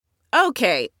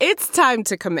Okay, it's time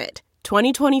to commit.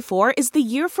 2024 is the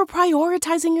year for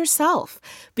prioritizing yourself.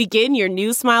 Begin your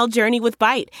new smile journey with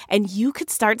Byte, and you could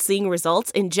start seeing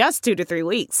results in just 2 to 3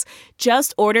 weeks.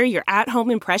 Just order your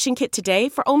at-home impression kit today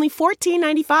for only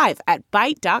 $14.95 at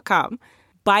Byte.com.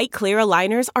 Byte Clear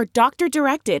aligners are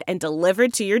doctor-directed and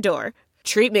delivered to your door.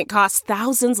 Treatment costs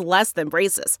thousands less than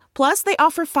braces. Plus, they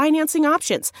offer financing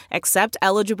options, accept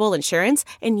eligible insurance,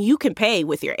 and you can pay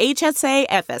with your HSA,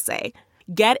 FSA.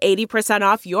 Get 80%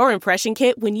 off your impression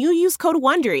kit when you use code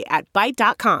WONDERY at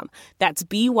Byte.com. That's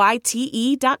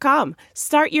BYTE.com.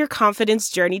 Start your confidence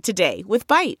journey today with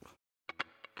Byte.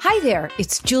 Hi there,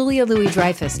 it's Julia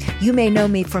Louis-Dreyfus. You may know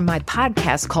me from my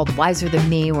podcast called Wiser Than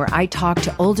Me, where I talk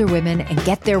to older women and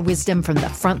get their wisdom from the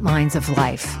front lines of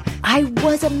life. I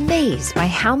was amazed by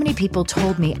how many people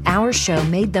told me our show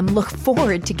made them look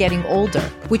forward to getting older,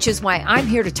 which is why I'm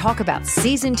here to talk about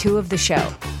season 2 of the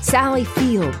show. Sally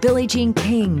Field, Billie Jean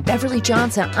King, Beverly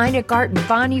Johnson, Ina Garten,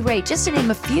 Bonnie Raitt, just to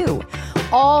name a few.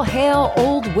 All hail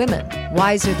old women.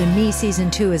 Wiser Than Me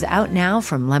season 2 is out now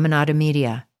from Lemonada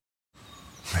Media.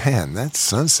 Man, that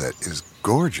sunset is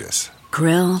gorgeous.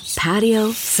 Grill,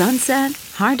 patio, sunset.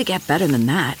 Hard to get better than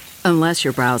that. Unless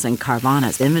you're browsing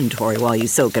Carvana's inventory while you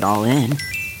soak it all in.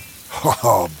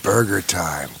 Oh, burger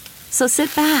time. So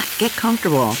sit back, get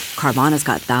comfortable. Carvana's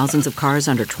got thousands of cars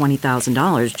under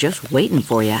 $20,000 just waiting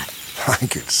for you. I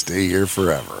could stay here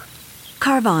forever.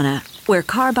 Carvana, where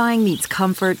car buying meets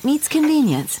comfort, meets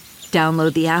convenience.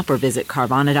 Download the app or visit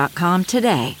Carvana.com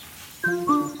today.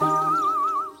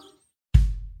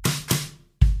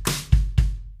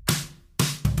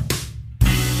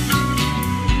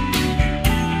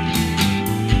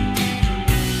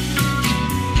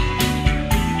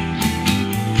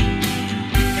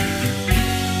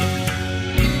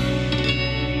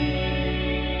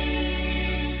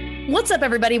 What's up,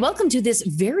 everybody? Welcome to this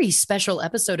very special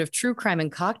episode of True Crime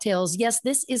and Cocktails. Yes,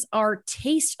 this is our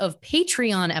Taste of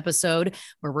Patreon episode,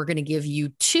 where we're going to give you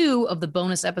 2 of the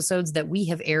bonus episodes that we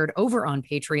have aired over on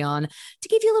Patreon to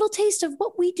give you a little taste of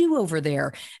what we do over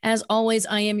there. As always,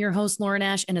 I am your host, Lauren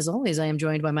Ash, and as always, I am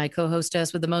joined by my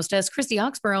co-hostess with the mostess, Christy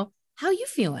Oxborough. How are you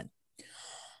feeling?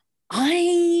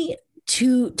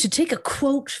 To take a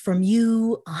quote from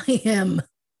you, I am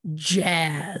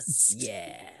jazzed.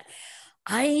 Yeah.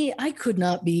 I could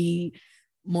not be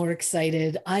more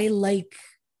excited. I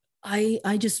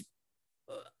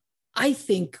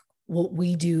think what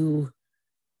we do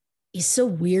is so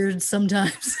weird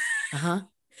sometimes.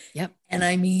 Yep. And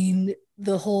I mean,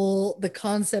 the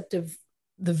concept of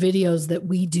the videos that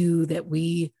we do, that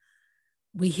we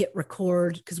hit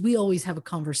record, because we always have a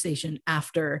conversation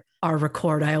after our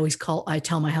record. I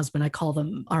tell my husband, I call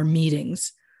them our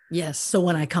meetings. Yes. So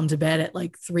when I come to bed at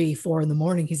like 3, 4 in the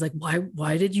morning, he's like,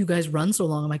 why did you guys run so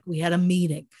long? I'm like, we had a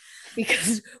meeting,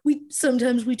 because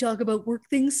sometimes we talk about work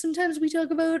things. Sometimes we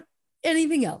talk about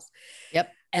anything else.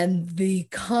 Yep. And the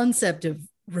concept of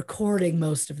recording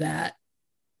most of that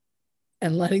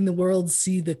and letting the world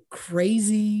see the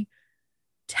crazy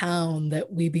town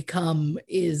that we become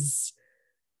is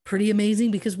pretty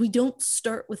amazing, because we don't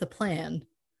start with a plan.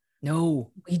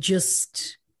 No, we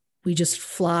just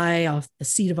fly off the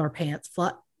seat of our pants.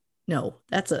 No,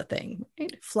 that's a thing.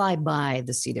 Right? fly by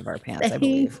the seat of our pants, I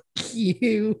believe.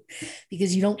 You,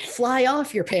 because you don't fly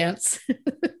off your pants.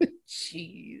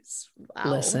 Jeez.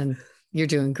 Wow. Listen, you're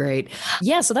doing great.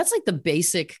 Yeah. So that's like the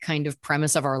basic kind of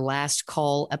premise of our last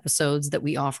call episodes that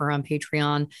we offer on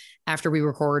Patreon. After we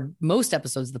record most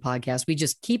episodes of the podcast, we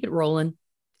just keep it rolling.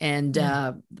 And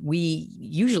we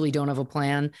usually don't have a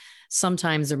plan.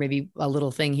 Sometimes there may be a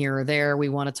little thing here or there we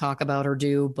want to talk about or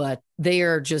do, but they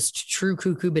are just true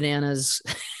cuckoo bananas.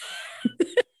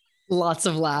 Lots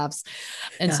of laughs.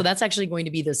 And so that's actually going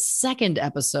to be the second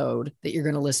episode that you're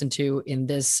going to listen to in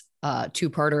this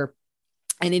 2-parter.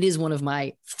 And it is one of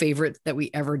my favorite that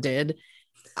we ever did.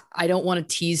 I don't want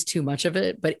to tease too much of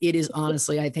it, but it is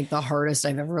honestly, I think, the hardest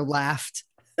I've ever laughed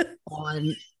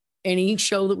on any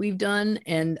show that we've done.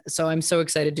 And so I'm so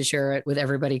excited to share it with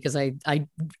everybody, because I,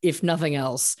 if nothing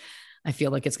else, I feel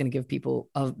like it's going to give people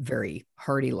a very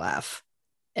hearty laugh,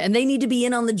 and they need to be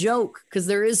in on the joke, because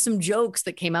there is some jokes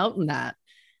that came out in that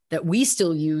we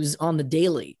still use on the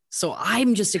daily. So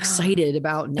I'm just excited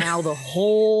about now the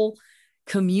whole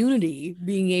community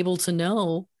being able to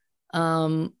know,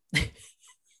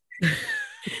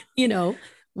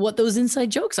 what those inside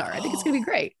jokes are. I think it's going to be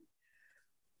great.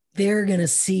 They're going to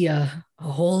see a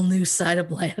whole new side of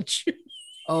Blanche.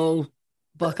 Oh,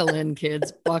 buckle in,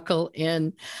 kids, buckle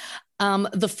in.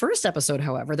 The first episode,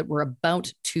 however, that we're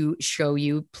about to show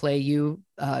you, play you,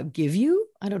 give you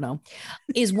I don't know,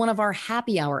 is one of our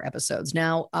happy hour episodes.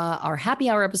 Now, our happy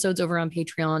hour episodes over on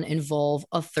Patreon involve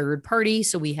a third party.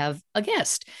 So we have a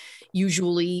guest,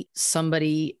 usually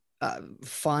somebody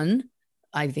fun.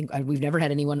 I think we've never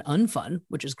had anyone unfun,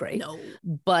 which is great. No.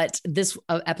 But this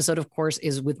episode, of course,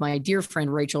 is with my dear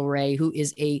friend Rachael Ray, who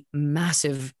is a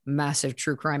massive, massive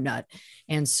true crime nut.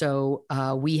 And so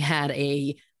we had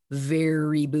a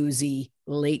very boozy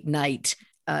late night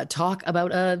talk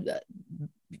about a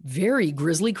very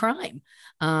grisly crime.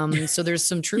 So there's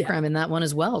some true crime in that one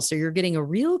as well. So you're getting a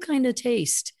real kind of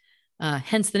taste,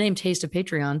 hence the name Taste of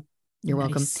Patreon. You're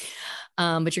welcome.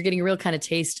 But you're getting a real kind of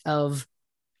taste of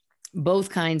both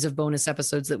kinds of bonus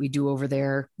episodes that we do over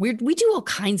there. We do all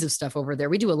kinds of stuff over there.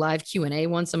 We do a live Q&A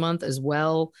once a month as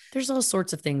well. There's all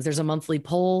sorts of things. There's a monthly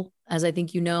poll, as I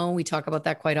think you know. We talk about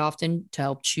that quite often to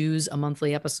help choose a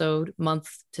monthly episode, month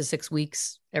to 6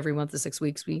 weeks. Every month to 6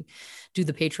 weeks, we do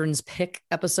the patrons pick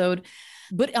episode.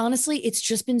 But honestly, it's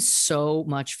just been so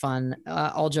much fun.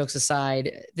 All jokes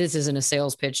aside, this isn't a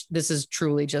sales pitch. This is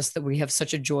truly just that we have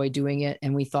such a joy doing it.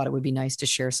 And we thought it would be nice to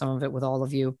share some of it with all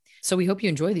of you. So we hope you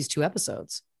enjoy these 2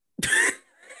 episodes.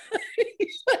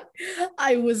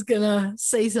 I was going to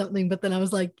say something, but then I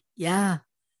was like, yeah,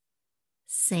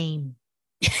 same.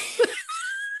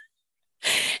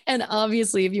 And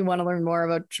obviously, if you want to learn more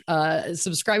about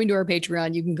subscribing to our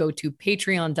Patreon, you can go to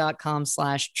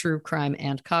patreon.com/true crime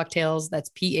and cocktails. That's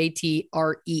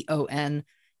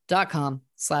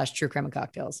patreon.com/true crime and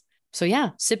cocktails. So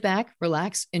yeah, sit back,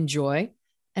 relax, enjoy,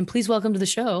 and please welcome to the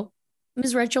show,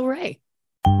 Ms. Rachael Ray.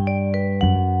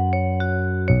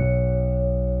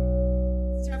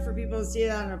 It's tough for people to see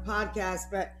it on a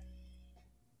podcast, but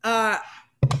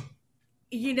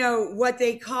you know, what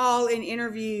they call in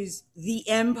interviews the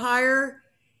empire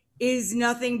is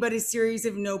nothing but a series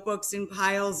of notebooks and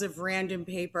piles of random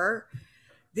paper.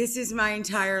 This is my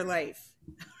entire life.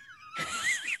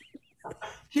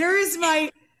 Here is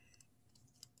my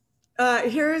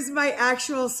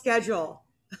actual schedule.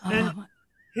 And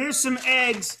here's some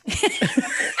eggs.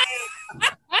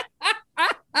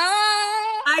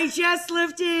 I just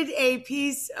lifted a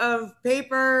piece of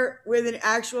paper with an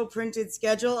actual printed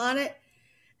schedule on it.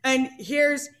 And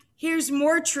here's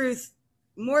more truth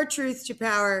to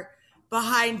power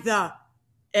behind the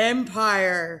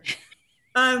empire.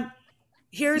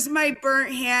 Here's my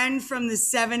burnt hand from the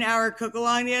 7-hour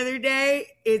cook-along the other day.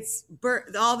 It's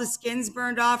burnt, all the skin's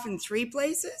burned off in 3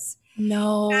 places.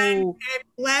 No. And it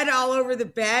bled all over the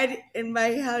bed. And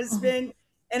my husband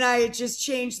and I had just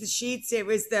changed the sheets. It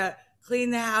was the clean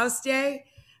the house day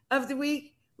of the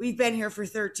week. We've been here for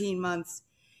 13 months.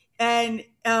 And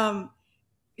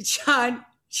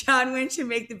John went to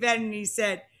make the bed and he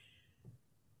said,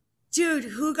 dude,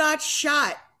 who got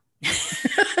shot? Which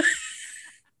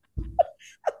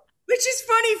is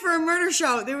funny for a murder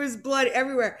show. There was blood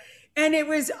everywhere. And it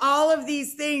was all of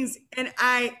these things. And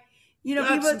I, you know,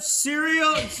 people,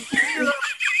 cereal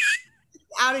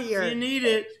out of here. You need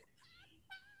it.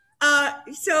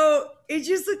 So it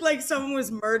just looked like someone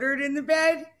was murdered in the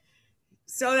bed.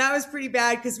 So that was pretty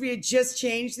bad because we had just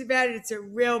changed the bed. It's a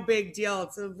real big deal.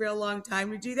 It's a real long time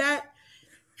to do that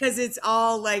because it's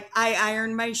all like I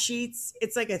iron my sheets.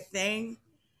 It's like a thing.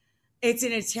 It's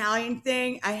an Italian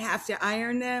thing. I have to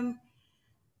iron them.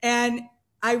 And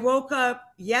I woke up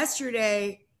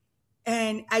yesterday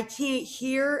and I can't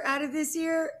hear out of this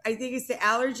ear. I think it's the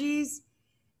allergies.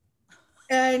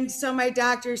 And so my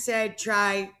doctor said,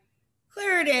 try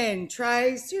Claritin,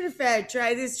 try Sudafed,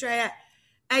 try this, try that.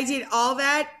 I did all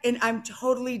that and I'm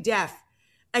totally deaf.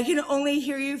 I can only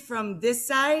hear you from this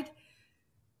side.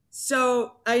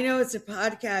 So I know it's a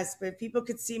podcast, but people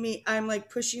could see me. I'm like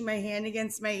pushing my hand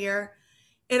against my ear.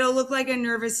 It'll look like a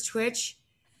nervous twitch,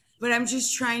 but I'm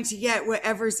just trying to get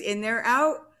whatever's in there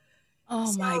out.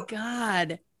 Oh my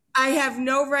God. I have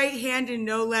no right hand and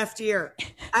no left ear.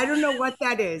 I don't know what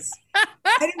that is. I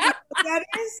don't know what that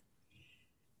is.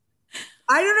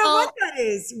 I don't know what that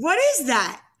is. What is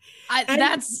that?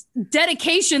 That's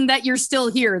dedication that you're still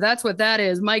here. That's what that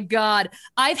is. My God.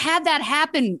 I've had that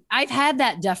happen. I've had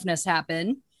that deafness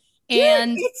happen.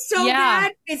 And dude, it's so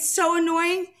bad. It's so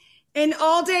annoying. And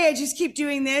all day I just keep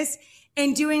doing this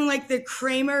and doing like the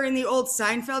Kramer in the old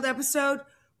Seinfeld episode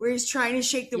where he's trying to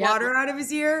shake the water out of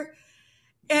his ear.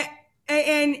 And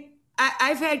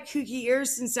I've had kooky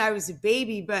ears since I was a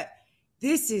baby, but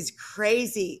this is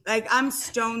crazy. Like I'm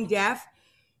stone deaf.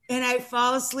 And I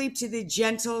fall asleep to the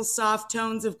gentle, soft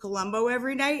tones of Columbo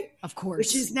every night. Of course.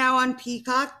 Which is now on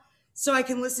Peacock. So I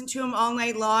can listen to him all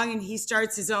night long and he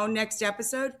starts his own next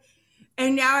episode.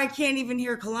 And now I can't even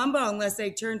hear Columbo unless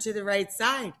I turn to the right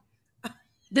side.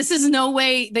 This is no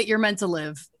way that you're meant to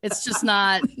live. It's just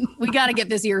not. We got to get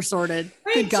this year sorted.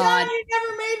 Wait, Good God. John, you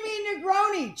never made me a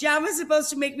Negroni. John was supposed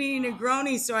to make me a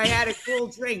Negroni, so I had a cool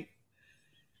drink.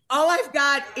 All I've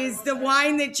got is the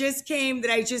wine that just came that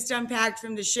I just unpacked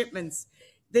from the shipments,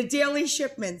 the daily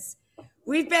shipments.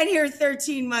 We've been here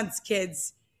 13 months,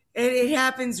 kids. It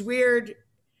happens weird.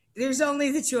 There's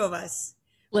only the two of us.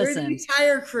 Listen. We're the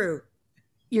entire crew.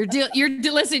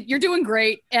 Listen, you're doing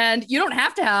great. And you don't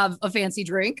have to have a fancy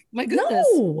drink. My goodness.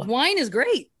 No. Wine is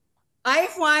great. I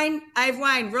have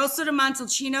wine. Rosso di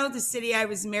Montalcino, the city I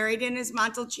was married in, is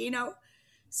Montalcino.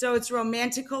 So it's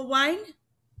romantical wine.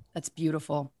 That's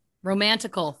beautiful.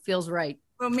 Romantical feels right.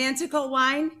 Romantical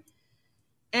wine.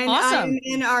 And awesome. I'm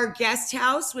in our guest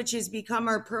house, which has become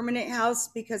our permanent house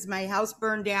because my house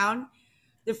burned down.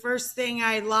 The first thing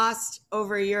I lost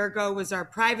over a year ago was our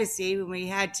privacy when we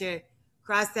had to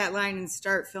cross that line and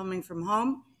start filming from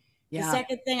home. Yeah. The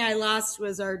second thing I lost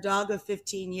was our dog of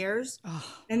 15 years.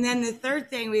 Oh. And then the third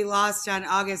thing we lost on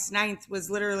August 9th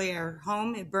was literally our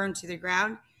home. It burned to the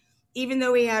ground. Even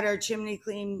though we had our chimney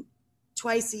cleaned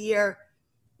twice a year,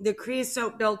 the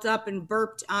creosote built up and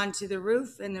burped onto the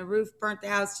roof, and the roof burnt the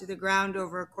house to the ground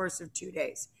over a course of 2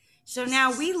 days. So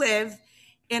now we live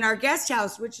in our guest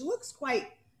house, which looks quite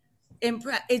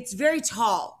it's very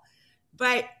tall,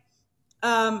 but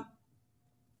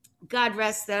God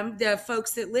rest them. The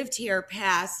folks that lived here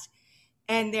passed,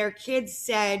 and their kids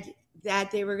said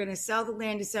that they were going to sell the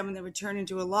land to someone that would turn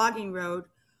into a logging road,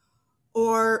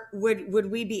 or would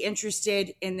we be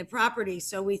interested in the property?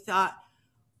 So we thought,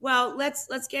 well, let's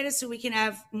get it so we can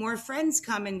have more friends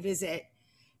come and visit.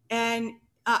 And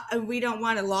we don't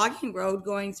want a logging road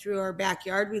going through our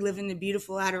backyard. We live in the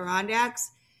beautiful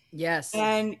Adirondacks. Yes.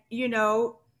 And,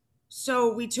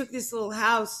 so we took this little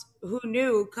house. Who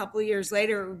knew a couple of years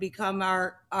later it would become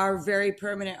our very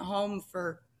permanent home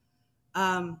for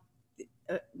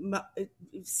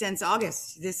since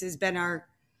August. This has been our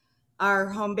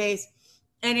home base.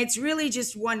 And it's really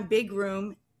just one big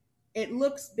room. It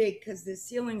looks big because the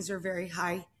ceilings are very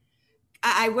high.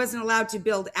 I wasn't allowed to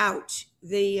build out.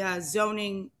 The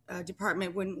zoning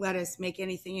department wouldn't let us make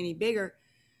anything any bigger.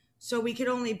 So we could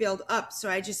only build up. So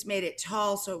I just made it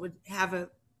tall so it would have a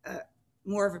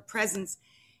more of a presence.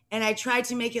 And I tried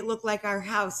to make it look like our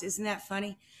house. Isn't that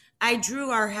funny? I drew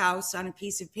our house on a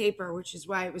piece of paper, which is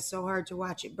why it was so hard to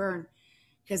watch it burn,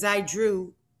 because I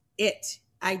drew it.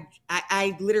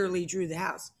 I literally drew the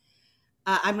house.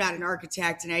 I'm not an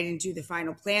architect and I didn't do the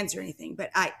final plans or anything,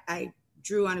 but I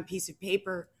drew on a piece of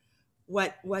paper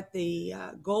what the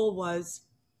goal was.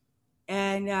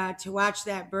 And to watch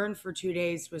that burn for 2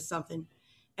 days was something.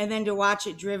 And then to watch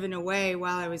it driven away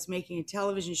while I was making a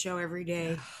television show every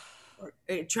day, or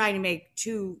trying to make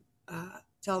 2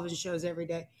 television shows every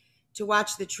day, to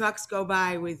watch the trucks go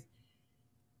by with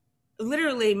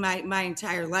literally my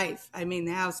entire life. I mean,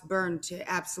 the house burned to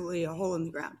absolutely a hole in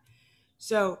the ground.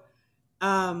 So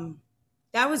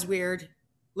that was weird.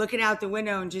 Looking out the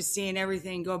window and just seeing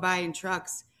everything go by in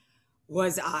trucks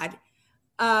was odd.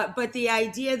 But the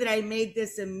idea that I made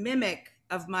this a mimic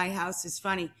of my house is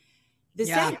funny. The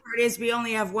sad part is we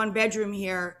only have 1 bedroom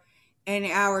here, and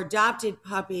our adopted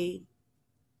puppy,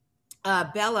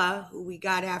 Bella, who we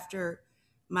got after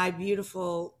my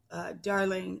beautiful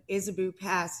darling Isabu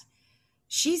passed,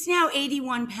 she's now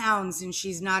 81 pounds and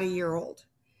she's not a year old.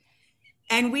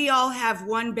 And we all have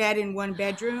 1 bed in 1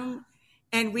 bedroom,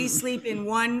 and we sleep in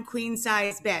 1 queen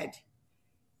size bed.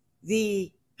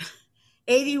 The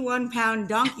 81-pound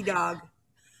donkey dog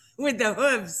with the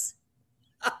hooves.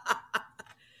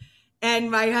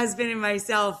 And my husband and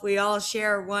myself, we all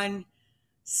share 1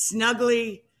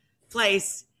 snuggly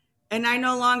place. And I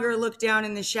no longer look down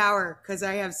in the shower because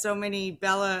I have so many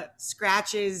Bella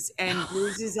scratches and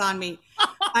bruises on me.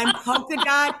 I'm polka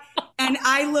dot, and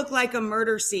I look like a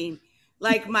murder scene.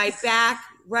 Like my back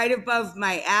right above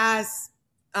my ass,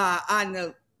 on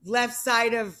the left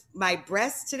side of my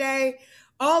breast today,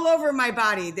 all over my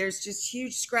body. There's just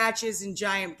huge scratches and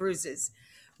giant bruises.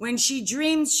 When she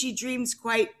dreams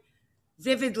quite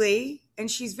vividly,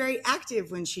 and she's very active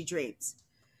when she dreams.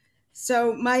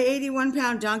 So my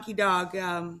 81-pound donkey dog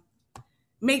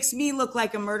makes me look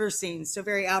like a murder scene. So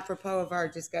very apropos of our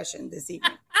discussion this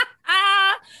evening.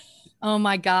 Oh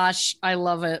my gosh. I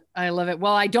love it. I love it.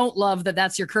 Well, I don't love that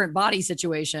that's your current body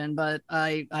situation, but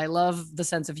I love the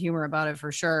sense of humor about it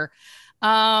for sure.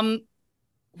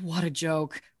 What a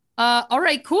joke. All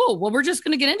right, cool. Well, we're just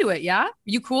going to get into it. Yeah.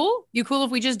 You cool? You cool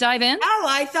if we just dive in? Oh,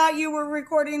 I thought you were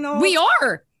recording the whole We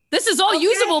are. This is all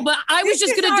usable, but I was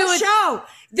just going to do it. Show.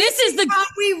 This is how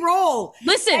we roll.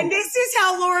 Listen. And this is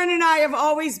how Lauren and I have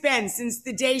always been since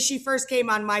the day she first came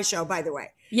on my show, by the way.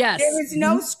 Yes. There was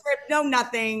no script, no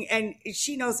nothing. And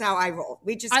she knows how I roll.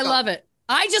 I love it.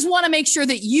 I just want to make sure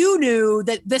that you knew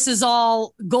that this is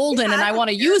all golden and I want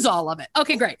to use all of it.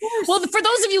 Okay, great. Well, for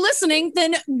those of you listening,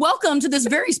 then welcome to this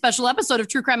very special episode of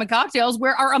True Crime and Cocktails,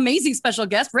 where our amazing special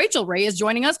guest, Rachael Ray, is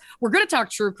joining us. We're going to talk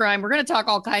true crime. We're going to talk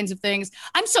all kinds of things.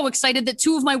 I'm so excited that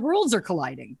two of my worlds are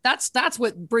colliding. That's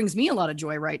what brings me a lot of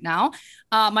joy right now.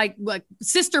 My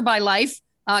sister by life,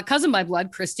 cousin by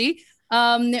blood, Christy,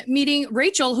 meeting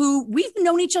Rachael, who we've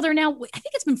known each other now, I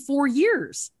think it's been 4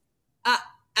 years.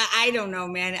 I don't know,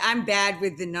 man. I'm bad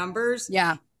with the numbers.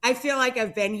 Yeah. I feel like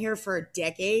I've been here for a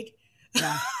decade.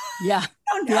 Yeah. Yeah.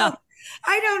 I don't know. Yeah.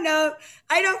 I don't know.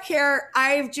 I don't care.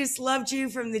 I've just loved you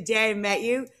from the day I met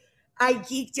you. I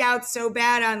geeked out so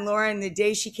bad on Lauren the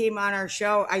day she came on our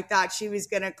show. I thought she was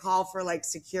going to call for like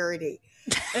security.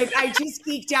 Like I just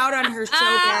geeked out on her so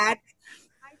bad.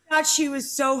 I thought she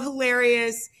was so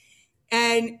hilarious.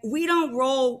 And we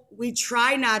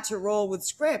try not to roll with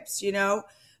scripts, you know?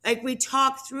 Like we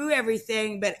talk through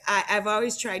everything, but I've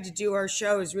always tried to do our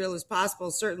show as real as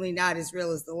possible. Certainly not as real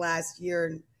as the last year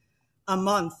and a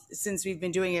month since we've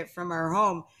been doing it from our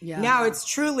home. Yeah. Now it's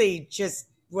truly just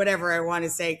whatever I want to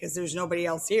say because there's nobody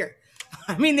else here.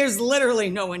 I mean, there's literally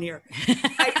no one here.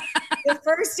 The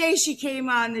first day she came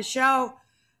on the show,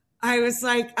 I was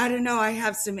like, I don't know. I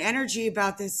have some energy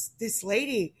about this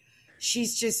lady.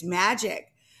 She's just magic.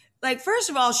 Like, first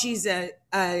of all, she's a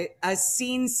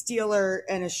scene stealer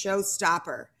and a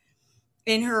showstopper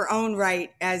in her own right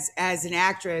as an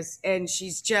actress. And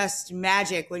she's just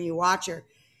magic when you watch her.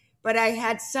 But I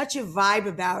had such a vibe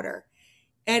about her.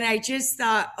 And I just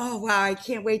thought, oh, wow, I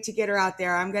can't wait to get her out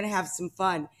there. I'm going to have some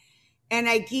fun. And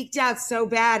I geeked out so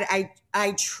bad.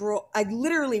 I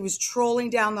literally was trolling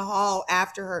down the hall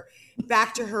after her,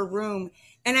 back to her room.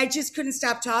 And I just couldn't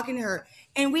stop talking to her.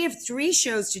 And we have 3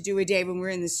 shows to do a day when we're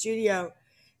in the studio.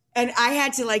 And I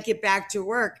had to like get back to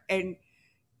work. And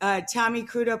Tommy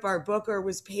Crudup, our booker,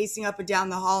 was pacing up and down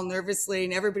the hall nervously.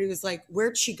 And everybody was like,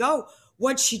 where'd she go?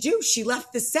 What'd she do? She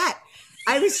left the set.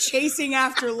 I was chasing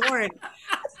after Lauren.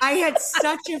 I had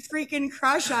such a freaking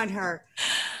crush on her.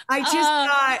 I just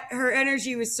thought her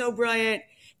energy was so brilliant.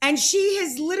 And she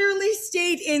has literally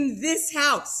stayed in this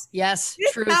house. Yes.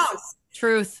 This truth. house.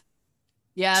 Truth.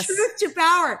 Yes. Truth to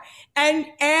power. And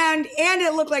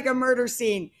it looked like a murder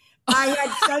scene. I had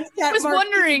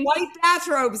sunset white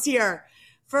bathrobes here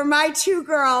for my 2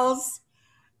 girls.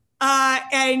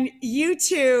 And you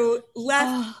two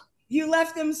left. You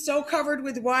left them so covered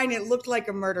with wine, it looked like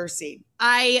a murder scene.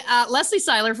 Leslie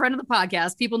Seiler, friend of the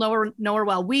podcast, people know her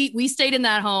well. We stayed in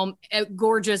that home,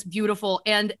 gorgeous, beautiful,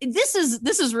 and this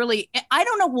is really. I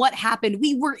don't know what happened.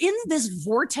 We were in this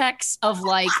vortex of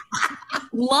like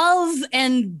love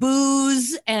and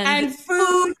booze and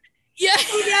food. Yeah,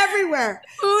 food everywhere.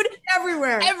 Food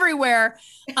everywhere.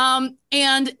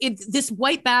 And this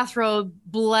white bathrobe,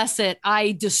 bless it,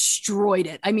 I destroyed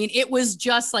it. I mean, it was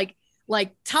just like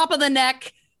top of the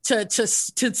neck to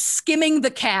skimming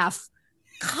the calf,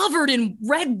 covered in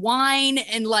red wine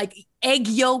and like egg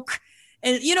yolk.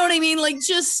 And you know what I mean? Like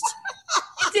just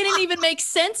it didn't even make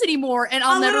sense anymore. And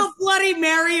I'll never little Bloody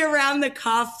Mary around the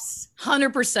cuffs.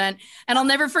 100%. And I'll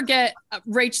never forget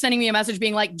Rach sending me a message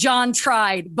being like, John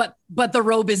tried, but the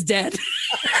robe is dead.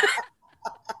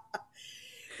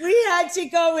 We had to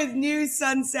go with New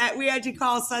Sunset. We had to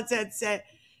call Sunset and say,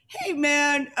 hey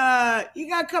man, you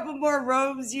got a couple more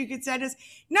robes you could send us?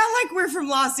 Not like we're from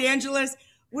Los Angeles.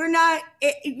 We're not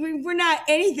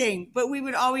anything, but we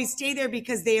would always stay there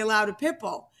because they allowed a pit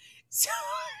bull.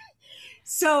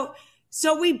 So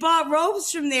we bought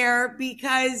robes from there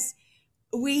because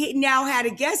we now had a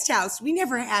guest house. We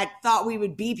never thought we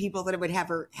would be people that would have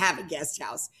a guest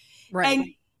house. Right. And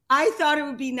I thought it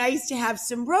would be nice to have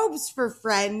some robes for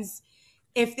friends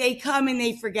if they come and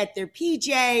they forget their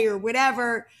PJ or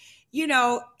whatever, you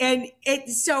know,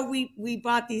 so we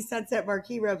bought these Sunset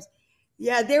Marquee robes.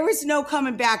 Yeah, there was no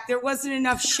coming back. There wasn't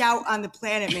enough shout on the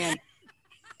planet, man.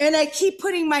 And I keep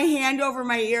putting my hand over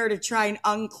my ear to try and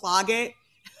unclog it.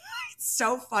 It's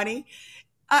so funny.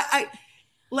 I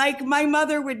like my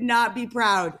mother would not be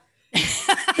proud.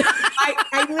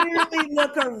 I literally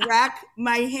look a wreck.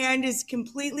 My hand is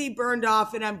completely burned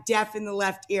off and I'm deaf in the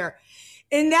left ear.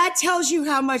 And that tells you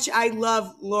how much I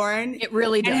love Lauren. It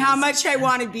really does. And how much I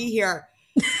want to be here.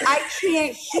 I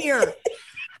can't hear.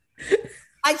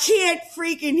 I can't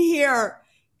freaking hear.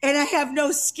 And I have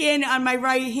no skin on my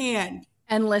right hand.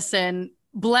 And listen,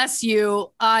 bless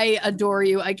you. I adore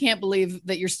you. I can't believe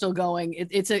that you're still going.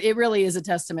 It really is a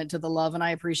testament to the love. And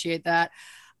I appreciate that.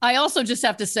 I also just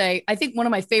have to say, I think one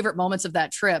of my favorite moments of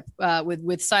that trip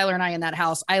with Siler and I in that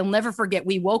house, I'll never forget.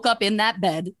 We woke up in that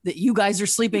bed that you guys are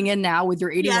sleeping in now with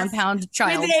your 81-pound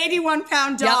child. With an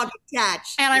 81-pound dog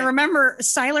attached. And I remember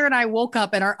Siler and I woke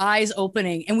up and our eyes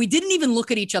opening and we didn't even look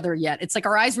at each other yet. It's like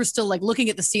our eyes were still like looking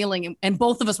at the ceiling and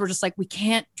both of us were just like, we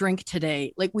can't drink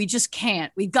today. Like, we just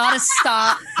can't. We've got to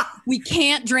stop. We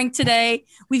can't drink today.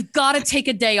 We've got to take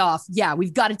a day off. Yeah,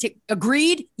 we've got to take.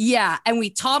 Agreed? Yeah. And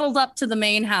we toddled up to the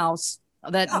main house.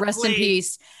 Rest in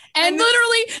peace. And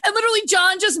literally,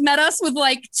 John just met us with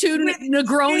like two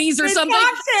Negronis or something.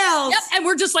 Cocktails. Yep. And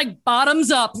we're just like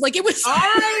bottoms up. Like, it was. All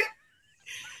right.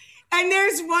 And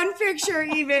there's one picture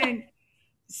even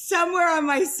somewhere on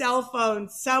my cell phone,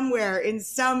 somewhere in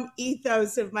some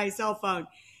ethos of my cell phone.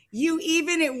 You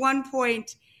even at one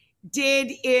point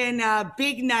did in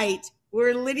Big Night,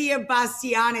 where Lydia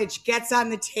Bastianich gets on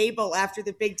the table after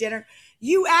the big dinner.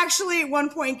 You actually at one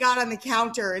point got on the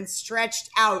counter and stretched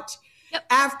out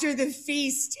after the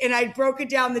feast, and I broken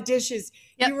down the dishes.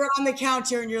 Yep. You were on the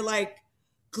counter and you're like,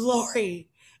 glory.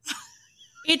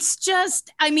 It's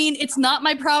just, I mean, it's not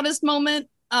my proudest moment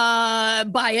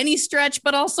by any stretch,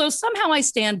 but also somehow I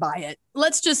stand by it.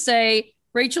 Let's just say,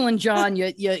 Rachael and John,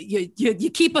 you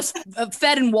keep us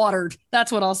fed and watered.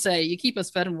 That's what I'll say. You keep us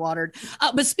fed and watered.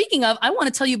 But speaking of, I want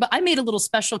to tell you, but I made a little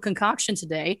special concoction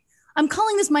today. I'm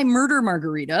calling this my murder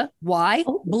margarita. Why?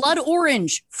 Oh. Blood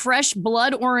orange, fresh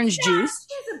blood orange juice.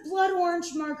 It's a blood orange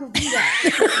margarita.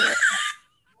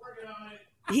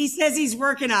 He says he's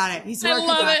working on it. I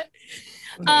love it.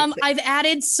 I've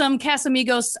added some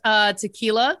Casamigos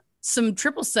tequila, some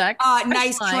triple sec.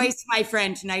 Nice choice, my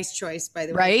friend. Nice choice, by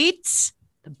the way. Right?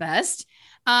 The best.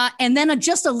 And then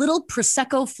just a little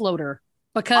Prosecco floater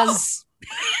because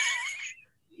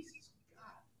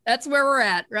that's where we're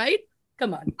at, right?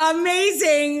 Come on.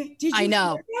 Amazing. Did you I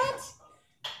know.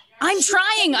 I'm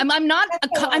trying.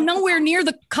 I'm nowhere near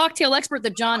the cocktail expert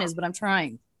that John is, but I'm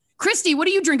trying. Christy, what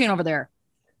are you drinking over there?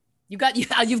 You've got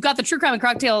the True Crime and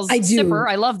Cocktails sipper.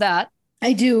 I love that.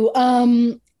 I do.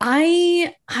 I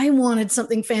wanted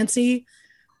something fancy,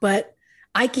 but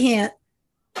I can't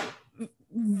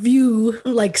meet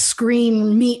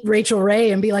Rachael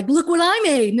Ray and be like, look what I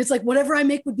made. And it's like, whatever I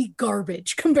make would be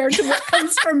garbage compared to what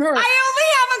comes from her. I only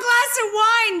have a glass of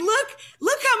wine.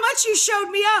 Look how much you showed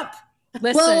me up.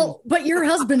 Listen. Well, but your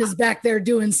husband is back there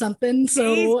doing something.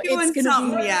 So it's going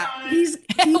to be, he's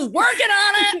working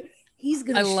on it. He's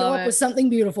going to show up with something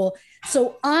beautiful.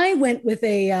 So I went with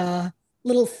a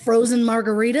little frozen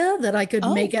margarita that I could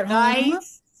make at home.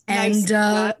 And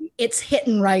it's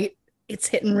hitting right. It's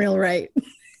hitting real right.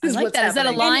 I like that. Is that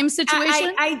a lime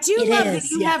situation? I do love that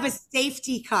you have a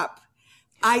safety cup.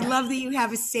 I love that you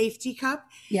have a safety cup.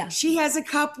 Yeah. She has a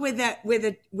cup with a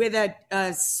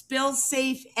spill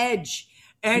safe edge.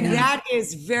 And that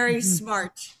is very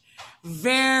smart.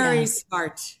 Very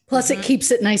smart. Plus it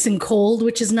keeps it nice and cold,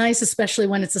 which is nice, especially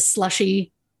when it's a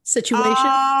slushy situation.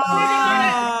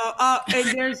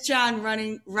 And there's John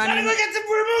running. Gotta go get some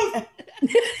vermouth.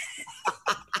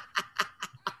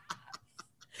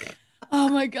 Oh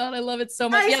my God, I love it so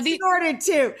much. I snorted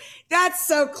too. That's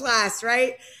so class,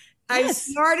 right? Yes. I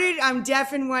snorted. I'm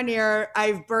deaf in one ear. I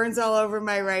have burns all over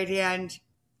my right hand.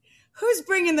 Who's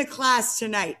bringing the class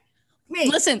tonight? Me.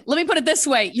 Listen, let me put it this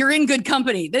way. You're in good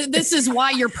company. This is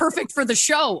why you're perfect for the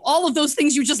show. All of those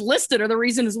things you just listed are the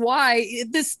reasons why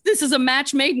this is a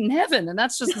match made in heaven. And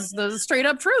that's just the straight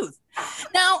up truth.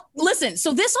 Now, listen,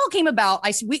 so this all came about.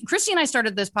 Christy and I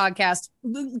started this podcast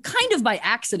kind of by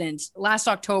accident last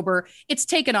October. It's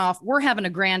taken off. We're having a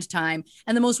grand time.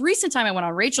 And the most recent time I went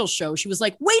on Rachel's show, she was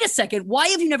like, wait a second. Why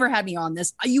have you never had me on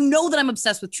this? You know that I'm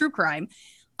obsessed with true crime,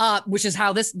 which is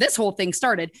how this whole thing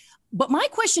started. But my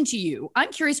question to you,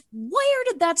 I'm curious, where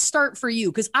did that start for you?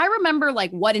 Because I remember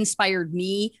like what inspired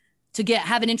me to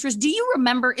have an interest. Do you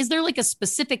remember, is there like a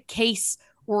specific case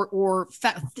or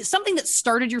something that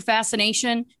started your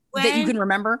fascination that you can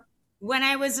remember? When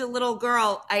I was a little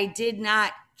girl, I did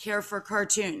not care for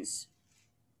cartoons.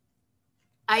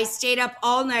 I stayed up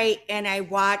all night and I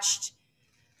watched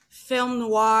film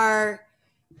noir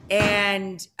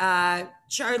and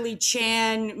Charlie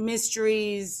Chan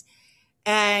mysteries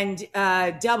and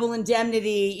Double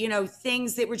Indemnity,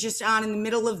 things that were just on in the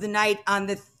middle of the night on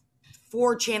the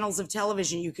 4 channels of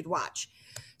television you could watch.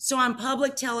 So on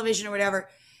public television or whatever.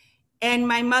 And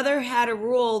my mother had a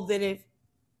rule that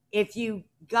if you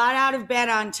got out of bed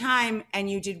on time and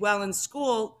you did well in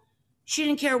school, she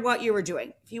didn't care what you were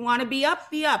doing. If you want to be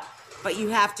up, but you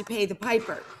have to pay the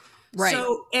piper. Right.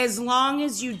 So as long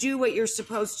as you do what you're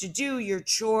supposed to do, your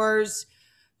chores,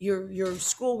 your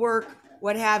schoolwork,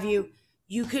 what have you,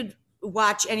 you could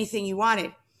watch anything you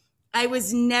wanted. I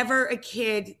was never a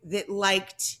kid that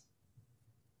liked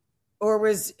or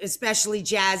was especially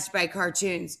jazzed by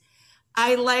cartoons.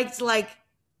 I liked like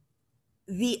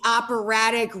the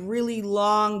operatic, really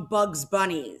long Bugs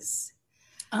Bunnies.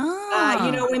 You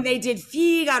know, when they did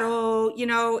Figaro, you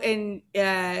know, and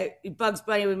Bugs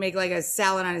Bunny would make like a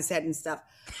salad on his head and stuff.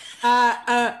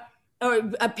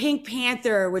 Or a Pink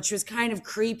Panther, which was kind of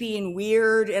creepy and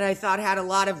weird, and I thought had a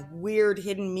lot of weird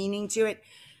hidden meaning to it.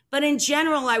 But in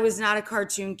general, I was not a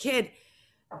cartoon kid.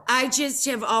 I just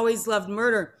have always loved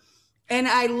murder. And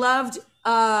I loved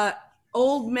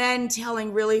old men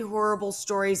telling really horrible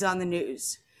stories on the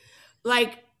news.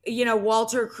 Like, you know,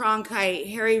 Walter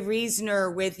Cronkite, Harry Reasoner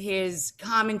with his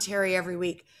commentary every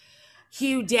week,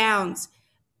 Hugh Downs,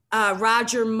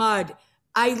 Roger Mudd.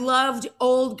 I loved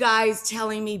old guys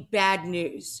telling me bad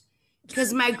news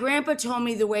because my grandpa told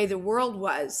me the way the world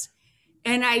was.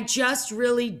 And I just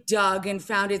really dug and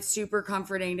found it super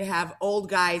comforting to have old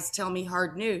guys tell me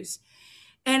hard news.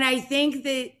 And I think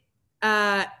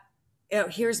that,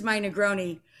 here's my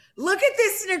Negroni. Look at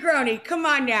this Negroni. Come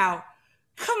on now.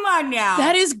 Come on now.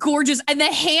 That is gorgeous. And the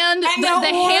hand, and the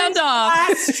handoff.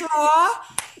 Glass straw,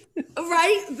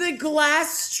 right? The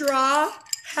glass straw.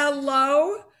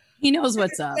 Hello. He knows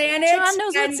what's up. Planet. John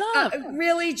knows what's up.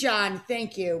 Really, John.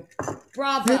 Thank you.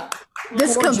 Bravo.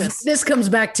 This comes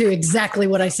back to exactly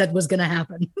what I said was going to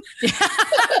happen.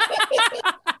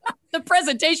 The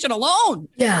presentation alone.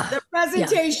 Yeah. The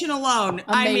presentation alone.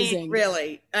 Amazing. I mean,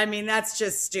 really. I mean, that's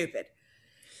just stupid.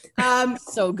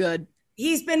 So good.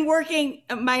 He's been working.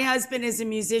 My husband is a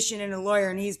musician and a lawyer,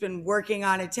 and he's been working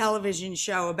on a television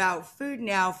show about food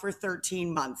now for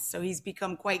 13 months. So he's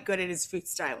become quite good at his food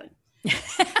styling.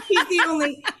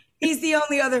 He's the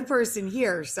only other person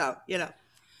here. So, you know.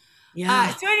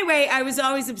 Yeah. So anyway, I was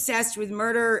always obsessed with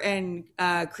murder and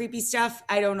creepy stuff.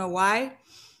 I don't know why.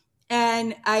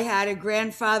 And I had a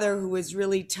grandfather who was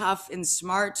really tough and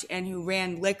smart and who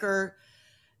ran liquor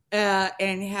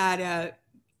and had a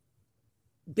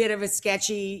bit of a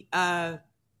sketchy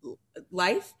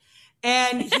life.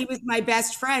 And he was my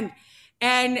best friend.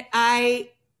 And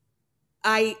I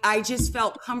just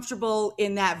felt comfortable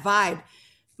in that vibe.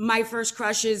 My first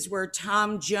crushes were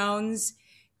Tom Jones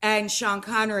and Sean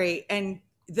Connery. And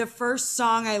the first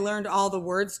song I learned all the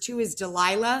words to is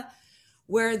Delilah,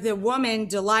 where the woman,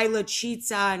 Delilah,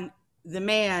 cheats on the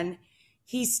man.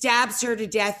 He stabs her to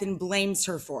death and blames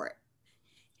her for it.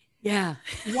 Yeah.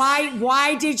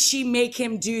 Why did she make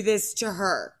him do this to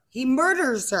her? He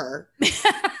murders her.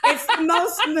 It's the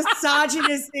most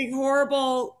misogynistic,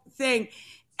 horrible thing.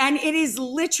 And it is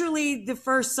literally the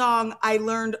first song I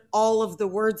learned all of the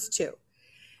words to.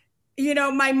 You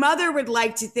know, my mother would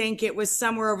like to think it was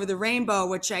Somewhere Over the Rainbow,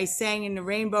 which I sang in the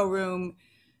Rainbow Room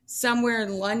somewhere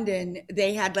in London.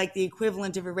 They had like the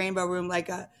equivalent of a Rainbow Room, like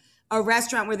a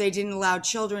restaurant where they didn't allow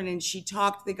children. And she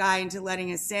talked the guy into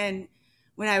letting us in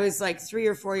when I was like 3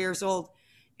 or 4 years old.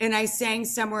 And I sang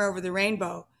Somewhere Over the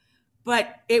Rainbow.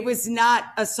 But it was not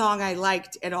a song I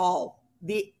liked at all.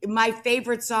 My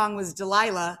favorite song was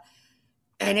Delilah,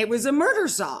 and it was a murder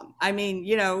song. I mean,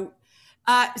 you know,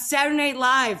 Saturday Night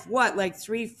Live,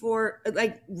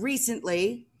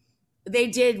 recently, they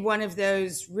did one of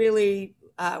those really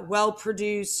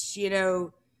well-produced, you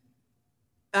know,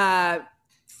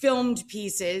 filmed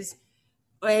pieces.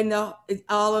 And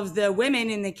all of the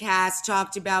women in the cast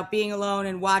talked about being alone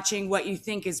and watching what you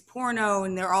think is porno,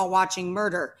 and they're all watching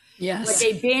murder. Yes. What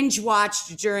they binge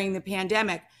watched during the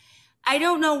pandemic. I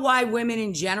don't know why women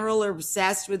in general are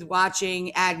obsessed with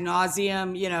watching ad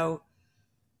nauseum, you know,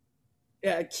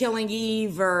 Killing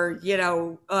Eve, or, you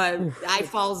know, I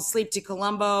Fall Asleep to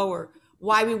Columbo, or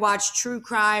why we watch true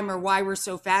crime, or why we're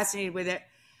so fascinated with it.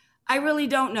 I really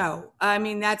don't know. I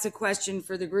mean, that's a question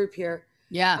for the group here.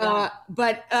 Yeah.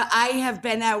 But I have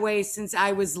been that way since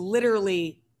I was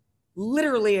literally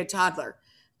a toddler.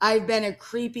 I've been a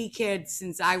creepy kid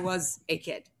since I was a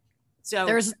kid. So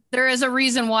there is a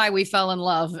reason why we fell in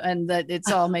love, and that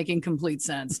it's all making complete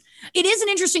sense. It is an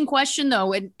interesting question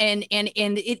though. And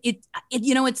it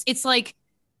you know, it's like,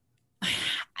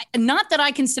 not that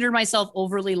I consider myself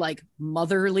overly like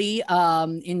motherly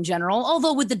in general,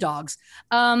 although with the dogs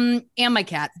and my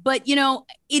cat, but you know,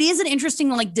 it is an interesting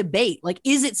like debate. Like,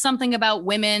 is it something about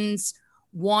women's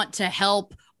want to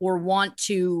help or want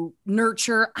to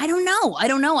nurture? I don't know. I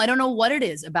don't know what it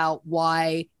is about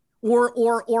why,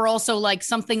 or also like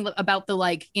something about the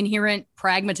like inherent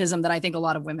pragmatism that I think a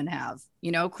lot of women have.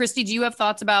 You know, Christy, do you have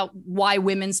thoughts about why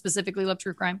women specifically love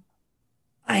true crime?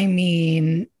 I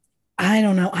mean, I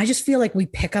don't know. I just feel like we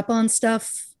pick up on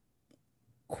stuff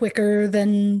quicker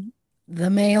than the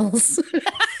males.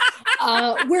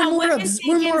 We're Well, more women think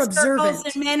we're in more circles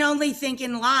observant. and men only think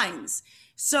in lines.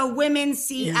 So women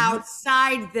see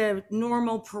outside the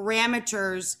normal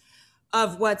parameters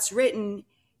of what's written,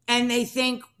 and they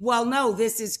think, well, no,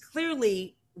 this is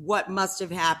clearly what must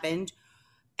have happened.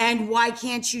 And why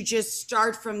can't you just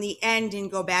start from the end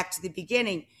and go back to the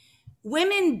beginning?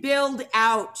 Women build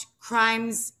out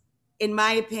crimes, in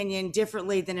my opinion,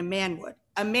 differently than a man would.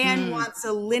 A man wants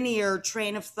a linear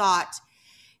train of thought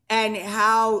and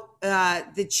how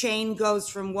the chain goes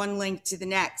from one link to the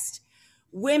next.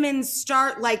 Women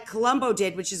start like Columbo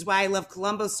did, which is why I love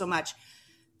Columbo so much.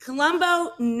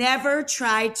 Columbo never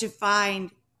tried to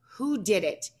find who did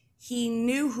it. He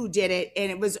knew who did it,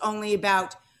 and it was only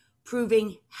about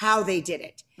proving how they did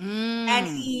it. And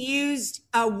he used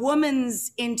a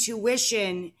woman's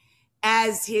intuition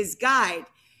as his guide.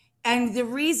 And the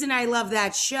reason I love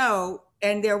that show,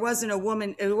 and there wasn't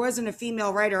a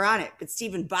female writer on it, but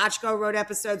Stephen Bochco wrote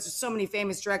episodes. There's so many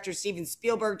famous directors. Steven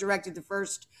Spielberg directed the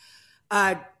first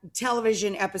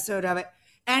television episode of it.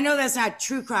 And I know that's not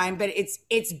true crime, but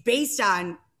it's based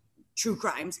on true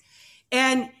crimes.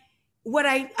 And what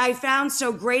I found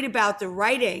so great about the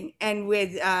writing, and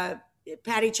with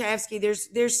Patty Chayefsky,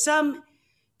 there's some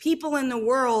people in the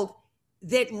world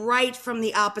that write from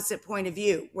the opposite point of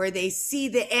view, where they see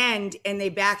the end and they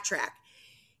backtrack.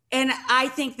 And I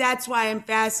think that's why I'm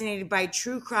fascinated by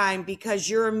true crime, because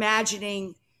you're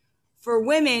imagining, for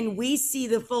women, we see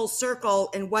the full circle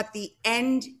and what the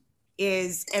end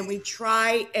is, and we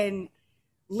try and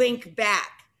link back.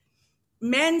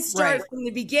 Men start from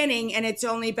the beginning, and it's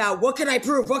only about, what can I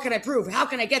prove? What can I prove? How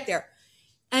can I get there?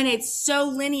 And it's so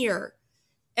linear.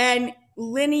 And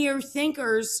linear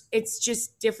thinkers, it's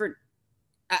just different.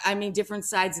 I mean, different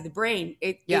sides of the brain.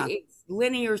 It's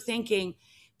linear thinking.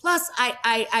 Plus,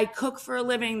 I cook for a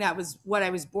living. That was what I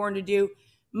was born to do.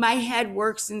 My head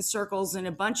works in circles in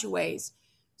a bunch of ways.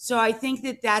 So I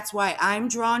think that's why I'm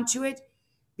drawn to it,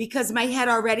 because my head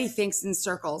already thinks in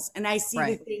circles, and I see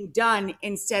the thing done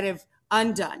instead of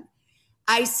undone.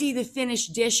 I see the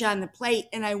finished dish on the plate,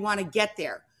 and I want to get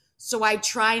there. So I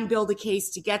try and build a case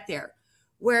to get there.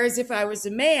 Whereas if I was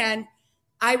a man,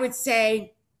 I would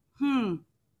say,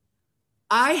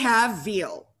 I have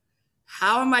veal.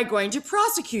 How am I going to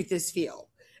prosecute this veal?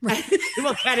 Right.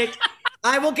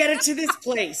 I will get it to this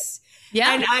place.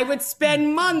 Yeah. And I would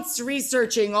spend months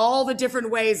researching all the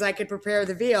different ways I could prepare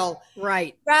the veal.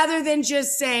 Right. Rather than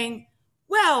just saying,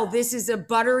 well, this is a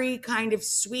buttery kind of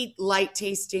sweet, light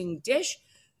tasting dish.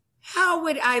 How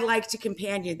would I like to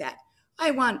companion that?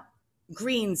 I want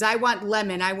greens. I want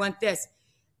lemon. I want this.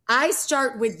 I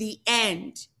start with the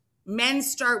end. Men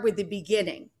start with the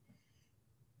beginning.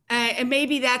 And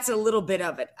maybe that's a little bit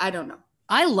of it. I don't know.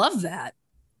 I love that.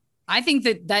 I think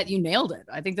that you nailed it.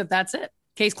 I think that's it.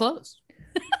 Case closed.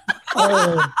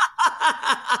 Oh,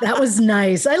 that was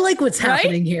nice. I like what's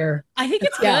happening here. I think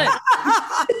it's good.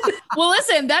 Well,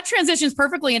 listen, that transitions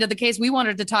perfectly into the case we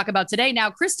wanted to talk about today.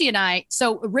 Now, Christy and I,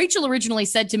 so Rachel originally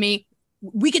said to me,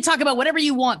 we could talk about whatever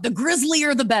you want. The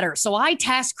grislier, the better. So I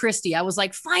tasked Christy. I was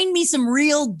like, find me some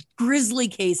real grisly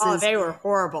cases. Oh, they were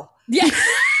horrible. Yeah.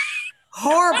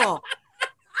 Horrible.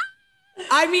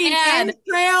 I mean,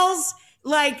 entrails,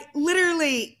 like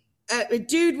literally a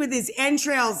dude with his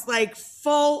entrails, like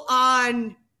full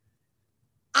on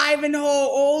Ivanhoe,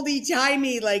 oldie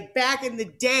timey, like back in the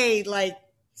day, like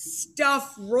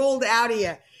stuff rolled out of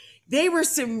you. They were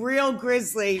some real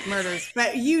grisly murders,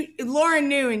 but Lauren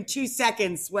knew in 2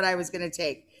 seconds what I was going to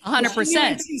take.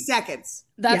 100%. 2 seconds.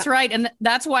 That's right. And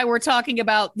that's why we're talking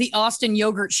about the Austin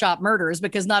yogurt shop murders,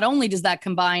 because not only does that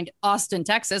combine Austin,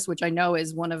 Texas, which I know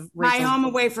is one of Rachel's my home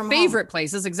away from favorite home.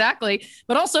 Places. Exactly.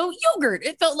 But also yogurt.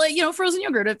 It felt like, frozen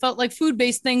yogurt. It felt like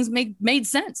food-based things made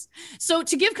sense. So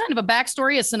to give kind of a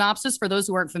backstory, a synopsis for those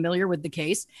who aren't familiar with the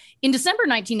case, in December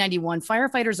 1991,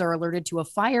 firefighters are alerted to a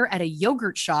fire at a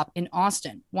yogurt shop in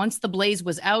Austin. Once the blaze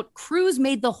was out, crews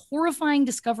made the horrifying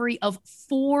discovery of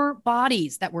 4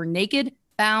 bodies that were naked,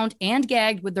 bound, and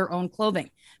gagged with their own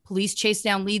clothing. Police chased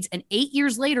down leads and 8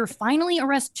 years later finally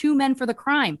arrest 2 men for the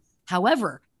crime.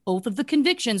 However, both of the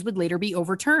convictions would later be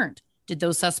overturned. Did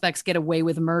those suspects get away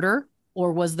with murder,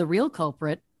 or was the real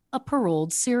culprit a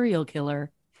paroled serial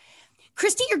killer?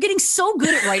 Christy, you're getting so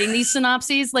good at writing these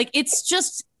synopses. Like, it's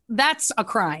just, that's a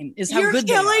crime, is how good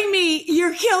they are.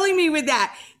 You're killing me with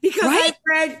that, because I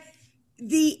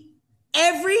read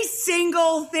every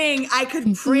single thing I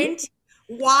could print,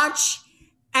 watch,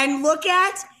 and look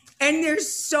at, and there's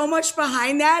so much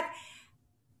behind that.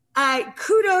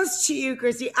 Kudos to you,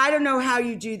 Christy. I don't know how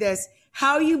you do this,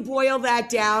 how you boil that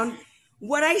down.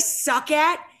 What I suck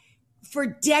at for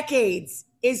decades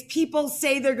is people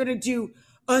say they're going to do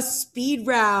a speed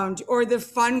round or the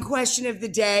fun question of the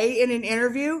day in an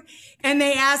interview, and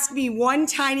they ask me one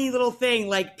tiny little thing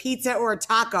like pizza or a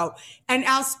taco, and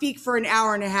I'll speak for an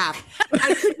hour and a half.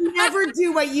 I could never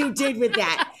do what you did with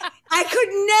that. I could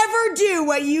never do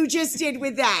what you just did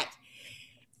with that.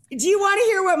 Do you want to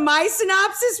hear what my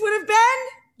synopsis would have been?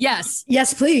 Yes.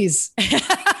 Yes, please.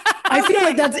 I feel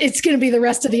like it's going to be the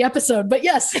rest of the episode, but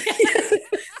yes.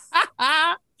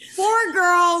 4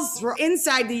 girls were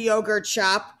inside the yogurt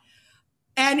shop,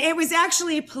 and it was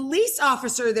actually a police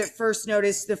officer that first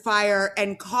noticed the fire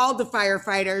and called the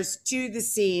firefighters to the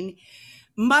scene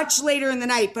much later in the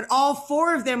night. But all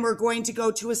 4 of them were going to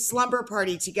go to a slumber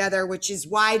party together, which is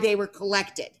why they were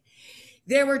collected.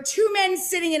 There were 2 men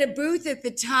sitting in a booth at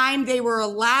the time. They were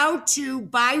allowed to,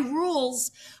 by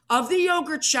rules of the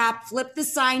yogurt shop, flip the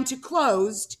sign to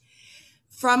closed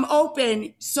from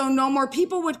open so no more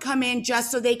people would come in, just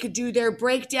so they could do their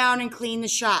breakdown and clean the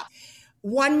shop.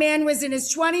 1 man was in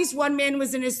his 20s, 1 man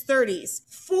was in his 30s.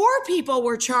 4 people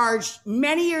were charged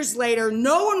many years later.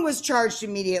 No one was charged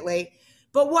immediately.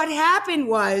 But what happened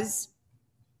was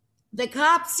the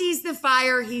cop sees the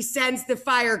fire. He sends the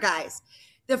fire guys.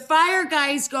 The fire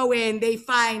guys go in. They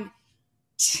find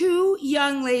 2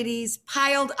 young ladies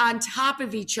piled on top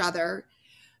of each other,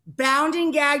 bound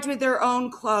and gagged with their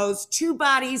own clothes. 2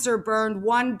 bodies are burned,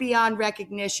 1 beyond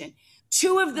recognition.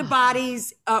 2 of the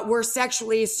bodies were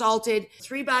sexually assaulted.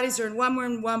 3 bodies are in one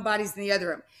room, 1 body's in the other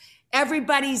room.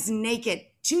 Everybody's naked.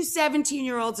 2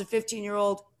 17-year-olds, a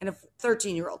 15-year-old, and a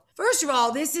 13-year-old. First of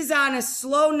all, this is on a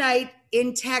slow night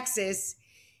in Texas.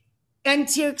 And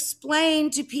to explain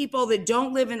to people that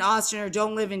don't live in Austin or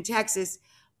don't live in Texas,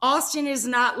 Austin is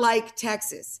not like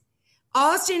Texas.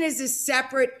 Austin is a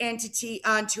separate entity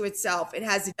unto itself. It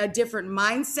has a different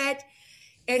mindset.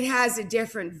 It has a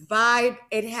different vibe.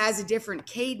 It has a different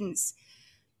cadence.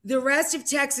 The rest of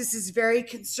Texas is very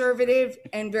conservative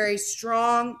and very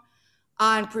strong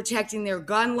on protecting their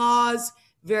gun laws,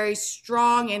 very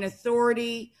strong in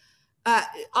authority.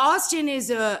 Austin is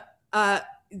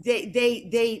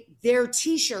their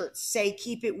t-shirts say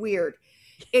 "Keep it weird."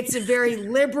 It's a very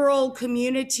liberal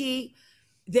community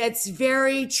that's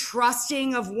very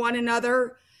trusting of one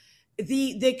another.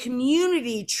 The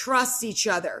community trusts each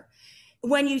other.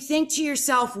 When you think to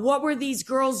yourself, what were these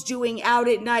girls doing out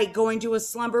at night, going to a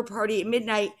slumber party at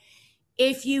midnight?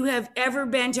 If you have ever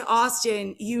been to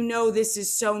Austin, you know this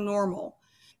is so normal.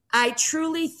 I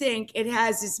truly think it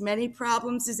has as many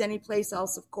problems as any place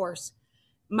else, of course.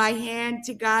 My hand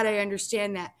to God, I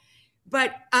understand that.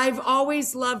 But I've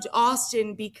always loved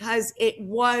Austin because it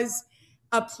was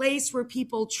a place where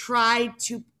people tried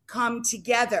to come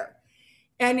together.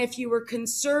 And if you were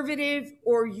conservative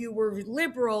or you were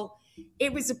liberal,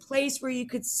 it was a place where you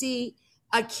could see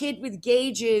a kid with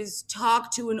gauges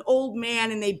talk to an old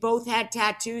man, and they both had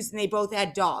tattoos and they both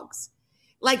had dogs.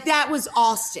 Like, that was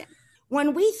Austin.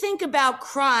 When we think about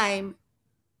crime,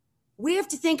 we have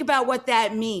to think about what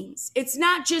that means. It's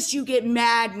not just you get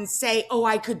mad and say, oh,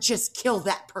 I could just kill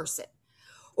that person,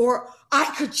 or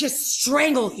I could just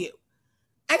strangle you.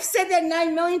 I've said that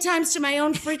 9 million times to my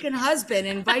own freaking husband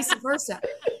and vice versa.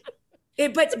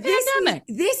 But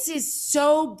this is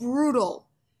so brutal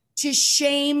to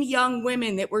shame young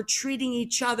women that were treating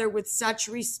each other with such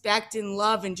respect and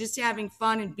love and just having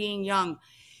fun and being young,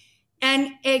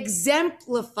 and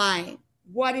exemplifying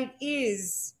what it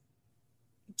is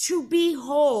to be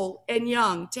whole and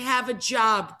young, to have a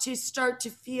job, to start to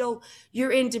feel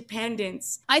your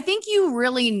independence. I think you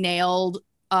really nailed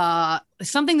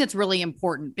something that's really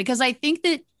important, because I think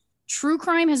that true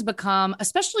crime has become,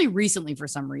 especially recently for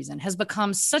some reason, has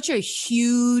become such a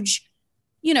huge,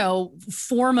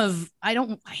 form of,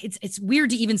 it's weird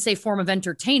to even say form of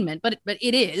entertainment, but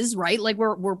it is, right? Like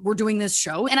we're doing this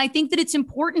show. And I think that it's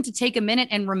important to take a minute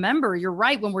and remember, you're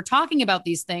right, when we're talking about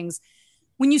these things,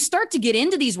 when you start to get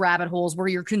into these rabbit holes where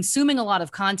you're consuming a lot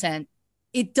of content,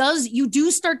 you do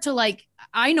start to,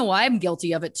 I know I'm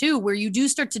guilty of it too, where you do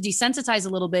start to desensitize a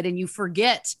little bit and you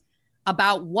forget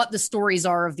about what the stories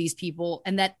are of these people,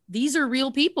 and that these are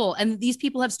real people and these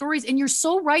people have stories. And you're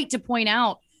so right to point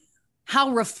out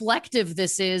how reflective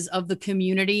this is of the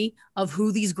community, of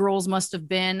who these girls must have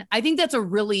been. I think that's a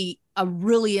really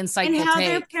insightful and how take.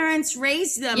 Their parents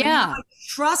raised them, yeah, and how much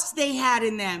trust they had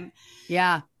in them.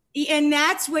 Yeah. And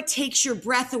that's what takes your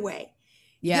breath away.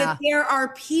 Yeah. That there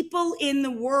are people in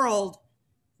the world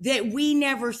that we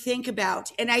never think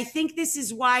about. And I think this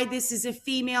is why this is a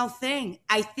female thing.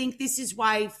 I think this is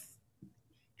why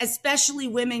especially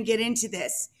women get into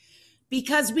this,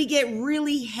 because we get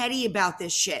really heady about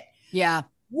this shit. Yeah.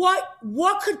 What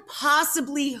could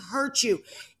possibly hurt you?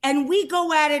 And we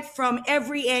go at it from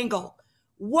every angle.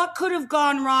 what could have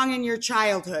gone wrong in your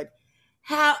childhood?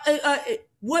 How,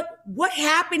 what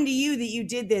happened to you that you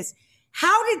did this?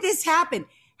 How did this happen?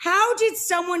 How did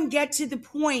someone get to the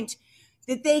point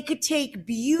that they could take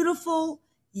beautiful,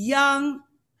 young,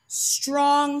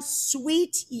 strong,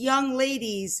 sweet young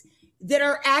ladies that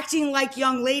are acting like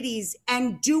young ladies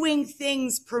and doing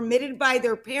things permitted by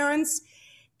their parents,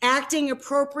 acting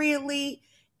appropriately,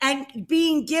 and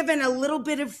being given a little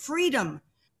bit of freedom?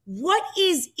 What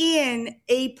is in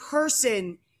a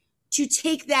person to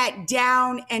take that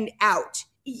down and out?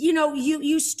 You know,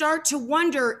 you start to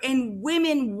wonder, and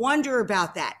women wonder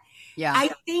about that. Yeah.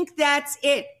 I think that's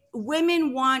it.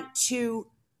 Women want to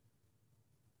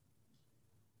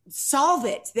solve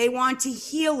it. They want to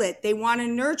heal it. They want to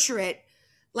nurture it.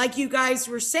 Like you guys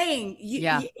were saying, you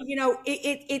know,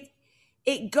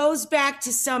 it goes back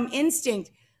to some instinct.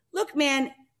 Look,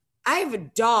 man, I have a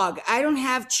dog. I don't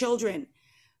have children,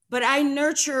 but I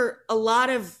nurture a lot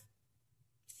of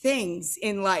things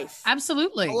in life.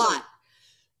 Absolutely. A lot.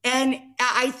 And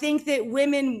I think that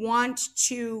women want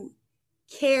to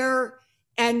care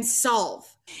and solve.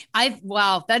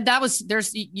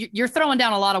 You're throwing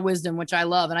down a lot of wisdom, which I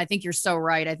love. And I think you're so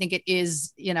right. I think it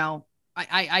is, you know,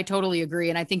 I totally agree.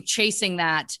 And I think chasing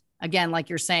that, again, like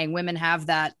you're saying, women have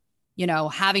that, you know,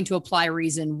 having to apply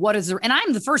reason. What is there? And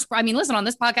I'm the first, I mean, listen, on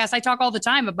this podcast, I talk all the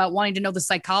time about wanting to know the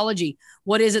psychology.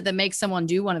 What is it that makes someone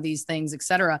do one of these things, et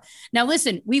cetera? Now,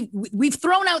 listen, we've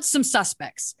thrown out some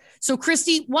suspects. So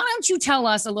Christy, why don't you tell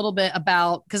us a little bit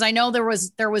about, because I know there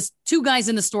was 2 guys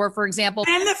in the store, for example.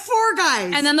 And the 4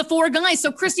 guys. And then the 4 guys.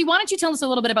 So Christy, why don't you tell us a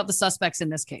little bit about the suspects in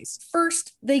this case?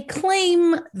 First, they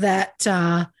claim that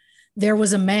there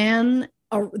was a man,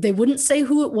 or they wouldn't say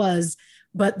who it was,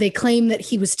 but they claim that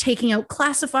he was taking out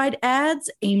classified ads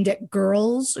aimed at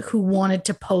girls who wanted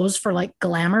to pose for like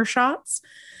glamour shots.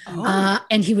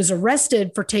 And he was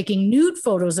arrested for taking nude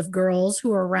photos of girls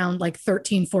who are around like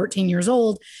 13, 14 years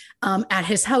old at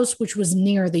his house, which was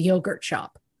near the yogurt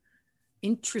shop.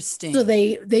 Interesting. So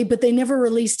but they never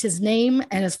released his name.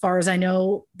 And as far as I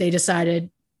know, they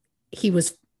decided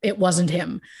it wasn't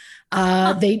him.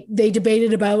 They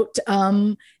debated about,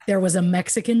 there was a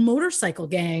Mexican motorcycle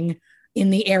gang in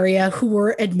the area who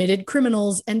were admitted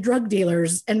criminals and drug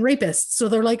dealers and rapists. So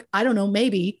they're like, I don't know,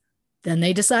 maybe. Then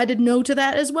they decided no to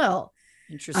that as well.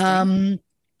 Interesting.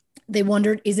 They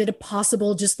wondered, is it a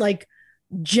possible just like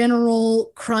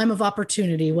general crime of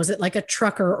opportunity? Was it like a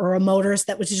trucker or a motorist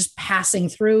that was just passing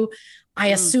through? I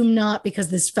assume not, because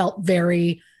this felt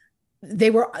very, they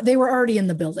were already in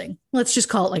the building. Let's just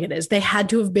call it like it is. They had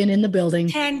to have been in the building.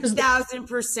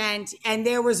 10,000%. And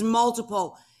there was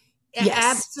multiple.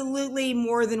 Yes. Absolutely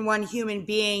more than one human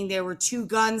being. There were 2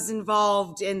 guns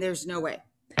involved, and there's no way.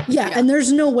 Yeah. And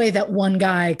there's no way that one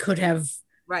guy could have,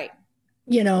 right.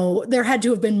 You know, there had to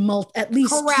have been at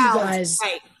least corralled, 2 guys.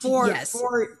 Right.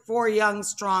 Four young,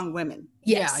 strong women.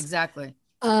 Yes. Yeah, exactly.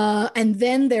 And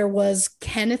then there was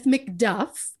Kenneth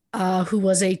McDuff, who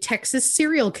was a Texas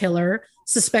serial killer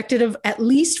suspected of at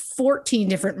least 14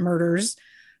 different murders.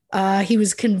 He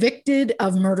was convicted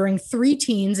of murdering 3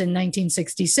 teens in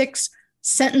 1966,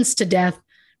 sentenced to death.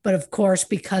 But of course,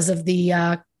 because of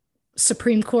the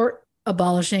Supreme Court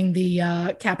abolishing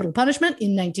the capital punishment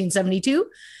in 1972,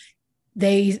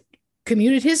 they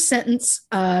commuted his sentence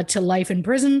to life in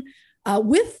prison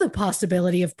with the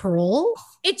possibility of parole.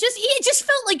 It just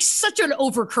felt like such an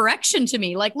overcorrection to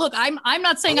me. Like, look, I'm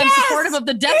not saying I'm supportive of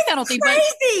the death penalty,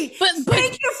 crazy. but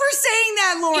Thank you for saying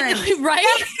that, Lauren. Right?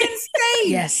 That's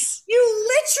insane. Yes. You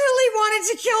literally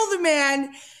wanted to kill the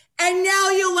man, and now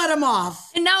you let him off.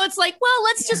 And now it's like, well,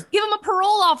 let's just give him a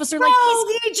parole officer. No,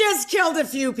 Like, he just killed a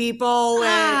few people.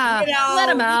 And, let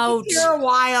him out. He was here a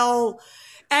while,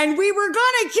 and we were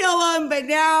gonna kill him, but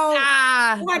now,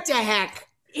 what the heck?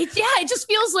 It just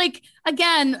feels like,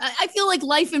 again, I feel like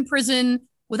life in prison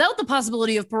without the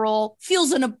possibility of parole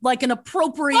feels like an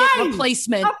appropriate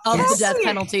replacement of the death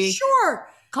penalty. Sure.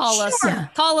 Call us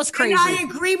crazy. And I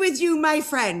agree with you, my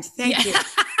friend. Thank you.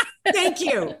 Thank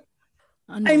you.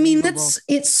 I mean,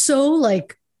 it's so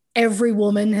like every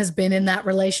woman has been in that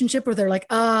relationship where they're like,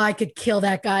 I could kill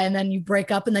that guy. And then you break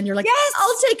up and then you're like, yes,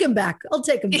 I'll take him back.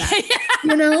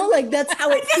 You know, like that's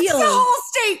how it feels. That's the whole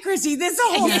state, Chrissy. This the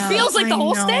whole It feels like the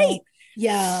whole state.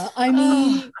 Yeah. I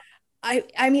mean,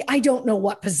 I mean, I don't know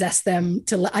what possessed them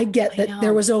I get that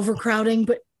there was overcrowding,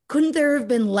 but couldn't there have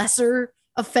been lesser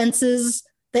offenses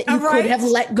that you could have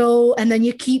let go and then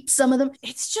you keep some of them?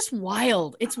 It's just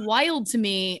wild. It's wild to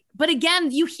me. But again,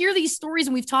 you hear these stories,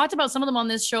 and we've talked about some of them on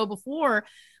this show before,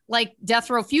 like Death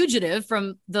Row Fugitive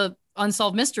from the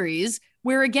Unsolved Mysteries,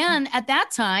 where again, at that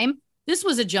time, this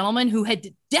was a gentleman who had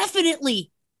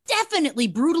definitely definitely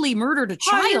brutally murdered a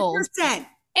child. 100%.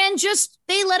 And just,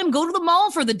 they let him go to the mall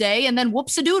for the day, and then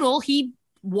whoops-a-doodle, he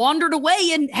wandered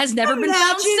away and has never been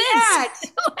found since. That.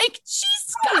 Like,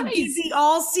 jeez, guys. Did we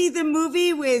all see the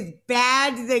movie with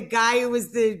Bad, the guy who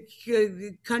was the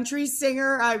country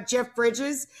singer, Jeff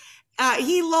Bridges?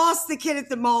 He lost the kid at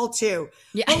the mall too.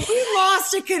 Yeah. But we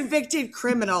lost a convicted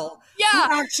criminal who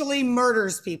actually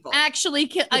murders people.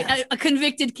 Actually, a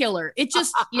convicted killer. It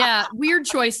just, weird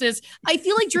choices. I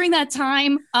feel like during that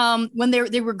time, when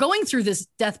they were going through this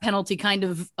death penalty kind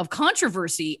of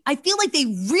controversy, I feel like they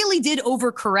really did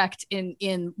overcorrect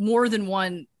in more than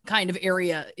one kind of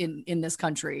area in this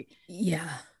country. Yeah.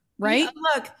 Right?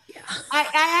 Look,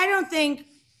 I don't think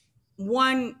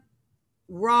one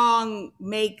wrong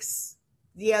makes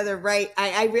the other right.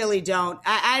 I really don't.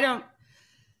 I don't.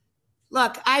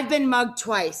 Look, I've been mugged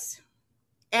twice.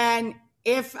 And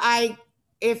if I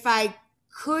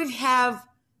could have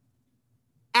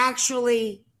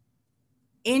actually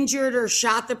injured or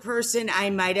shot the person, I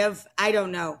might have. I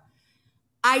don't know.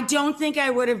 I don't think I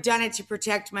would have done it to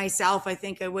protect myself. I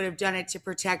think I would have done it to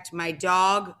protect my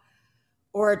dog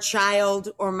or a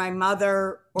child or my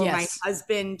mother or my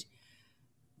husband.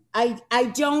 I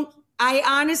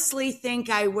honestly think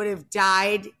I would have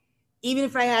died, even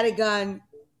if I had a gun,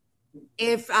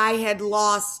 if I had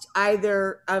lost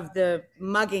either of the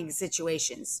mugging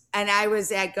situations. And I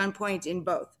was at gunpoint in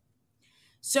both.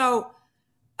 So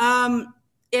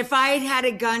if I had had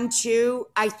a gun too,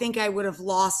 I think I would have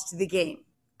lost the game.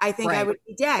 I think I would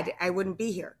be dead. I wouldn't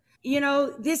be here. You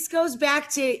know, this goes back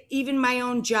to even my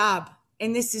own job.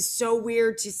 And this is so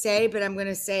weird to say, but I'm going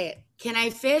to say it. Can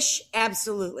I fish?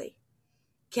 Absolutely.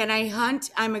 Can I hunt?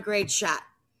 I'm a great shot.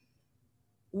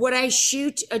 Would I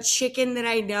shoot a chicken that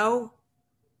I know?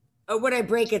 Or would I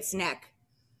break its neck?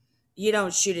 You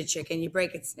don't shoot a chicken, you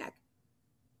break its neck.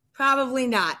 Probably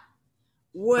not.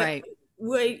 Would I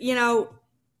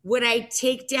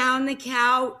take down the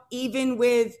cow even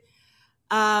with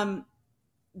the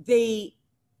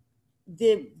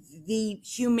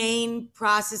humane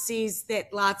processes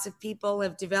that lots of people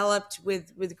have developed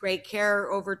with great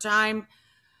care over time?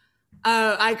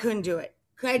 I couldn't do it.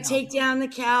 Could I take down the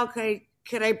cow?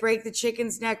 Could I break the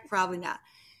chicken's neck? Probably not.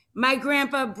 My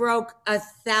grandpa broke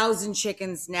 1,000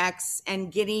 chickens' necks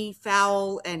and guinea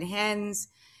fowl and hens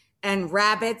and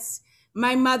rabbits.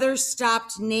 My mother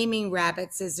stopped naming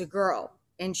rabbits as a girl.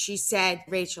 And she said,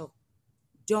 Rachel,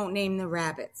 don't name the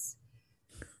rabbits.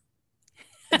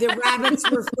 The rabbits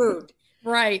were food.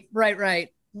 Right.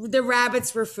 The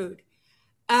rabbits were food.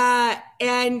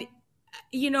 And,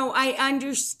 I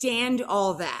understand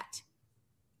all that.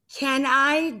 Can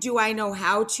I? Do I know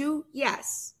how to?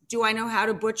 Yes. Do I know how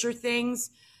to butcher things?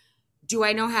 Do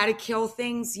I know how to kill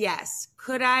things? Yes.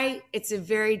 Could I? It's a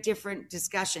very different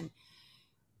discussion.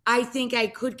 I think I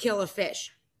could kill a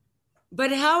fish.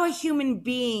 But how a human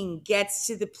being gets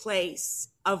to the place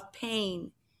of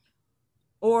pain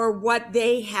or what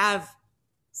they have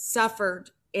suffered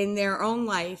in their own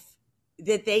life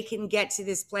that they can get to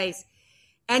this place.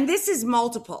 And this is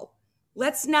multiple.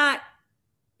 Let's not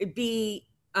be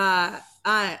on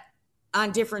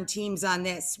different teams on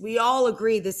this. We all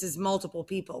agree this is multiple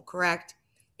people, correct?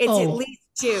 It's at least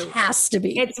two. Has to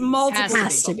be. It's multiple.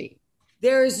 Has to be.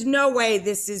 There is no way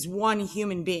this is one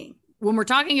human being. When we're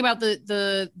talking about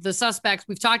the suspects,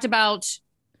 we've talked about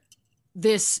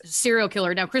this serial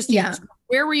killer. Now, Christy,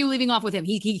 where were you leaving off with him?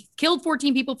 He killed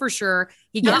 14 people for sure.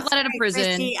 He got let out of prison.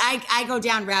 Christy, I go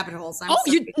down rabbit holes. That's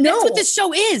what this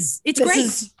show is. It's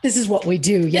great. This is what we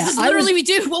do. Yeah. This is literally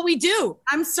what we do.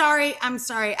 I'm sorry.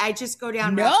 I just go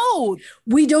down. No,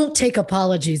 we don't take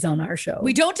apologies on our show.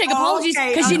 We don't take apologies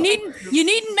because you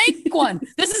needn't make one.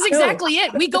 This is exactly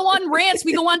it. We go on rants.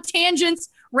 We go on tangents.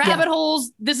 Rabbit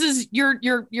holes. This is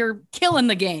you're killing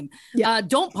the game. Yeah.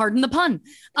 Don't pardon the pun.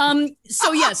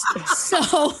 So yes.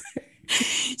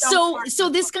 So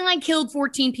this guy killed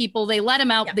 14 people. They let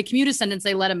him out. Yeah. The commuted sentence.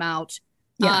 They let him out.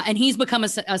 Yeah. And he's become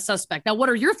a suspect. Now, what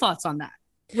are your thoughts on that?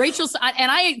 Rachel,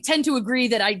 and I tend to agree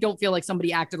that I don't feel like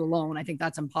somebody acted alone. I think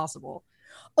that's impossible.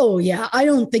 Oh, yeah. I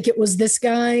don't think it was this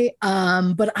guy.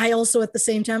 But I also, at the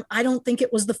same time, I don't think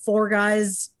it was the 4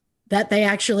 guys that they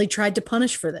actually tried to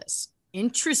punish for this.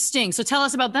 Interesting. So tell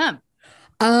us about them.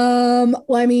 Well,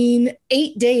 I mean,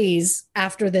 8 days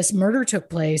after this murder took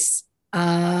place,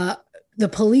 the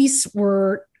police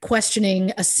were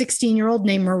questioning a 16-year-old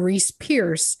named Maurice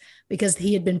Pierce because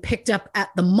he had been picked up at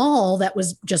the mall that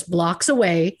was just blocks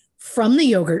away from the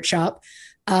yogurt shop.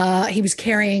 He was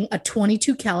carrying a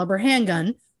 .22 caliber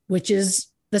handgun, which is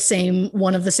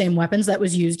one of the same weapons that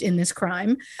was used in this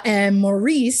crime. And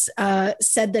Maurice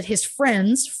said that his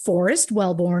friends, Forrest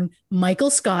Wellborn, Michael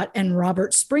Scott, and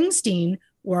Robert Springsteen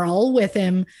were all with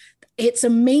him. It's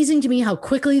amazing to me how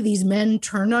quickly these men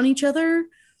turned on each other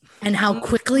and how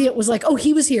quickly it was like, oh,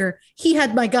 he was here. He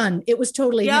had my gun. It was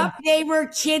totally him. They were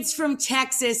kids from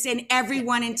Texas, and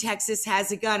everyone in Texas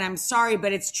has a gun. I'm sorry,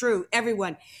 but it's true.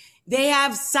 Everyone. They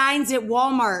have signs at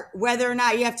Walmart, whether or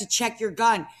not you have to check your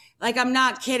gun. Like, I'm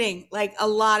not kidding. Like, a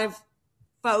lot of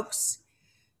folks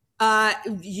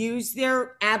use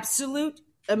their absolute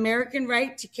American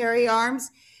right to carry arms.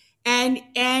 And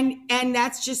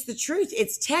that's just the truth.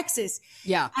 It's Texas.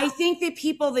 Yeah. I think that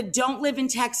people that don't live in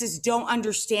Texas don't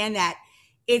understand that.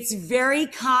 It's very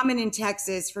common in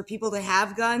Texas for people to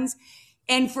have guns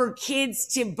and for kids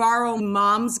to borrow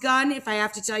mom's gun, if I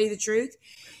have to tell you the truth.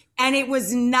 And it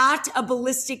was not a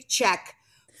ballistic check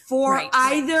for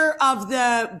either of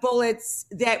the bullets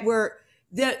that were,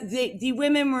 the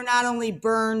women were not only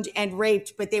burned and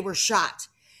raped, but they were shot.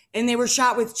 And they were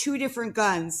shot with 2 different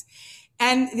guns.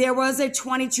 And there was a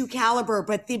 .22 caliber,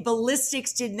 but the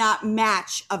ballistics did not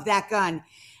match of that gun.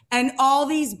 And all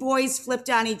these boys flipped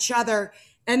on each other.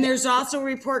 And there's also a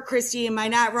report, Christy, am I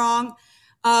not wrong,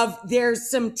 of there's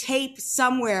some tape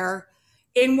somewhere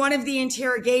in one of the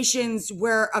interrogations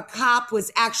where a cop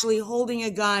was actually holding a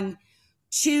gun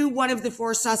to one of the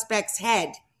 4 suspects'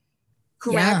 head.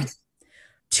 Correct? Yeah.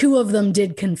 2 of them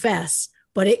did confess,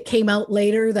 but it came out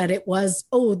later that it was,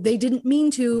 they didn't mean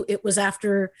to. It was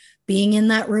after being in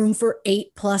that room for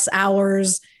 8+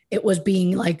 hours. It was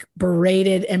being like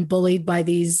berated and bullied by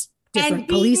these different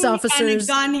police officers. And a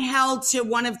gun held to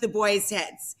one of the boys'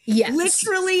 heads. Yes.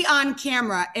 Literally on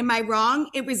camera. Am I wrong?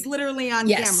 It was literally on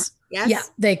camera. Yes. Yeah.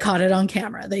 They caught it on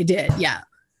camera. They did. Yeah.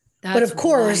 That's but of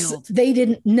course,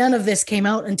 wild. None of this came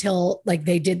out until like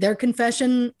they did their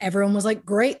confession. Everyone was like,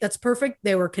 great, that's perfect.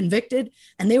 They were convicted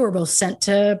and they were both sent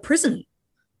to prison.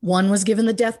 One was given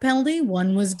the death penalty.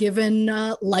 One was given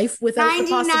life without the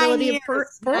possibility of parole.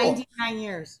 99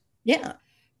 years. Yeah.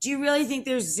 Do you really think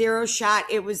there's zero shot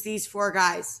it was these 4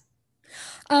 guys?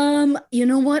 You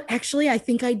know what? Actually, I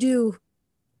think I do.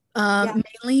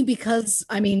 Mainly because,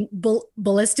 I mean,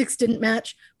 ballistics didn't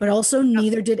match, but also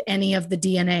neither did any of the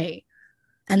DNA.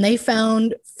 And they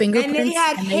found fingerprints. And they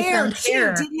had hair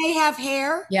too. Didn't they have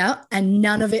hair? Yeah. And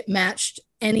none of it matched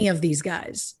any of these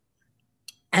guys.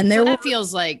 And that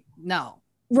feels like no.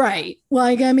 Right.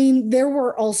 Like, I mean, there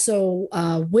were also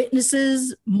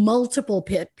witnesses, multiple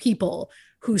people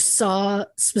who saw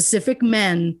specific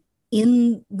men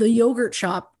in the yogurt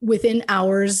shop within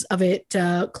hours of it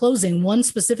closing. One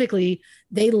specifically,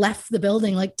 they left the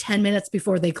building like 10 minutes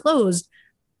before they closed.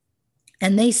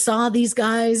 And they saw these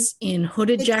guys in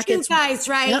hooded jackets. 2 guys,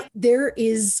 right? Yep. There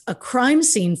is a crime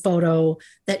scene photo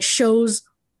that shows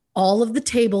all of the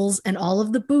tables and all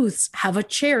of the booths have a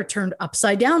chair turned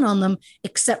upside down on them,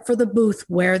 except for the booth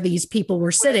where these people were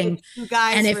sitting.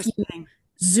 And if you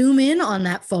zoom in on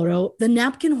that photo, the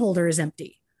napkin holder is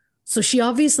empty. So she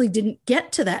obviously didn't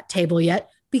get to that table yet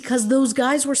because those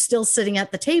guys were still sitting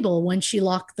at the table when she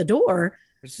locked the door.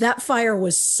 That fire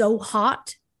was so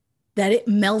hot that it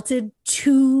melted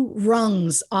 2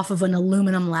 rungs off of an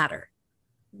aluminum ladder.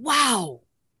 Wow.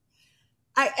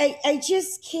 I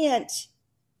just can't.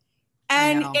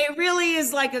 And it really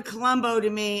is like a Columbo to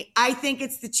me. I think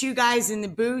it's the 2 guys in the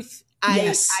booth.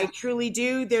 I truly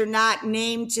do. They're not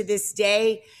named to this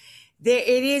day.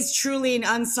 It is truly an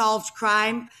unsolved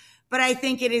crime. But I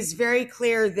think it is very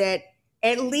clear that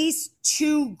at least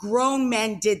 2 grown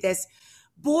men did this.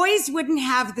 Boys wouldn't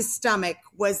have the stomach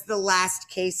was the last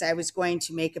case I was going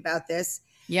to make about this.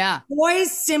 Yeah.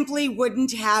 Boys simply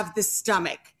wouldn't have the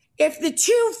stomach. If the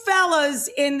 2 fellas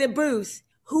in the booth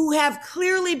who have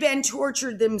clearly been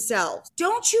tortured themselves,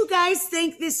 don't you guys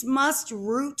think this must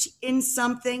root in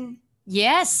something?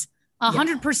 Yes.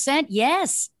 100%.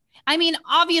 Yes. I mean,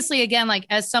 obviously, again, like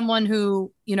as someone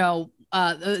who,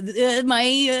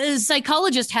 my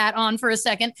psychologist hat on for a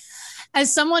second,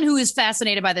 as someone who is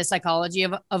fascinated by the psychology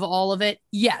of all of it,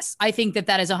 yes, I think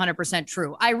that is 100%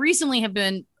 true. I recently have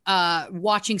been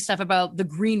watching stuff about the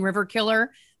Green River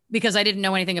Killer because I didn't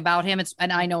know anything about him.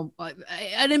 And I know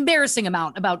an embarrassing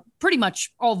amount about pretty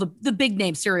much all the big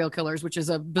name serial killers, which is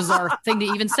a bizarre thing to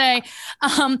even say.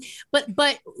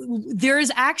 But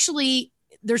there's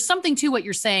something to what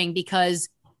you're saying because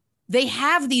they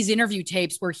have these interview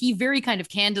tapes where he very kind of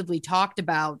candidly talked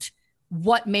about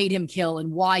what made him kill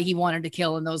and why he wanted to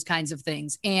kill and those kinds of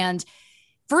things. And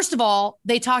first of all,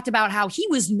 they talked about how he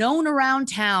was known around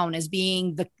town as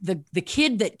being the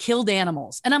kid that killed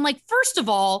animals. And I'm like, first of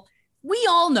all, we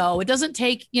all know it doesn't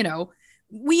take,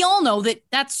 we all know that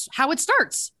that's how it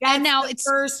starts. And now that's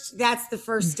the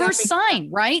first sign,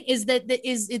 right?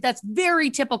 That's very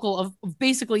typical of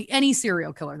basically any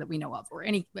serial killer that we know of, or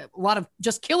a lot of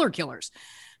just killers.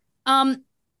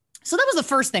 So that was the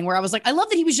first thing where I was like, I love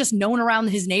that he was just known around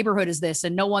his neighborhood as this,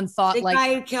 and no one thought the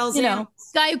guy who kills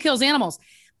guy who kills animals.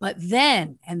 But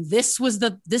then, and this was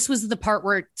the part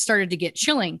where it started to get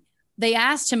chilling. They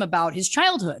asked him about his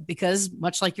childhood, because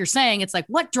much like you're saying, it's like,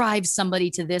 what drives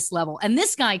somebody to this level? And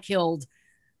this guy killed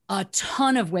a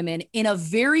ton of women in a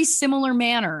very similar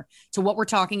manner to what we're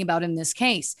talking about in this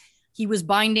case. He was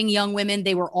binding young women.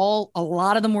 A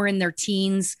lot of them were in their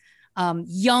teens,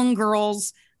 young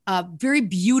girls, very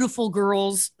beautiful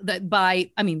girls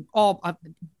all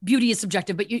beauty is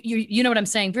subjective, but you know what I'm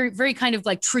saying? Very, very kind of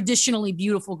like traditionally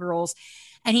beautiful girls.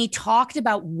 And he talked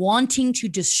about wanting to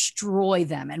destroy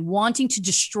them and wanting to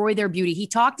destroy their beauty. He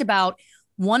talked about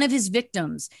one of his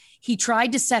victims. He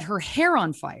tried to set her hair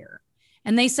on fire.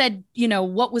 And they said,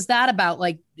 what was that about?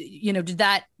 Like, did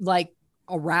that like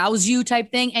arouse you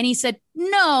type thing? And he said,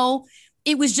 no,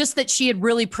 it was just that she had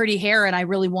really pretty hair, and I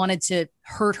really wanted to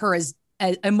hurt her as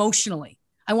emotionally.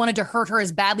 I wanted to hurt her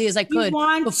as badly as I could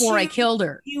before I killed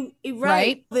her.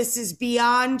 Right? This is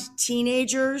beyond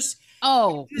teenagers.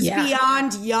 Oh,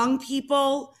 beyond young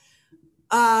people,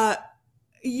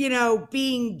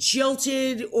 being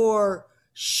jilted or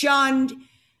shunned.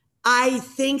 I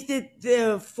think that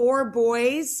the 4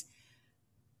 boys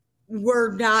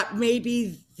were not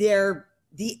maybe the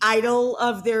idol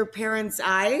of their parents'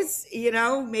 eyes.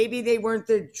 Maybe they weren't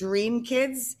the dream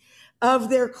kids of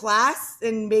their class,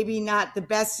 and maybe not the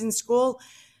best in school.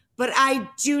 But I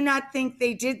do not think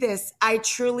they did this. I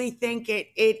truly think it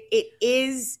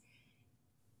is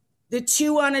the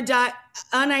 2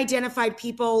 unidentified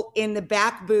people in the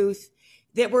back booth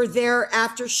that were there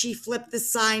after she flipped the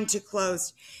sign to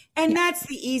closed. And that's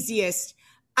the easiest.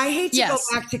 I hate to go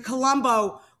back to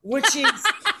Columbo, which is,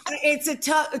 it's a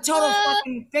total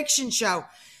fucking fiction show.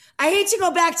 I hate to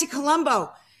go back to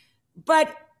Columbo,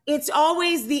 but it's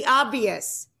always the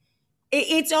obvious.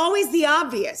 It's always the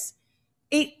obvious.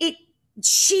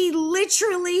 She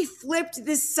literally flipped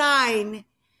the sign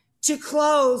to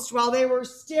closed while there were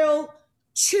still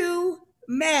 2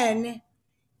 men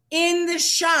in the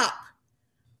shop.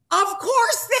 Of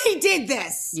course they did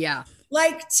this. Yeah.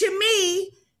 Like, to me,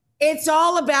 it's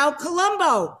all about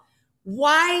Columbo.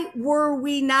 Why were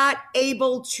we not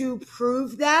able to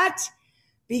prove that?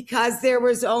 Because there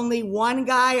was only one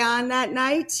guy on that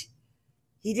night.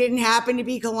 He didn't happen to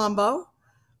be Columbo.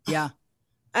 Yeah.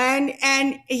 And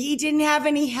he didn't have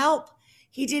any help.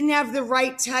 He didn't have the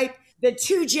right type. The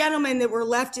 2 gentlemen that were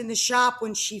left in the shop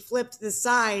when she flipped the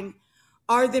sign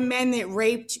are the men that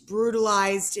raped,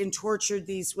 brutalized, and tortured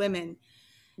these women.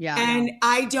 Yeah. And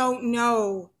I don't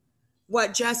know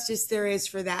what justice there is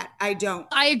for that. I don't.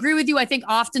 I agree with you. I think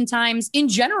oftentimes in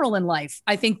general in life,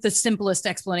 I think the simplest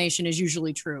explanation is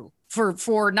usually true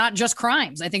for not just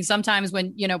crimes. I think sometimes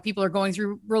when, people are going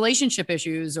through relationship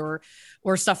issues or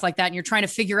stuff like that, and you're trying to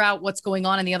figure out what's going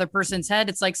on in the other person's head,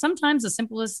 it's like sometimes the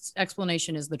simplest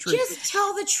explanation is the truth. Just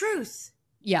tell the truth.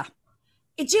 Yeah.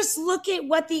 Just look at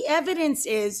what the evidence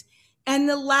is. And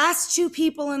the last 2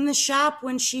 people in the shop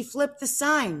when she flipped the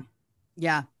sign.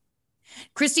 Yeah.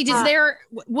 Christy,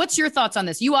 what's your thoughts on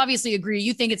this? You obviously agree.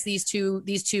 You think it's these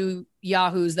two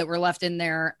yahoos that were left in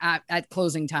there at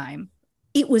closing time.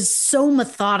 It was so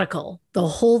methodical. The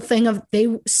whole thing of they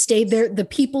stayed there. The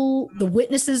people, the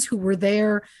witnesses who were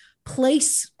there,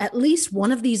 place at least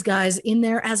one of these guys in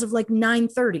there as of like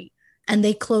 9:30. And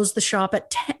they closed the shop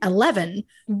at 11.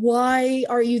 Why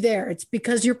are you there? It's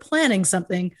because you're planning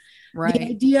something. Right. The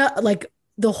idea, like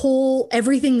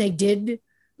everything they did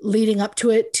leading up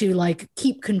to it to like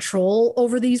keep control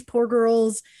over these poor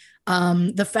girls.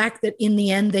 The fact that in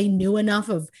the end they knew enough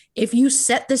of, if you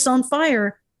set this on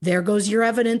fire, there goes your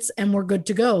evidence and we're good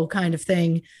to go kind of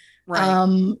thing.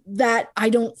 Right. That I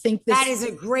don't think that is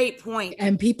a great point.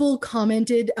 And people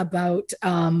commented about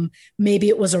maybe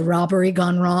it was a robbery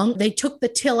gone wrong. They took the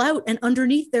till out and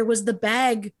underneath there was the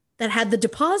bag that had the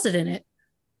deposit in it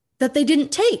that they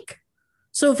didn't take.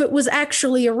 So if it was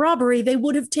actually a robbery, they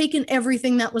would have taken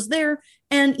everything that was there.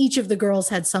 And each of the girls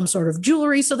had some sort of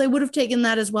jewelry. So they would have taken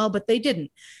that as well, but they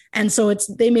didn't. And so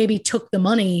they maybe took the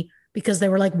money because they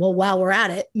were like, well, while we're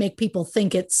at it, make people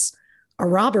think it's a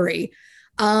robbery.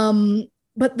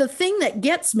 But the thing that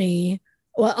gets me,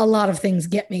 well, a lot of things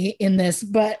get me in this,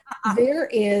 but there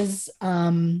is,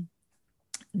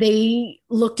 they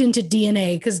looked into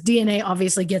DNA because DNA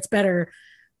obviously gets better.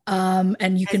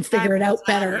 And you can figure it out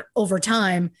better over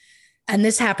time. And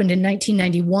this happened in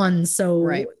 1991.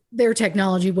 So their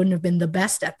technology wouldn't have been the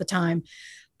best at the time.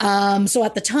 So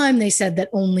at the time, they said that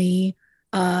only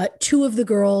 2 of the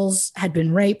girls had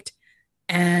been raped,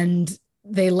 and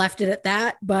they left it at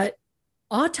that. But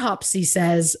autopsy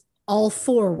says all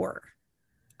 4 were.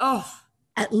 Oh,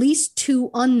 At least 2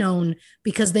 unknown,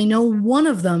 because they know one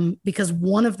of them, because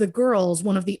one of the girls,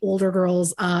 one of the older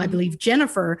girls, I believe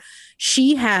Jennifer,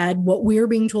 she had what we're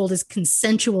being told is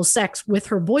consensual sex with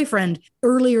her boyfriend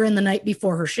earlier in the night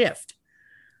before her shift.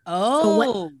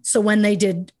 Oh, So when they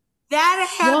did that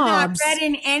I have not swabs, read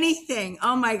in anything.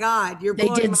 Oh my God, you're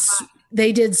blowing my mind.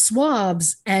 they did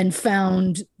swabs and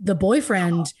found the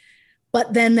boyfriend,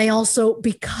 but then they also,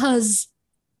 because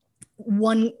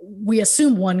we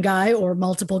assume one guy or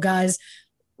multiple guys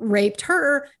raped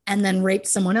her and then raped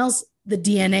someone else, the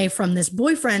DNA from this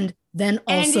boyfriend then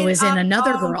also is in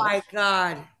another girl. Oh my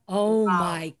God. oh Wow.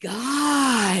 my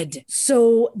God.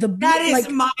 So That is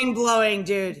mind blowing,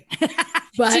 dude.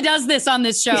 but She does this on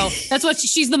this show. That's what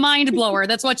she's the mind blower.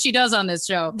 That's what she does on this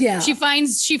show. Yeah. She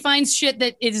finds shit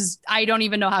that is, I don't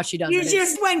even know how she does it. You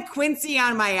just went Quincy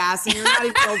on my ass and you're not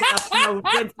even old enough to know who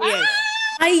Quincy is.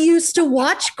 I used to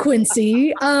watch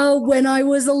Quincy when I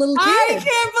was a little kid. I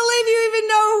can't believe you even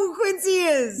know who Quincy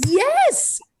is.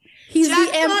 Yes. He's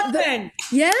Jack the London.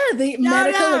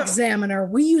 medical out. examiner.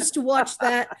 We used to watch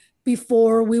that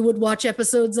before we would watch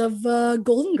episodes of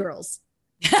Golden Girls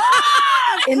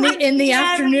in the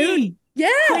afternoon. Yeah.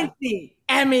 Quincy,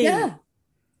 Emmy. Yeah.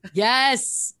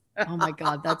 Yes. Oh my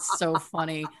God, that's so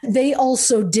funny. They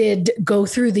also did go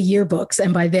through the yearbooks,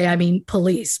 and by they I mean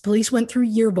police. Police went through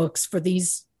yearbooks for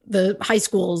the high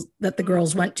schools that the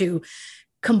girls went to,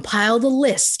 compiled a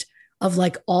list of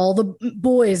like all the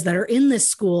boys that are in this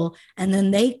school, and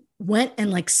then they went and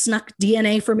like snuck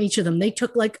DNA from each of them. They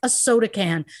took like a soda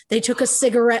can, they took a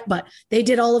cigarette butt, they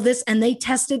did all of this, and they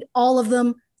tested all of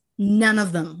them. None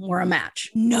of them were a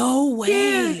match. No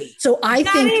way. Dude, So I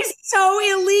that think is so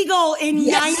illegal in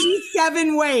Yes.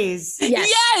 97 ways.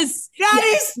 Yes. That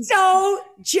is so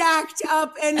jacked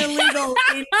up and illegal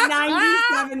in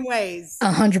 97 ways.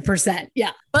 100%.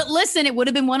 Yeah. But listen, it would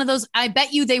have been one of those, I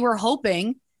bet you they were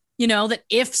hoping, that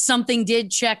if something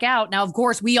did check out. Now, of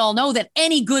course, we all know that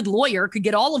any good lawyer could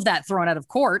get all of that thrown out of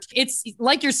court. It's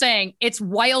like you're saying, it's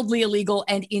wildly illegal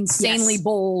and insanely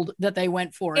bold that they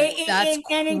went for it. That's and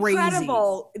crazy.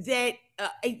 incredible that.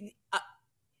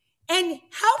 And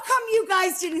how come you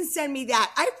guys didn't send me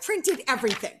that? I printed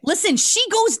everything. Listen, she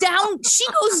goes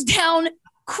down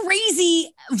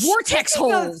crazy vortex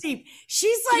holes. Deep.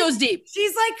 She goes deep.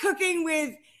 She's like cooking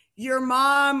with your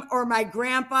mom or my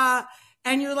grandpa,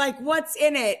 and you're like, "What's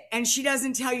in it?" And she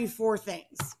doesn't tell you 4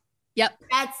 things. Yep.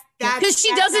 That's because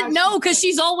she doesn't know, because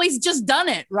she's always just done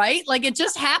it, right? Like it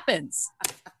just happens.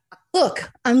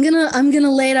 Look, I'm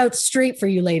gonna lay it out straight for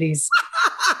you ladies.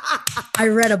 I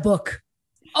read a book.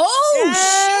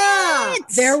 Oh,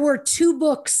 shit. There were 2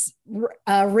 books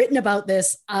written about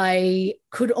this. I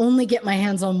could only get my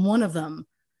hands on one of them.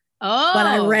 Oh, But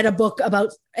I read a book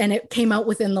about, and it came out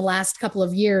within the last couple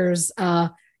of years.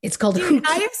 It's called Dude,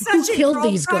 I have such Who a Killed girl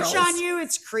These crush Girls? on you.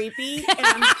 It's creepy, and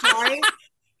I'm sorry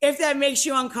if that makes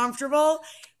you uncomfortable.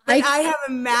 But I have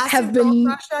a massive girl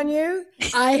crush on you.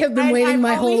 I have been waiting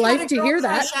my whole life to hear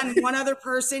that. Crush on one other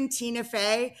person, Tina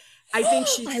Fey. I think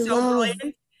she's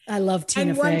brilliant. I love Tina Fey.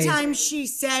 And one time she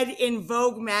said in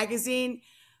Vogue magazine,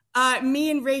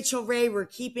 me and Rachael Ray were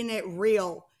keeping it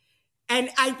real. And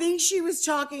I think she was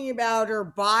talking about her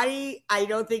body. I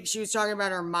don't think she was talking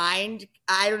about her mind.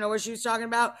 I don't know what she was talking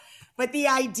about. But the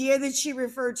idea that she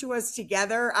referred to us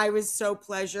together, I was so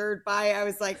pleasured by. I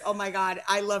was like, oh my God,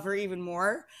 I love her even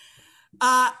more.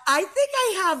 I think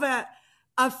I have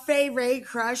a Fey Ray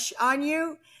crush on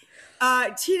you.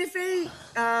 Tina Fey,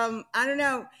 I don't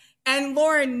know. And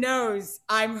Lauren knows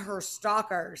I'm her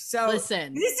stalker. So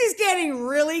listen, this is getting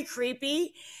really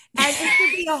creepy. And it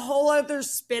could be a whole other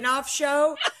spin-off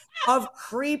show of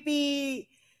creepy,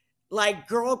 like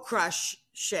girl crush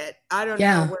shit. I don't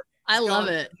know. Where I love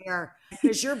it.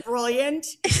 Because you're brilliant.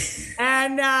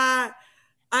 And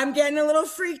I'm getting a little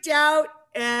freaked out.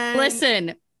 And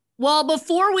listen, well,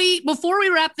 before we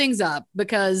wrap things up,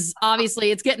 because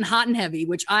obviously it's getting hot and heavy,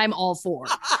 which I'm all for.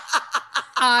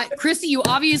 Christy, you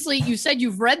said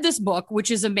you've read this book,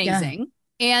 which is amazing.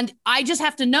 Yeah. And I just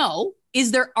have to know,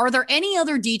 are there any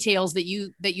other details that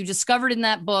you discovered in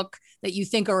that book that you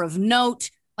think are of note,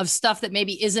 of stuff that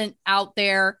maybe isn't out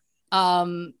there?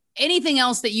 Anything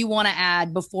else that you want to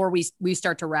add before we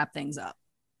start to wrap things up?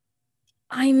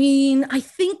 I mean, I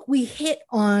think we hit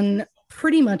on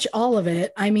pretty much all of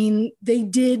it. I mean, they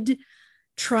did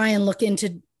try and look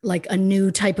into like a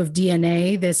new type of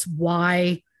DNA, this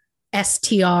YSTR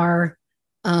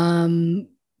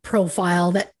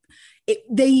profile that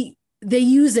they they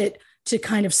use it to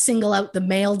kind of single out the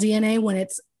male DNA when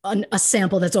it's a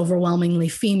sample that's overwhelmingly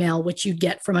female, which you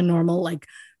get from a normal like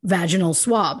vaginal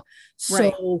swab.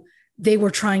 So they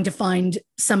were trying to find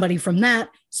somebody from that.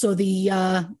 So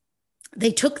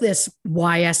they took this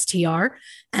YSTR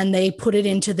and they put it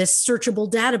into this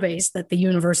searchable database that the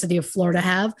University of Florida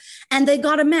have, and they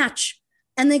got a match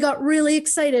and they got really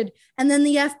excited. And then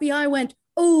the FBI went,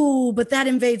 oh, but that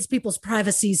invades people's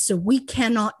privacies, so we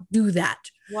cannot do that.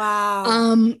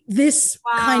 Wow. This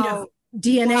kind of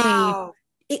DNA,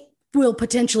 it will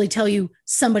potentially tell you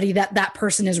somebody that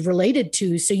person is related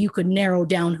to, so you could narrow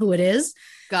down who it is.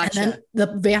 Gotcha. And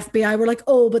then the FBI were like,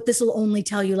 oh, but this will only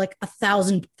tell you like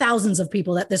thousands of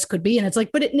people that this could be. And it's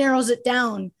like, but it narrows it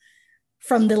down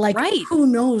from the like, who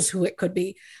knows who it could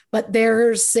be. But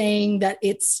they're saying that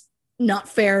it's not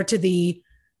fair to the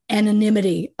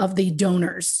anonymity of the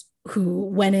donors who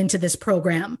went into this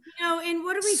program. And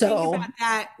what do we think about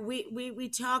that? We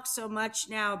talk so much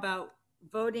now about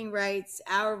voting rights,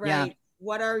 our rights,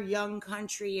 what our young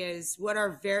country is, what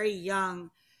our very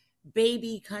young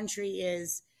baby country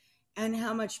is, and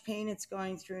how much pain it's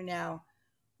going through now.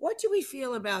 What do we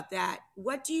feel about that?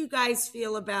 What do you guys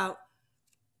feel about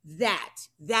that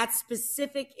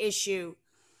specific issue,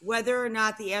 whether or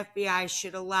not the FBI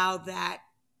should allow that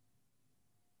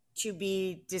to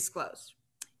be disclosed?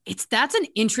 That's an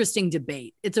interesting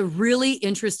debate. It's a really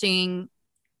interesting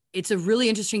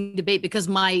debate, because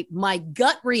my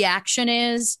gut reaction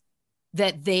is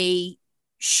that they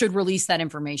should release that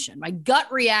information. My gut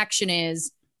reaction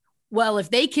is, well,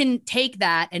 if they can take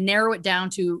that and narrow it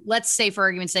down to, let's say for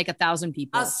argument's sake, 1,000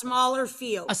 people, a smaller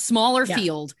field,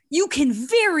 field, you can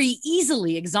very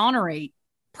easily exonerate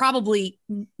probably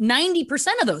 90%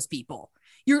 of those people.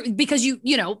 Because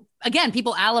again,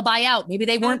 people alibi out. Maybe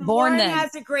they weren't born then.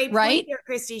 Has a great point here,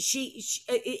 Christy.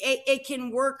 It can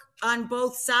work on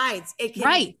both sides. It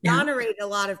can exonerate a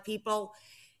lot of people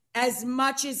as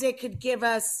much as it could give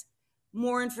us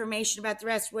more information about the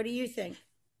rest. What do you think?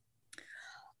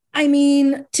 I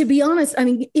mean, to be honest,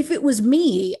 if it was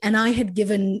me and I had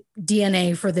given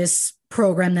DNA for this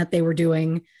program that they were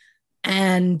doing,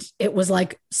 and it was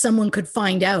like someone could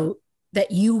find out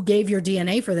that you gave your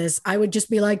DNA for this, I would just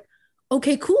be like,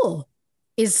 okay, cool.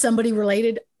 Is somebody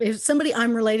related? If somebody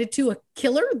I'm related to a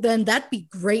killer, then that'd be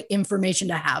great information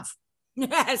to have.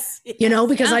 Yes.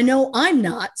 Because I know I'm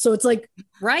not. So it's like,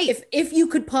 if you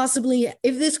could possibly,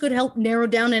 if this could help narrow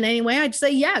down in any way, I'd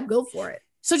say, yeah, go for it.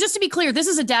 So just to be clear, this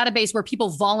is a database where people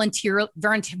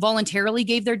voluntarily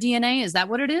gave their DNA. Is that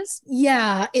what it is?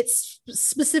 Yeah, it's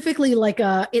specifically like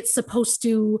it's supposed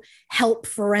to help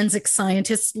forensic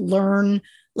scientists learn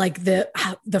like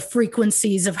the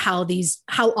frequencies of how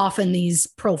often these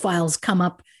profiles come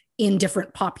up in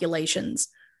different populations.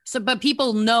 So, but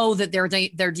people know that their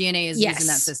DNA is used in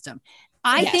that system.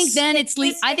 I think then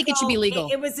I think it should be legal.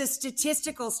 It was a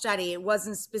statistical study. It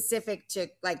wasn't specific to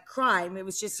like crime. It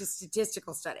was just a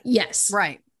statistical study. Yes.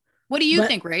 Right. What do you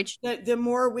think, Rach? The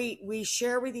more we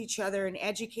share with each other and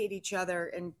educate each other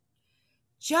and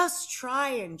just try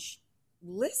and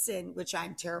listen, which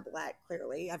I'm terrible at,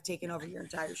 clearly. I've taken over your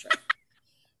entire show.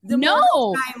 The more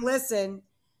we try and listen,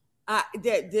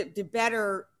 the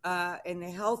better and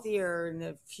the healthier and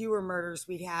the fewer murders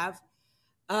we'd have.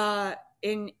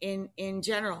 In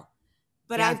general,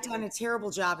 but I've done a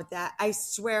terrible job at that. I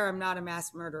swear I'm not a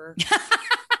mass murderer,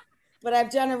 but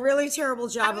I've done a really terrible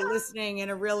job at listening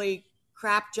and a really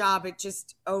crap job at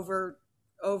just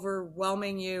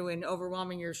overwhelming you and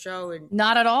overwhelming your show. And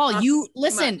not at all. You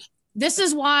listen, this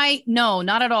is why, no,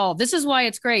 not at all. This is why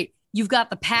it's great. You've got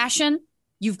the passion,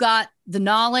 you've got the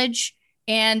knowledge,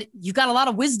 and you've got a lot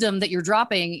of wisdom that you're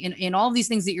dropping in all of these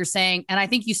things that you're saying. And I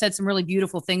think you said some really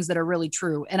beautiful things that are really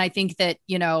true. And I think that,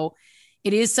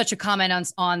 it is such a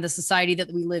comment on the society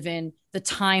that we live in, the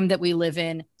time that we live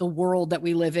in, the world that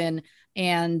we live in.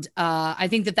 And I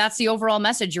think that that's the overall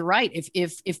message. You're right.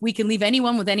 If we can leave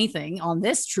anyone with anything on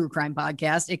this true crime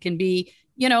podcast, it can be,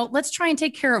 let's try and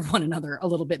take care of one another a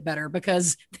little bit better,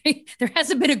 because there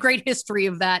hasn't been a great history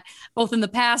of that, both in the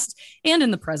past and in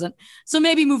the present. So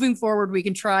maybe moving forward, we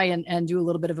can try and do a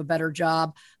little bit of a better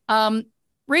job.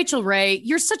 Rachael Ray,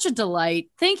 you're such a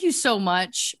delight. Thank you so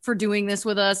much for doing this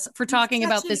with us, for talking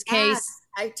about this case.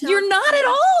 You're not at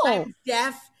all. I'm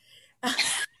deaf.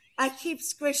 I keep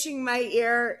squishing my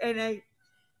ear, and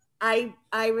I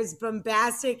was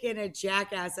bombastic and a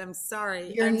jackass. I'm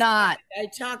sorry. You're not. I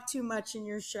talk too much in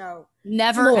your show.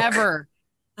 Never, ever.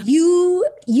 You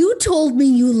told me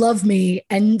you love me,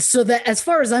 and so that as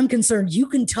far as I'm concerned, you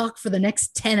can talk for the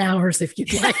next 10 hours if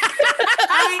you'd like.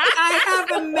 I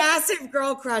have a massive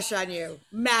girl crush on you.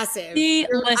 Massive.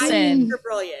 Listen, you're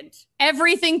brilliant.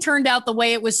 Everything turned out the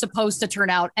way it was supposed to turn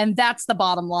out. And that's the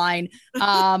bottom line.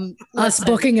 Us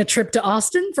booking a trip to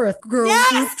Austin for a girls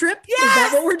group trip. Yes! Is that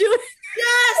what we're doing?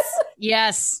 Yes.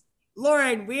 Yes.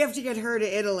 Lauren, we have to get her to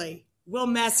Italy. We'll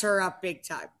mess her up big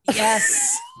time.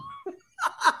 Yes.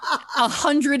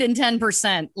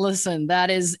 110%. Listen,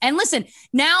 that is, and listen,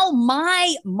 now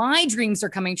my dreams are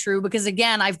coming true because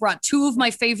again, I've brought two of my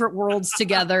favorite worlds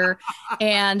together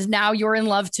and now you're in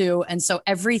love too. And so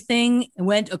everything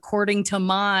went according to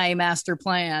my master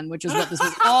plan, which is what this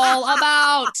was all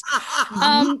about.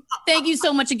 Thank you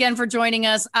so much again for joining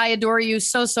us. I adore you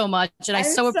so much. And I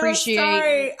so appreciate.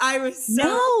 Sorry. I was so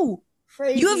no.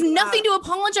 Crazy you have nothing to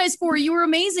apologize for. You were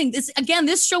amazing.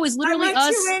 This show is literally I went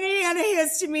us. too many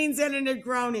antihistamines and a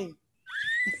Negroni.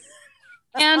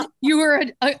 And you were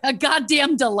a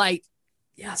goddamn delight.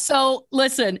 Yeah. So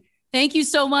listen, thank you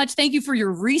so much. Thank you for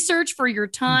your research, for your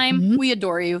time. Mm-hmm. We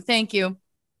adore you. Thank you.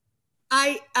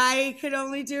 I could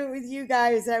only do it with you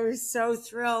guys. I was so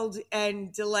thrilled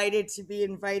and delighted to be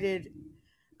invited.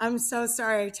 I'm so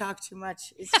sorry I talk too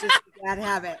much. It's just a bad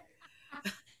habit.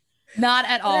 Not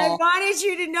at all. I wanted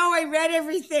you to know I read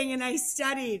everything and I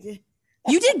studied.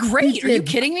 You did great. Are you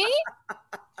kidding me?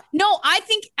 No, I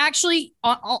think actually,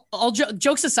 all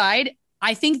jokes aside,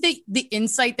 I think that the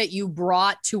insight that you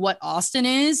brought to what Austin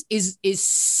is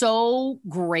so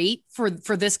great for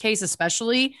this case,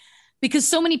 especially because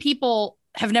so many people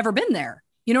have never been there.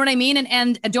 You know what I mean?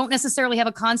 And don't necessarily have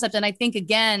a concept. And I think,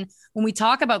 again, when we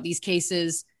talk about these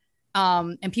cases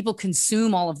and people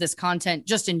consume all of this content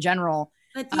just in general,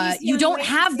 you don't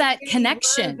have that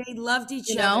connection. They loved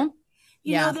each other.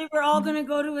 You know, they were all going to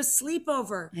go to a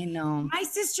sleepover. I know. My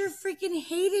sister freaking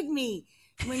hated me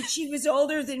when she was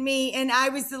older than me and I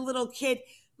was the little kid.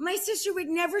 My sister would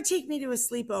never take me to a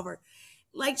sleepover.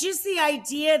 Like just the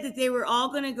idea that they were all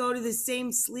going to go to the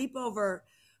same sleepover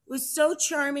was so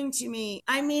charming to me.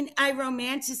 I mean, I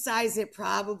romanticize it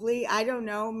probably. I don't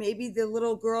know. Maybe the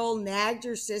little girl nagged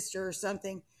her sister or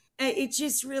something. It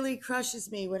just really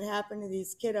crushes me what happened to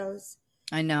these kiddos.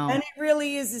 I know. And it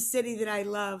really is a city that I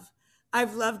love.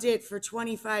 I've loved it for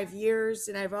 25 years,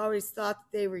 and I've always thought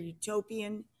that they were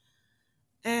utopian.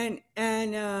 And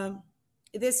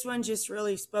this one just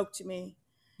really spoke to me.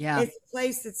 Yeah. It's a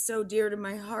place that's so dear to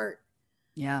my heart.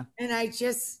 Yeah. And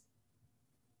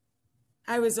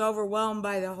I was overwhelmed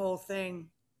by the whole thing.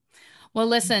 Well,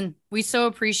 listen, we so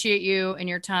appreciate you and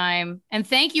your time. And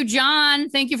thank you, John.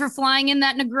 Thank you for flying in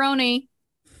that Negroni.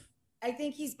 I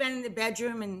think he's been in the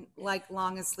bedroom and like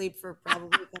long asleep for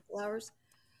probably a couple hours.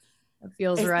 That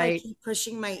feels right. Like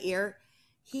pushing my ear.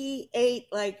 He ate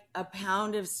like a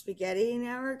pound of spaghetti an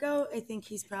hour ago. I think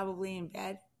he's probably in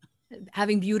bed.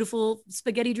 Having beautiful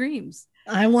spaghetti dreams.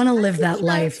 I want to live that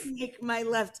life. Make my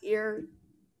left ear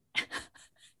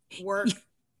work.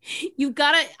 You've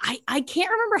got to, I can't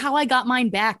remember how I got mine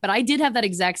back, but I did have that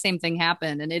exact same thing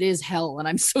happen and it is hell. And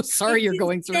I'm so sorry you're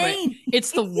going through it.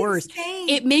 It's the worst. Insane.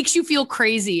 It makes you feel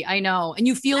crazy. I know. And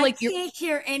you feel like I can't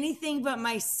hear anything but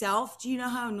myself. Do you know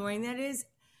how annoying that is?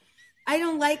 I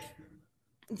don't like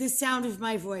the sound of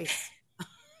my voice.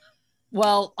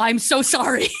 Well, I'm so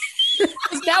sorry.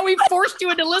 Now we've forced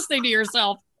you into listening to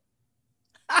yourself.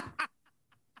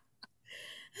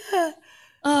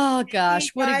 Oh gosh,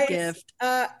 what a gift.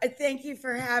 Thank you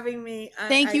for having me.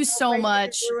 Thank you so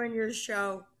much. Ruin your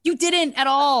show. You didn't at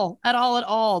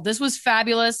all. This was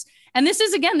fabulous. And this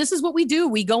is what we do.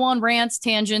 We go on rants,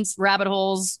 tangents, rabbit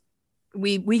holes.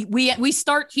 We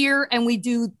start here and we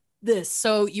do this.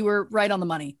 So you were right on the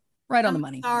money. Right on the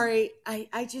money. Sorry.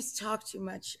 I just talk too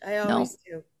much. I always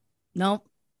do. No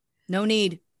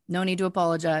need. No need to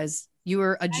apologize. You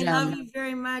were a gem. I love you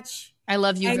very much. I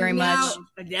love you very much.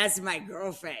 That's my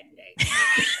girlfriend.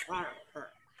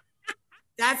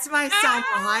 That's my Salma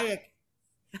Hayek.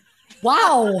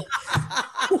 Wow.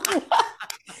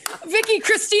 Vicky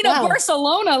Cristina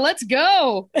Barcelona. Let's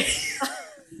go.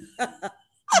 I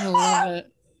love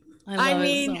it.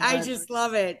 I just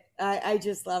love it. I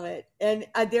just love it. And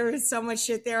there was so much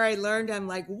shit there I learned. I'm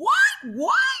like,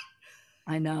 what?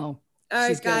 I know. All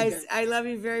right, guys. I love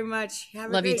you very much.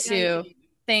 Love you too. Night.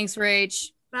 Thanks,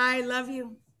 Rach. Bye. Love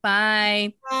you.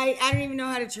 Bye. Bye. I don't even know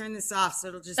how to turn this off, so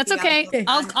it'll just. That's okay.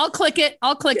 I'll click it.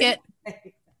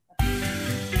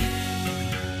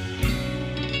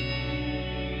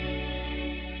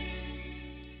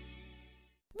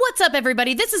 What's up,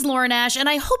 everybody? This is Lauren Ash, and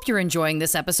I hope you're enjoying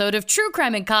this episode of True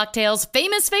Crime and Cocktails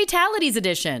Famous Fatalities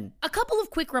Edition. A couple of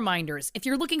quick reminders. If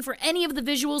you're looking for any of the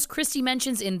visuals Christy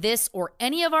mentions in this or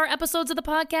any of our episodes of the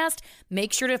podcast,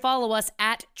 make sure to follow us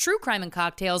at True Crime and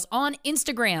Cocktails on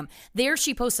Instagram. There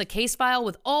she posts a case file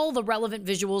with all the relevant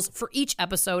visuals for each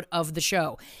episode of the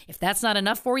show. If that's not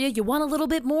enough for you, you want a little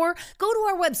bit more? Go to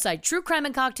our website,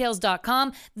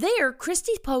 truecrimeandcocktails.com. There,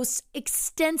 Christy posts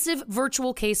extensive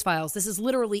virtual case files. This is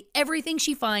literally everything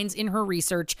she finds in her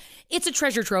research. It's a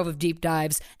treasure trove of deep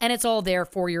dives, and it's all there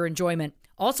for your enjoyment.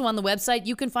 Also on the website,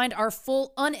 you can find our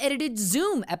full unedited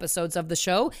Zoom episodes of the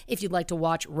show if you'd like to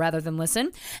watch rather than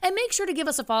listen. And make sure to give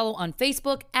us a follow on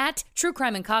Facebook at True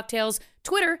Crime and Cocktails,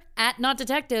 Twitter at Not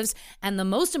Detectives, and the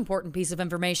most important piece of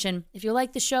information, if you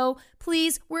like the show,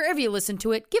 please, wherever you listen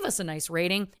to it, give us a nice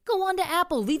rating. Go on to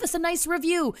Apple, leave us a nice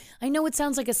review. I know it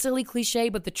sounds like a silly cliche,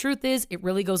 but the truth is, it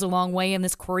really goes a long way in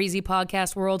this crazy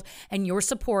podcast world, and your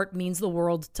support means the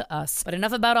world to us. But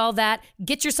enough about all that.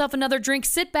 Get yourself another drink,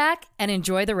 sit back, and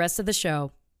enjoy the rest of the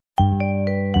show.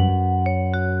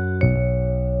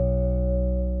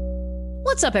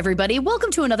 What's up, everybody?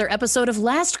 Welcome to another episode of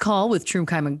Last Call with True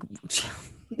Crime and...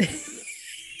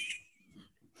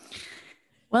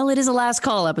 Well, it is a last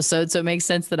call episode, so it makes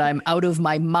sense that I'm out of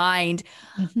my mind.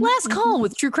 Last call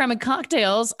with True Crime and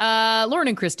Cocktails. Lauren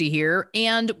and Christy here.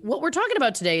 And what we're talking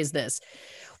about today is this.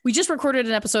 We just recorded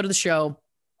an episode of the show,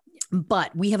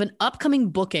 but we have an upcoming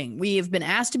booking. We have been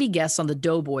asked to be guests on the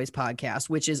Doughboys podcast,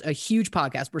 which is a huge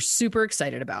podcast. We're super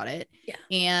excited about it. Yeah.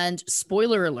 And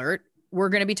spoiler alert, we're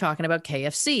going to be talking about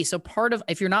KFC. So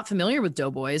if you're not familiar with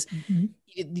Doughboys,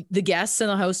 the guests and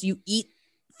the host, you eat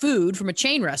food from a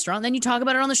chain restaurant, and then you talk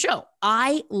about it on the show.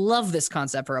 I love this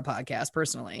concept for a podcast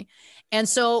personally. And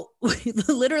so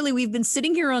literally we've been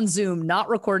sitting here on Zoom, not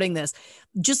recording this.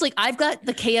 Just like I've got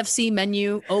the KFC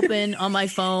menu open on my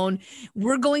phone.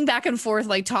 We're going back and forth,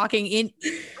 like talking in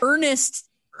earnest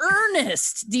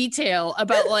detail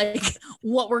about like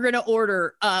what we're going to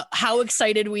order, how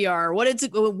excited we are,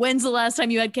 when's the last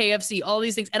time you had KFC, all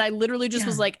these things. And I literally just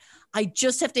was like, I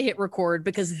just have to hit record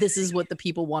because this is what the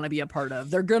people want to be a part of.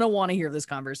 They're going to want to hear this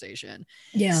conversation.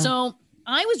 Yeah. So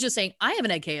I was just saying, I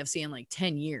haven't had KFC in like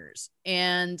 10 years.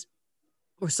 Or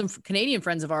some Canadian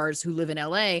friends of ours who live in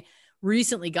LA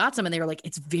recently got some, and they were like,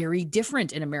 it's very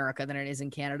different in America than it is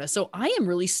in Canada. So I am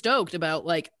really stoked about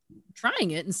like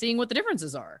trying it and seeing what the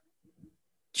differences are.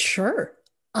 Sure.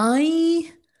 As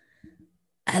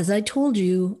I told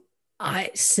you,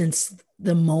 since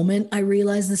the moment I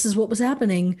realized this is what was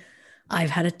happening, I've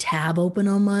had a tab open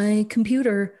on my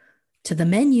computer to the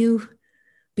menu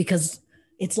because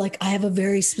it's like I have a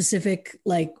very specific,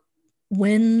 like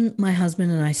when my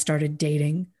husband and I started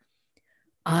dating,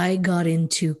 I got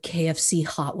into KFC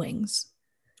hot wings.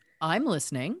 I'm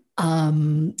listening.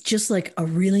 Just like a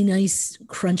really nice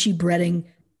crunchy breading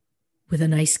with a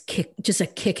nice kick, just a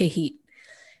kick of heat.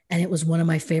 And it was one of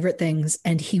my favorite things.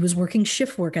 And he was working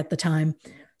shift work at the time.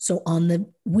 So on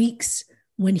the weeks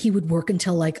when he would work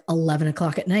until like 11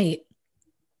 o'clock at night,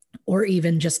 or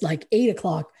even just like 8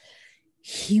 o'clock,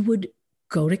 he would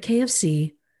go to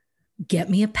KFC, get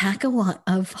me a pack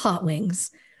of hot wings,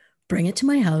 bring it to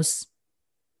my house,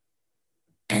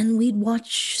 and we'd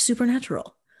watch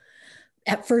Supernatural.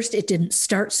 At first, it didn't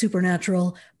start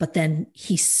Supernatural, but then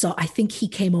I think he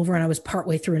came over and I was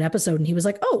partway through an episode and he was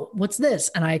like, oh, what's this?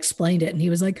 And I explained it. And he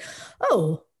was like,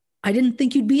 oh, I didn't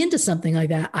think you'd be into something like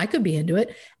that. I could be into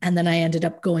it. And then I ended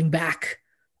up going back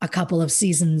a couple of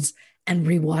seasons and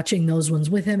rewatching those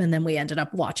ones with him. And then we ended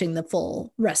up watching the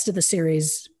full rest of the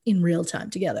series in real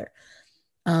time together.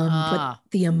 But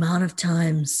the amount of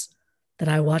times that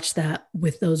I watched that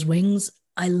with those wings,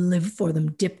 I live for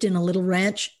them, dipped in a little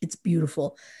ranch. It's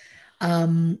beautiful.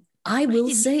 I will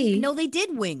say, no, they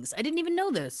did wings. I didn't even know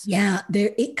this. Yeah,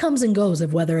 it comes and goes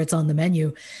of whether it's on the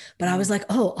menu. But I was like,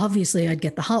 oh, obviously I'd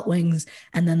get the hot wings,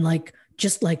 and then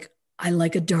I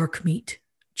like a dark meat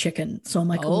chicken. So I'm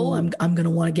like, I'm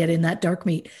gonna want to get in that dark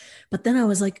meat. But then I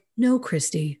was like, no,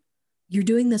 Christy, you're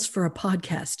doing this for a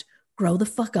podcast. Grow the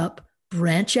fuck up,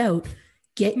 branch out,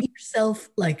 get yourself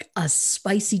like a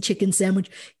spicy chicken sandwich.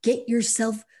 Get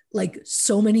yourself like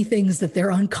so many things that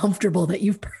they're uncomfortable that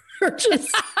you've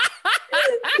purchased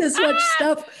this much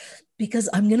stuff, because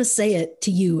I'm going to say it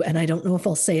to you, and I don't know if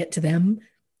I'll say it to them.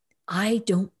 I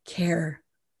don't care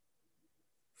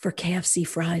for KFC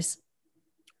fries.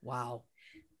 Wow.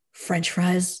 French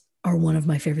fries are one of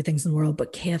my favorite things in the world,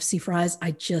 but KFC fries,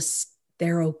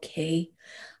 they're okay.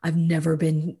 I've never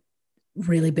been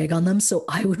really big on them, so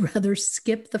I would rather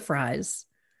skip the fries.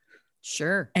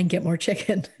 Sure. And get more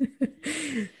chicken.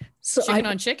 So chicken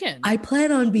on chicken. I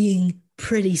plan on being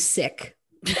pretty sick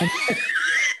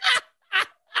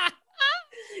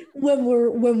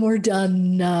when we're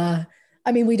done.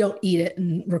 I mean, we don't eat it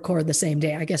and record the same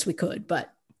day. I guess we could,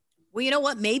 but well, you know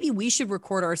what? Maybe we should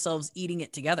record ourselves eating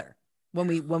it together when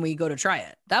we go to try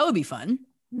it. That would be fun.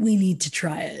 We need to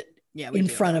try it. Yeah, in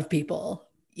front of people.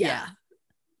 Yeah.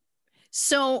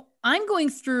 So I'm going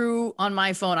through on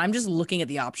my phone. I'm just looking at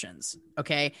the options.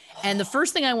 Okay. And the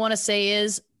first thing I want to say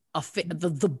is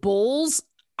the bowls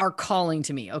are calling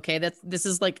to me. Okay. This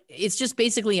is like, it's just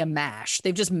basically a mash.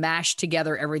 They've just mashed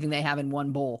together everything they have in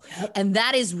one bowl. Yep. And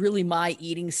that is really my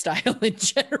eating style in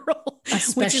general.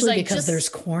 Especially because there's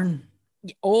corn.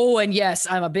 Oh, and yes,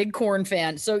 I'm a big corn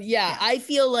fan. So yeah. I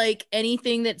feel like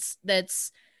anything that's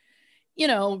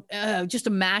just to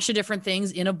mash of different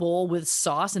things in a bowl with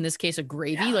sauce, in this case, a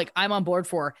gravy, like I'm on board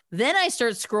for. Then I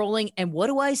start scrolling, and what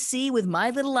do I see with my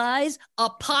little eyes?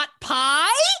 A pot pie?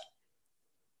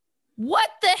 What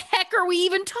the heck are we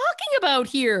even talking about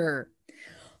here?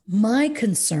 My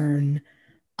concern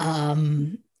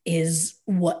is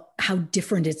how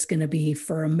different it's going to be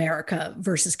for America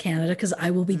versus Canada, because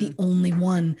I will be the only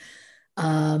one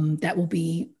that will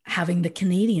be having the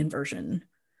Canadian version.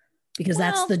 Because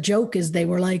that's the joke, is they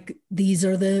were like, these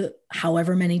are the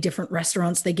however many different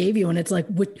restaurants they gave you. And it's like,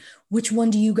 which one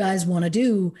do you guys want to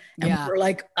do? And we're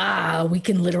like, we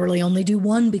can literally only do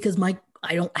one because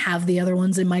I don't have the other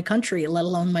ones in my country, let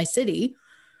alone my city.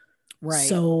 Right.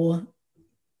 So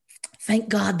thank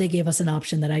God they gave us an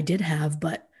option that I did have,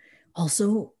 but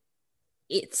also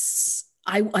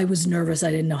I was nervous.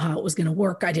 I didn't know how it was going to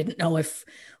work. I didn't know if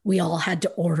we all had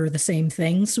to order the same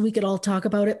thing so we could all talk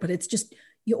about it, but it's just,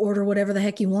 you order whatever the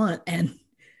heck you want. And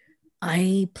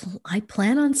I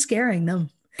plan on scaring them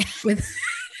with.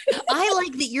 I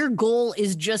like that your goal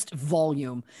is just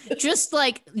volume, just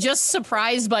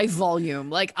surprised by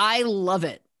volume. Like, I love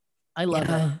it. I love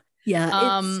it.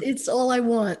 Yeah. It's all I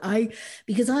want.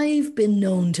 Because I've been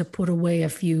known to put away a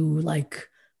few like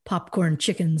popcorn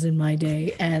chickens in my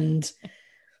day, and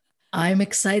I'm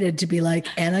excited to be like,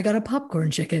 and I got a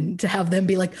popcorn chicken, to have them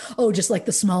be like, oh, just like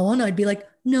the small one. I'd be like,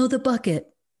 no, the bucket,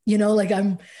 like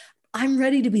I'm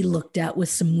ready to be looked at with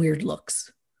some weird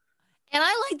looks. And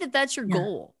I like that that's your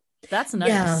goal. That's nice.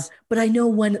 Yeah. But I know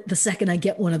when the second I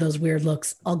get one of those weird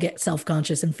looks, I'll get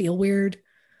self-conscious and feel weird.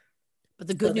 But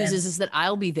the good news is that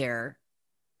I'll be there.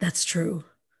 That's true.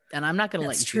 And I'm not going to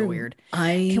let you feel weird.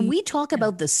 Can we talk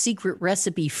about the secret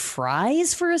recipe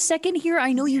fries for a second here?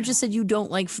 I know you just said you don't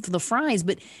like the fries,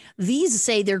 but these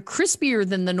say they're crispier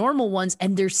than the normal ones,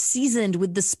 and they're seasoned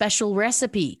with the special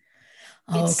recipe.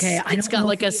 Okay. It's got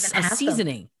like a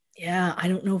seasoning. Yeah. I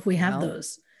don't know if we have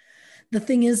those. The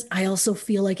thing is, I also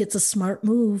feel like it's a smart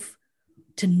move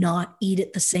to not eat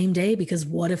it the same day, because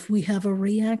what if we have a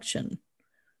reaction?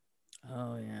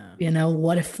 Oh yeah.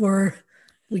 What if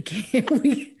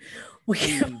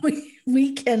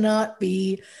we cannot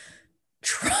be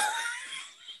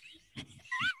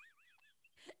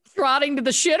trotting to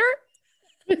the shitter?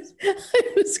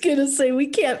 I was going to say we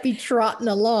can't be trotting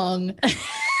along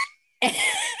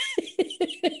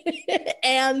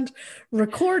and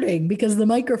recording, because the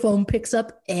microphone picks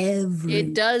up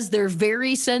It does. They're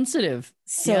very sensitive.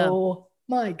 So,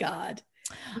 my God.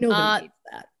 Nobody needs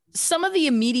that. Some of the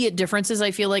immediate differences,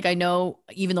 I feel like I know,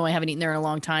 even though I haven't eaten there in a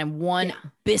long time. One,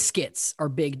 biscuits are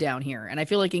big down here. And I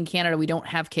feel like in Canada, we don't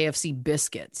have KFC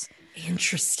biscuits.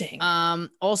 Interesting.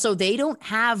 Also, they don't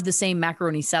have the same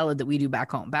macaroni salad that we do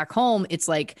back home. Back home, it's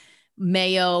like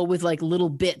mayo with like little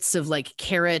bits of like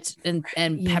carrot and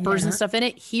peppers and stuff in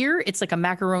it. Here, it's like a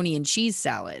macaroni and cheese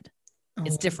salad.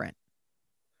 It's different.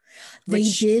 They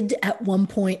did at one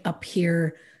point up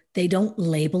here. They don't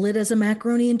label it as a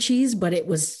macaroni and cheese, but it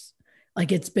was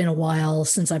like, it's been a while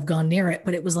since I've gone near it,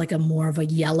 but it was like a more of a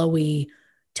yellowy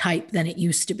type than it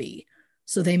used to be.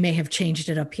 So they may have changed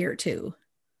it up here too.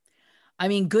 I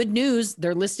mean, good news.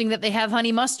 They're listing that they have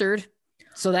honey mustard.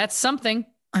 So that's something.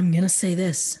 I'm going to say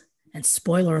this, and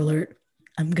spoiler alert,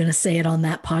 I'm going to say it on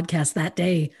that podcast that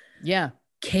day. Yeah.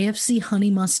 KFC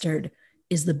honey mustard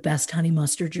is the best honey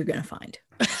mustard you're going to find.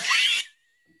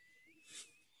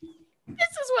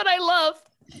 This is what I love.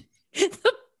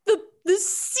 The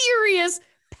serious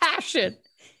passion.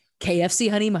 KFC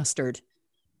honey mustard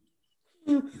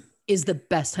is the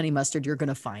best honey mustard you're going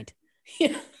to find.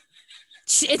 Yeah.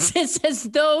 It's as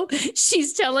though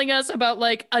she's telling us about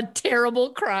like a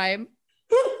terrible crime.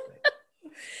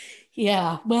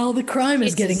 Yeah. Well, the crime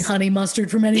is getting honey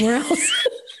mustard from anywhere else.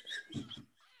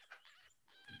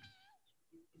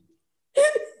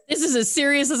 This is as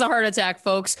serious as a heart attack,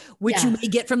 folks, which you may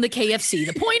get from the KFC.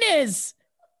 The point is,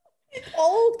 it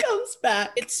all comes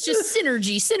back. It's just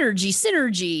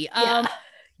synergy.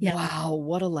 Yeah. Wow,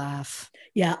 what a laugh.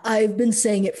 Yeah, I've been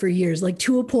saying it for years, like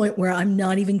to a point where I'm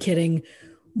not even kidding.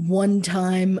 One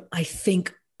time, I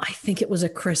think it was a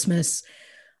Christmas,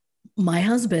 my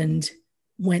husband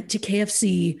went to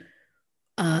KFC.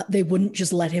 They wouldn't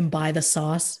just let him buy the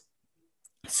sauce.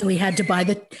 So he had to buy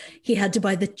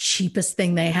the cheapest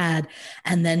thing they had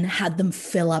and then had them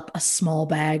fill up a small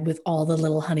bag with all the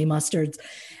little honey mustards.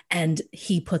 And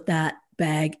he put that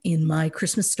bag in my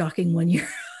Christmas stocking one year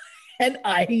and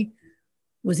I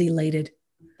was elated.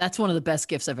 That's one of the best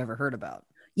gifts I've ever heard about.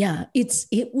 Yeah, it's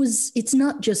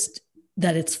not just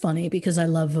that it's funny because I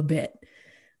love a bit.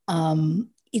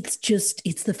 It's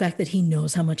the fact that he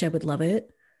knows how much I would love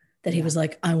it, that he was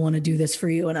like, I want to do this for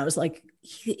you. And I was like,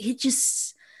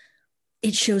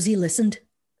 it shows he listened.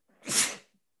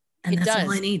 And that's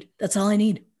all I need. That's all I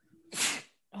need.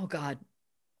 Oh God.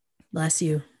 Bless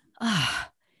you.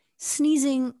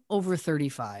 Sneezing over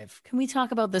 35. Can we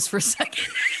talk about this for a second?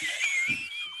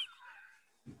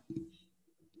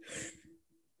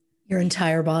 Your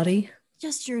entire body?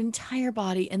 Just your entire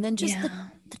body. And then just the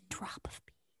drop of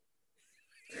pee.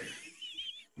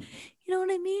 You know what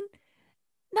I mean?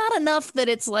 Not enough that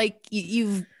it's like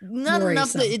you've not worrisome.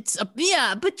 Enough that it's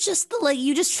but just the like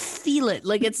you just feel it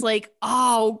like it's like,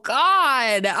 oh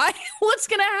God, what's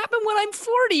gonna happen when I'm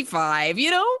 45?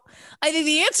 You know, I think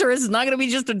the answer is it's not gonna be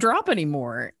just a drop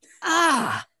anymore.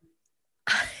 I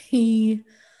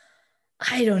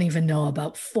don't even know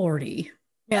about 40.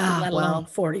 Let alone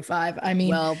 45. I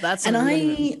mean, that's and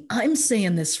I'm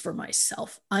saying this for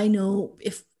myself. I know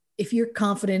if you're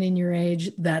confident in your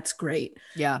age, that's great.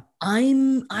 Yeah.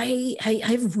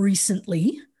 I've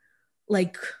recently,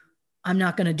 like, I'm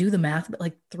not going to do the math, but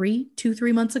like 3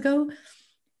 months ago,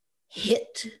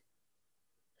 hit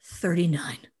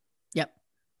 39. Yep.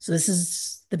 So this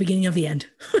is the beginning of the end.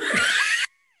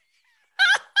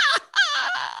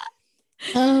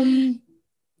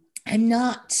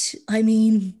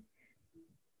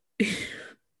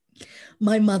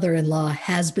 My mother-in-law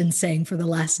has been saying for the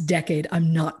last decade,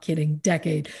 I'm not kidding,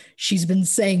 decade, she's been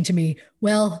saying to me,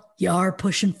 well, you are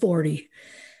pushing 40.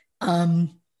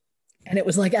 And it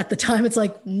was like, at the time, it's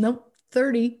like, nope,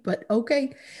 30, but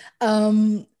okay.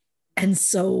 And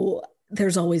so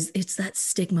it's that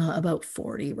stigma about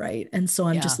 40, right? And so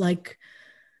I'm just like,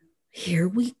 here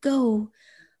we go.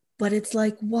 But it's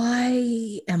like,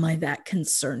 why am I that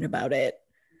concerned about it?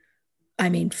 I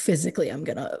mean, physically, I'm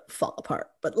going to fall apart,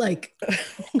 but like,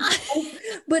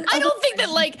 but I don't think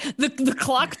that like the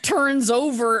clock turns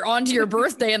over onto your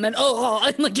birthday and then,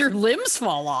 and like your limbs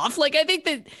fall off. Like, I think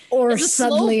that. Or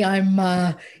suddenly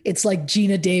it's like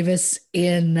Gina Davis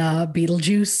in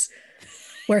Beetlejuice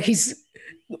where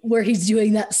he's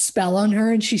doing that spell on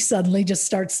her and she suddenly just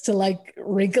starts to like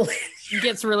wrinkle.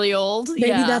 Gets really old. Maybe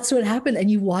that's what happened. And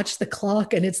you watch the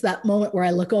clock and it's that moment where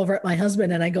I look over at my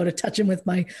husband and I go to touch him with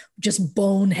my just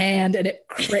bone hand and it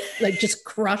like just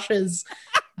crushes.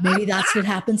 Maybe that's what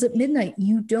happens at midnight.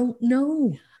 You don't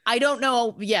know. I don't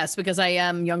know. Yes, because I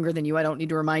am younger than you. I don't need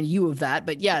to remind you of that.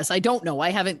 But yes, I don't know.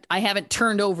 I haven't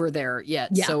turned over there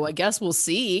yet. Yeah. So I guess we'll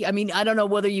see. I mean, I don't know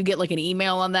whether you get like an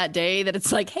email on that day that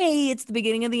it's like, hey, it's the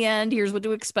beginning of the end. Here's what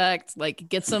to expect. Like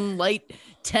get some light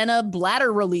Tenna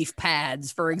bladder relief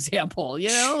pads, for example. You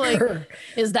know, like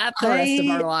is that the rest of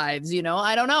our lives? You know,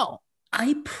 I don't know.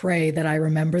 I pray that I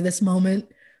remember this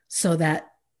moment so that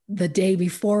the day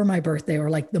before my birthday or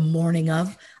like the morning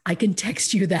of, I can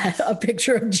text you a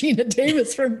picture of Gina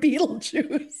Davis from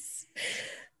Beetlejuice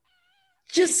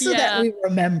just so that we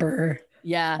remember.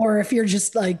 Yeah. Or if you're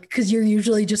just like, cause you're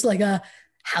usually just like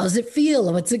how's it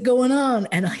feel? What's it going on?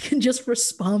 And I can just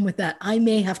respond with that. I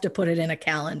may have to put it in a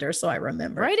calendar so I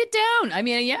remember. Write it down. I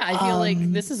mean, I feel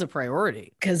like this is a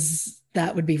priority. Cause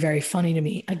that would be very funny to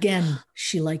me. Again,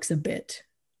 she likes a bit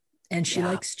and she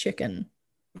likes chicken.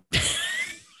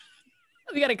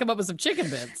 We got to come up with some chicken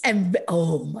bits. And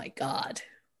oh my God.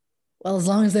 Well, as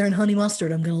long as they're in honey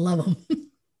mustard, I'm going to love them.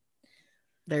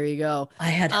 There you go. I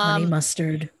had honey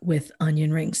mustard with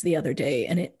onion rings the other day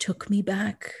and it took me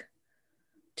back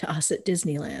to us at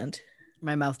Disneyland.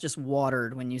 My mouth just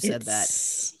watered when you said that.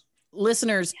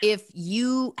 Listeners, if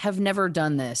you have never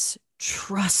done this,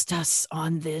 trust us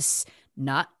on this.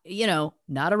 Not a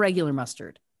regular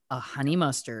mustard, a honey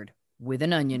mustard with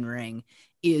an onion ring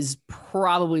is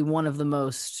probably one of the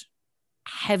most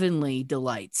heavenly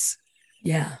delights.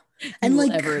 Yeah. And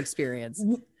like ever experience.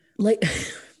 Like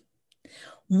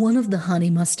one of the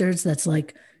honey mustards that's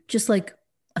like just like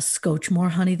a scotch more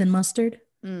honey than mustard.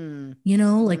 You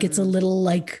know, like it's a little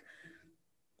like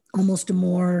almost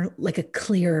more like a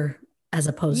clear as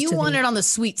opposed to. You want it on the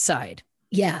sweet side.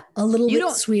 Yeah. A little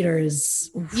bit sweeter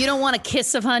is. You don't want a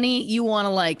kiss of honey. You want to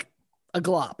like a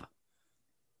glop.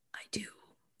 I do.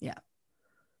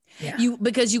 You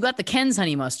because you got the Ken's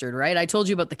honey mustard, right? I told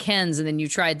you about the Ken's, and then you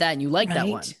tried that and you liked that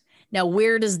one. Now,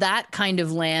 where does that kind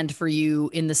of land for you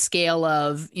in the scale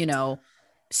of, you know,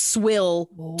 swill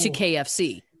to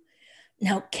KFC?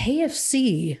 Now,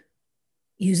 KFC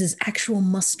uses actual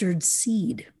mustard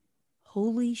seed.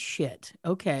 Holy shit.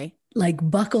 Okay. Like,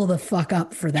 buckle the fuck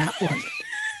up for that one.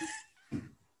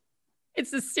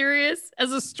 It's as serious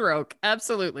as a stroke.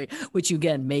 Absolutely. Which you,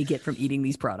 again, may get from eating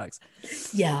these products.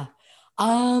 Yeah.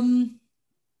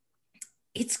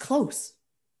 It's close.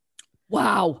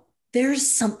 Wow. There's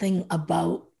something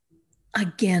about,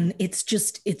 again, it's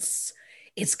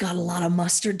got a lot of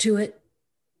mustard to it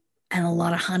and a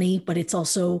lot of honey, but it's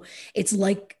also, it's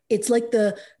like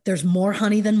there's more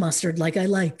honey than mustard, like I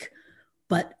like,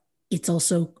 but it's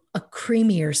also a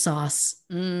creamier sauce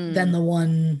than the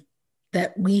one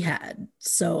that we had.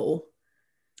 So,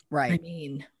 right. I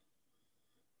mean,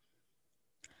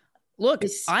 look,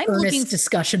 I'm looking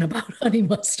discussion about honey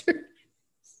mustard.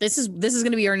 This is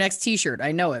going to be our next t-shirt.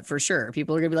 I know it for sure.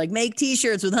 People are going to be like, make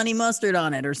t-shirts with honey mustard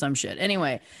on it or some shit.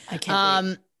 Anyway, I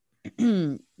can't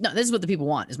no, this is what the people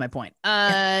want is my point.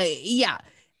 Yeah.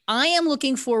 I am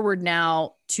looking forward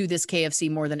now to this KFC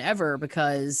more than ever,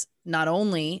 because not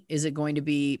only is it going to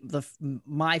be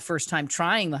my first time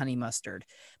trying the honey mustard,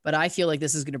 but I feel like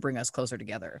this is going to bring us closer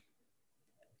together.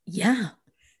 Yeah.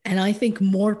 And I think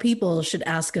more people should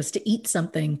ask us to eat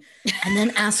something and then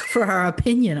ask for our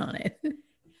opinion on it.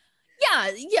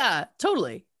 Yeah,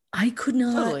 totally. I could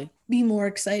not be more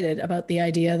excited about the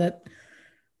idea that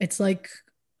it's like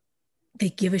they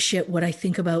give a shit what I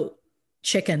think about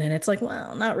chicken. And it's like,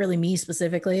 well, not really me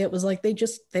specifically. It was like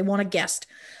they want a guest,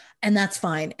 and that's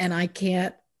fine. And I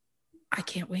can't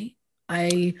wait.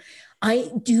 I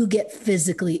do get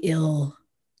physically ill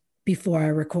before I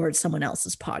record someone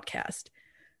else's podcast.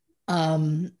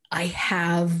 I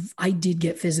did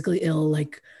get physically ill,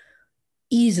 like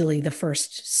easily the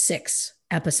first 6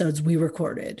 episodes we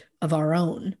recorded of our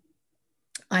own.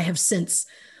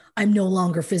 I'm no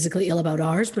longer physically ill about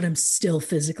ours, but I'm still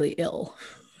physically ill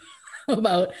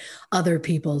about other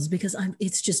people's, because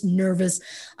it's just nervous.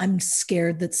 I'm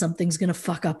scared that something's going to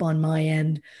fuck up on my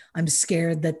end. I'm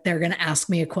scared that they're going to ask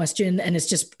me a question and it's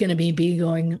just going to be me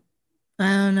going, I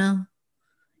don't know.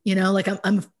 You know, like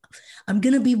I'm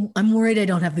worried I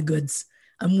don't have the goods.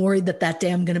 I'm worried that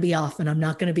day I'm going to be off and I'm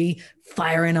not going to be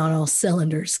firing on all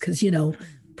cylinders because, you know,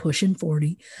 pushing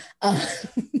 40.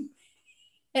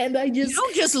 And I just, you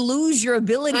don't just lose your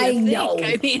ability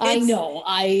to think. I know.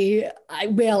 I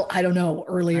don't know.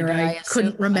 Earlier, I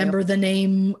couldn't remember the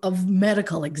name of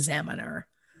medical examiner,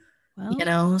 you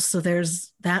know, so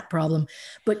there's that problem.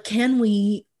 But can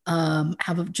we I'm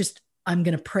going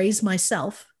to praise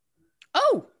myself.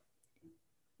 Oh,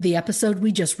 the episode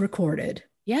we just recorded.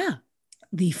 Yeah.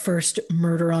 The first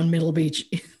Murder on Middle Beach.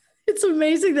 It's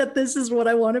amazing that this is what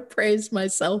I want to praise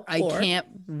myself for. I can't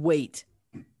wait.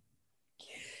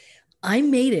 I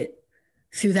made it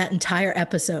through that entire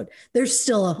episode. There's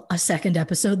still a second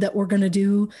episode that we're going to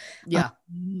do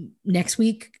next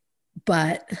week.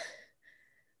 But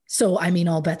so, I mean,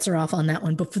 all bets are off on that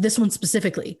one. But for this one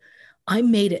specifically, I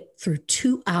made it through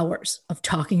 2 hours of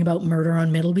talking about Murder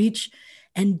on Middle Beach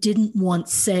and didn't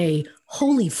once say,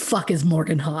 holy fuck, is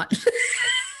Morgan hot?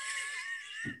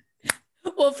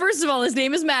 Well, first of all, his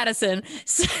name is Madison.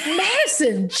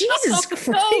 Madison, Jesus Christ.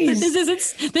 No,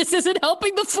 this isn't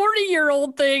helping the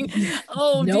 40-year-old thing.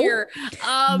 Oh, nope. Dear.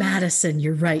 Madison,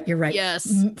 you're right.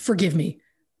 Yes. Forgive me.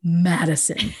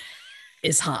 Madison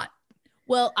is hot.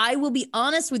 Well, I will be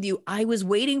honest with you. I was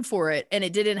waiting for it and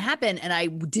it didn't happen. And I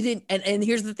didn't. And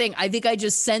here's the thing. I think I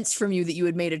just sensed from you that you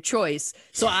had made a choice.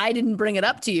 So I didn't bring it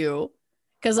up to you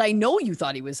because I know you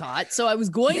thought he was hot. So I was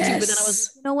going to, but then I was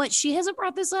like, you know what? She hasn't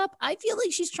brought this up. I feel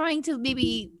like she's trying to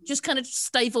maybe just kind of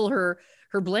stifle her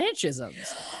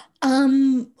Blanchisms.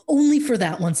 Only for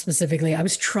that one specifically. I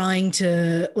was trying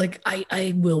to, like,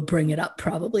 I will bring it up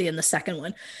probably in the second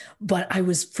one, but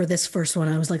for this first one,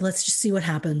 I was like, let's just see what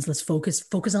happens. Let's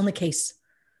focus on the case.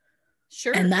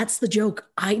 Sure. And that's the joke.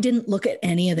 I didn't look at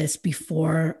any of this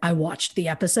before I watched the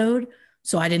episode,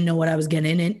 so I didn't know what I was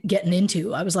getting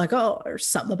into. I was like, oh, there's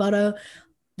something about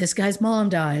this guy's mom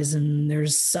dies and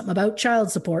there's something about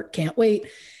child support. Can't wait.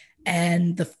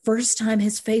 And the first time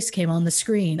his face came on the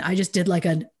screen, I just did like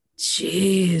a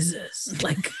Jesus.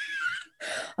 Like,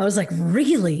 I was like,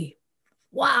 really?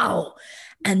 Wow.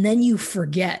 And then you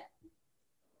forget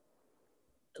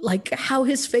like how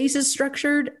his face is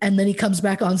structured. And then he comes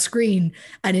back on screen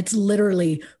and it's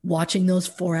literally watching those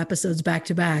 4 episodes back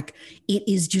to back. It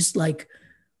is just like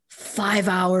 5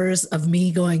 hours of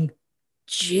me going,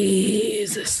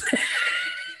 Jesus.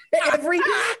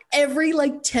 every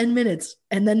like 10 minutes.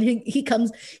 And then he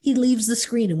comes, he leaves the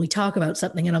screen and we talk about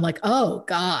something and I'm like, oh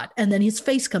God. And then his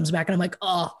face comes back and I'm like,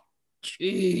 oh,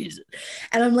 jeez.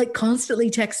 And I'm like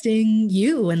constantly texting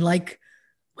you and like,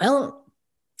 well,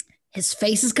 his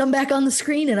face has come back on the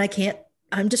screen and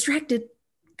I'm distracted.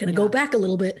 Gonna go back a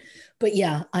little bit. But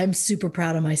yeah, I'm super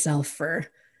proud of myself for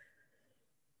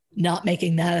not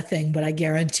making that a thing, but I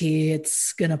guarantee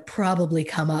it's gonna probably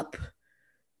come up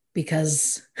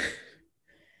because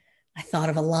I thought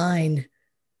of a line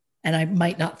and I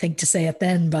might not think to say it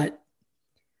then, but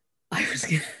I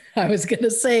was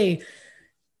gonna say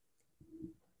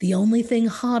the only thing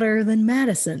hotter than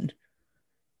Madison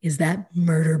is that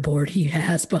murder board he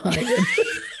has behind him.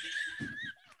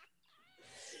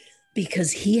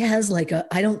 Because he has like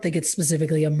I don't think it's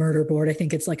specifically a murder board. I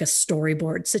think it's like a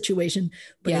storyboard situation,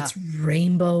 but it's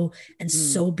rainbow and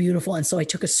so beautiful. And so I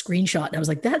took a screenshot and I was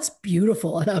like, that's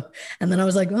beautiful. And then I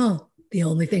was like, oh, the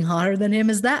only thing hotter than him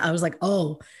is that. I was like,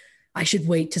 oh, I should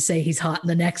wait to say he's hot in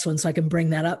the next one so I can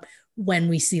bring that up when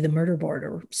we see the murder board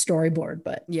or storyboard.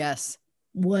 But yes,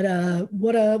 what a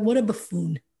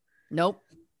buffoon. Nope.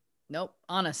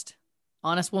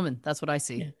 Honest woman. That's what I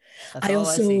see. Yeah. I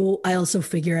also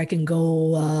figure I can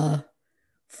go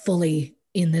fully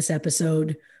in this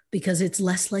episode because it's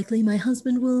less likely my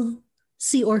husband will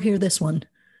see or hear this one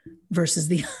versus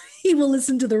he will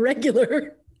listen to the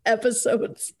regular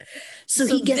episodes. So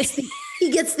he gets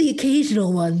the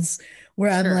occasional ones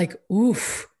where I'm like,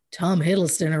 oof, Tom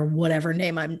Hiddleston or whatever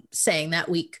name I'm saying that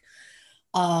week.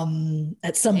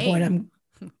 At some point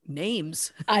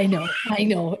names. I know.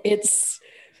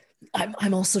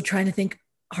 I'm also trying to think,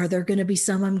 are there going to be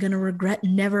some I'm going to regret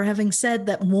never having said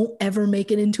that won't ever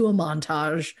make it into a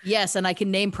montage? Yes, and I can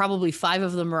name probably 5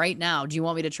 of them right now. Do you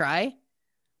want me to try?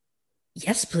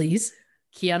 Yes, please.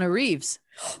 Keanu Reeves.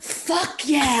 Fuck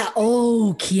yeah.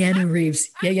 Oh, Keanu Reeves.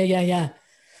 Yeah.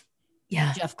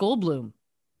 Jeff Goldblum.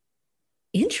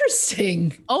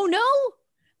 Interesting. Oh, no.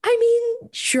 I mean,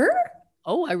 sure.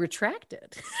 Oh, I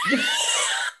retracted.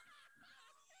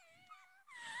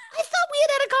 I thought we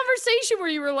had a conversation where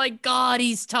you were like, God,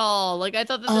 he's tall. Like, I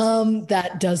thought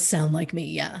that does sound like me.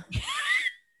 Yeah.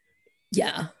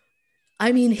 Yeah.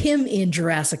 I mean, him in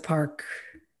Jurassic Park.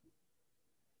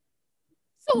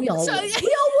 We all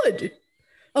would.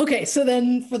 Okay. So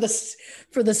then for the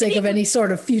sake of any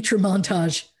sort of future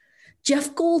montage,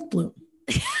 Jeff Goldblum.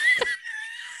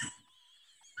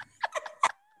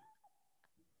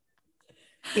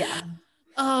 Yeah.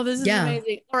 Oh, this is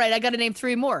amazing. All right. I got to name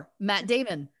 3 more. Matt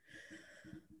Damon.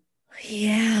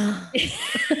 Yeah.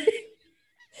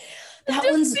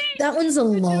 that one's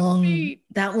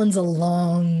a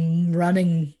long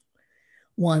running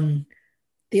one.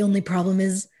 The only problem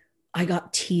is I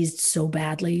got teased so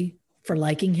badly for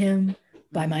liking him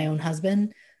by my own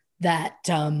husband that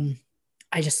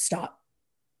I just stopped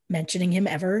mentioning him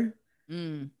ever.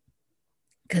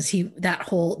 Because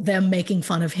them making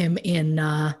fun of him in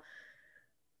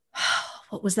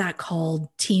what was that called?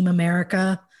 Team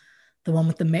America. The one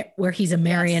with where he's a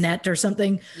marionette or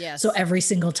something. Yes. So every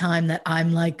single time that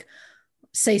I'm like,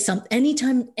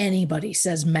 anytime anybody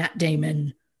says Matt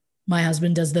Damon, my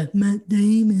husband does the Matt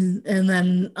Damon. And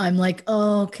then I'm like,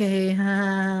 oh, okay.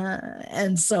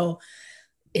 And so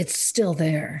it's still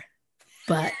there,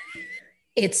 but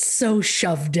it's so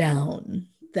shoved down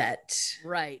that.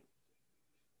 Right.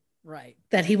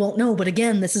 That he won't know. But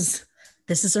again, this is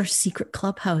our secret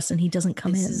clubhouse and he doesn't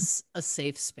come in. This is a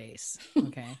safe space.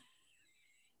 Okay.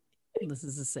 This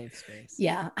is a safe space.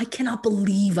 Yeah. I cannot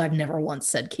believe I've never once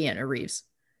said Keanu Reeves.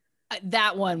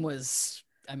 That one was,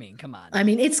 I mean, come on. I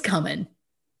mean, it's coming.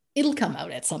 It'll come out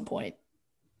at some point.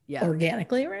 Yeah.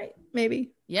 Organically, right?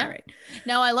 Maybe. Yeah. All right.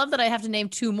 Now I love that I have to name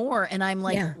 2 more and I'm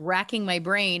like racking my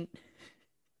brain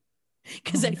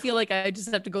because I feel like I just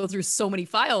have to go through so many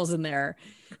files in there.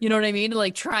 You know what I mean? To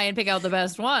like try and pick out the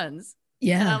best ones.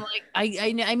 Yeah. And I'm like,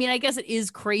 I mean, I guess it is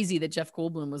crazy that Jeff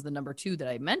Goldblum was the number 2 that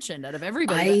I mentioned out of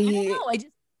everybody. I don't know. It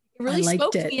really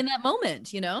spoke to me in that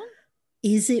moment, you know?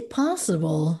 Is it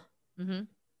possible Mm-hmm.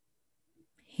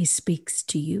 he speaks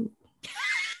to you?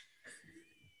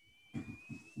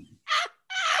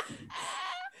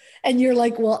 And you're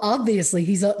like, well, obviously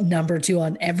he's up number 2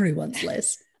 on everyone's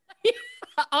list.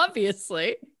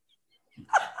 Obviously.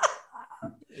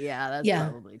 Yeah, that's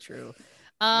probably true.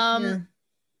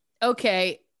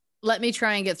 Okay, let me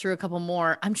try and get through a couple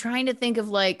more. I'm trying to think of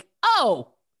like,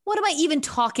 what am I even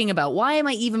talking about? Why am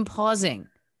I even pausing?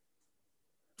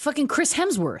 Fucking Chris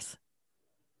Hemsworth.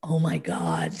 Oh my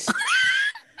God.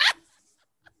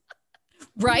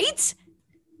 Right?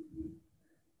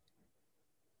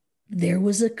 There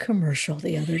was a commercial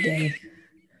the other day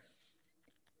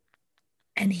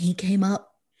And he came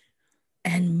up,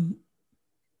 and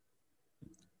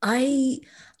I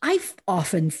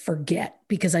often forget,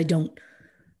 because I don't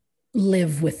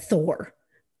live with Thor,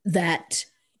 that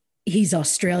he's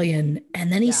Australian.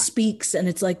 And then he speaks, and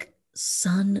it's like,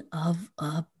 son of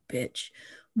a bitch.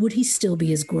 Would he still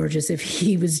be as gorgeous if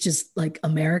he was just like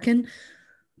American?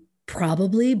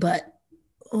 Probably, but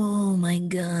oh my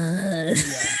God.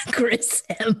 Chris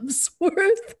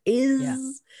Hemsworth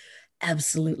is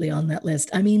absolutely on that list.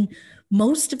 I mean,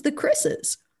 most of the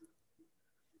Chris's.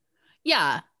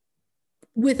 Yeah.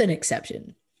 With an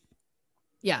exception.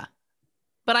 Yeah.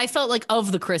 But I felt like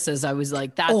of the Chris's, I was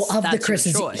like, that's the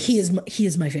Chris's, he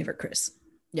is my favorite Chris.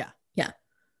 Yeah. Yeah.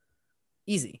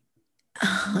 Easy.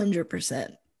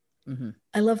 100%. Mm-hmm.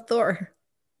 I love Thor.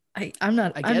 I'm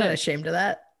not ashamed of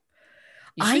that.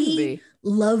 You shouldn't be.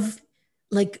 Love,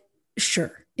 like,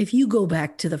 sure, if you go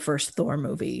back to the first Thor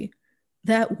movie,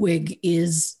 that wig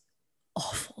is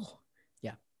awful.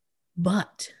 Yeah.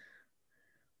 But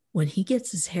when he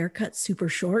gets his hair cut super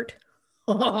short,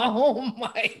 oh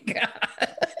my God.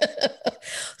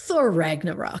 Thor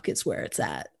Ragnarok is where it's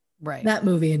at. Right. That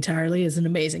movie entirely is an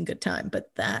amazing good time,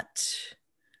 but that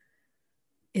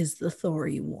is the Thor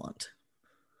you want.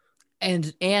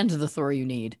 And the Thor you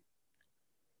need.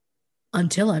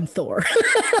 Until I'm Thor.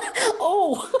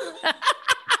 Oh.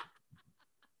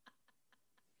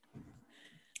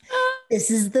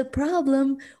 This is the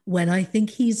problem. When I think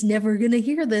he's never going to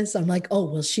hear this, I'm like,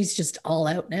 oh, well, she's just all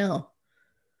out now.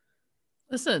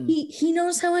 Listen. He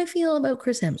knows how I feel about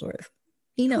Chris Hemsworth.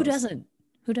 He knows.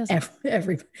 Who doesn't?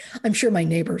 Everybody. I'm sure my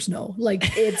neighbors know. Like,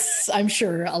 I'm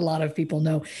sure a lot of people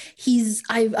know.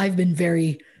 I've been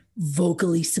very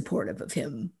vocally supportive of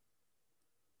him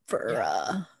for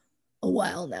a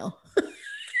while now.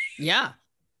 Yeah.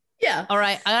 Yeah. All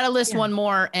right. I got to list one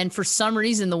more. And for some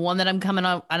reason, the one that I'm coming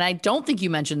up, and I don't think you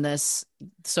mentioned this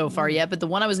so far yet, but the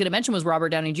one I was going to mention was Robert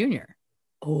Downey Jr.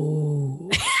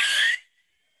 Oh.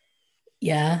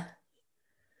 Yeah.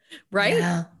 Right?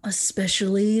 Yeah.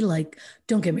 Especially, like,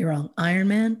 don't get me wrong, Iron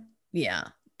Man. Yeah.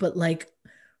 But like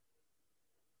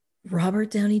Robert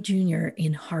Downey Jr.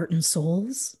 in Heart and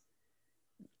Souls.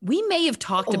 We may have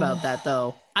talked about that,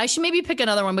 though. I should maybe pick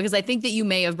another one, because I think that you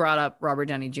may have brought up Robert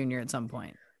Downey Jr. at some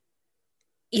point.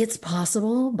 It's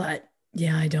possible, but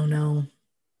yeah, I don't know.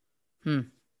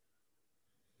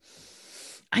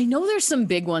 I know there's some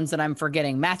big ones that I'm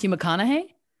forgetting. Matthew McConaughey?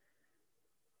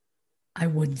 I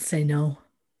wouldn't say no.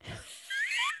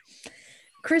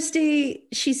 Christy,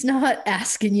 she's not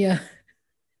asking you.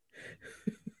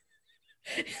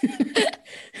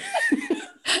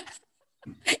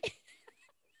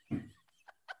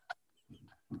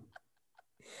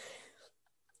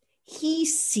 He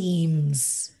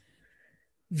seems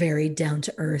very down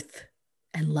to earth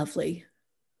and lovely.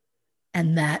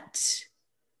 And that,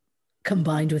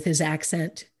 combined with his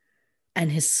accent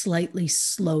and his slightly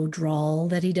slow drawl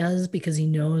that he does, because he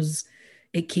knows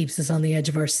it keeps us on the edge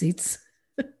of our seats.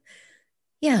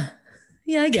 Yeah,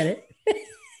 I get it.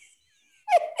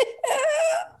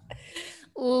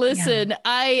 Listen,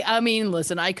 I mean,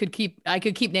 I could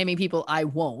keep naming people. I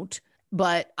won't.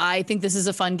 But I think this is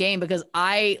a fun game, because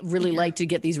I really like to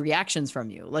get these reactions from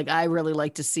you. Like, I really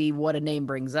like to see what a name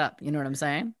brings up. You know what I'm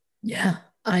saying? Yeah.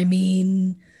 I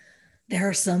mean, there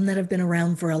are some that have been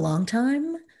around for a long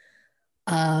time.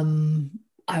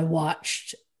 I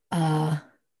watched, I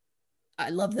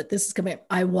love that this is coming up.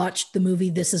 I watched the movie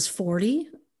This Is 40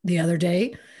 the other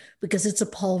day, because it's a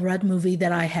Paul Rudd movie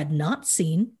that I had not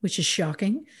seen, which is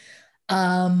shocking.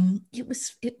 It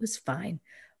was fine.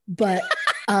 But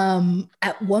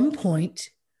at one point,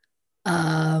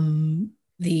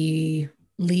 the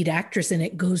lead actress in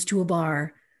it goes to a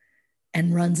bar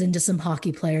and runs into some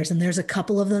hockey players. And there's a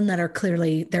couple of them that are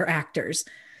clearly, they're actors.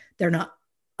 They're not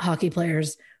hockey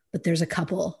players, but there's a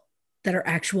couple that are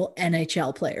actual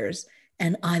NHL players.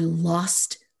 And I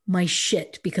lost my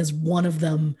shit, because one of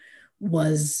them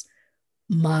was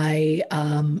my,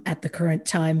 at the current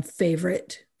time,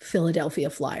 favorite Philadelphia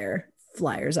Flyer.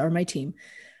 Flyers are my team.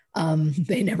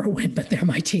 They never win, but they're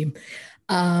my team.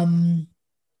 And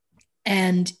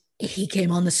he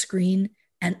came on the screen,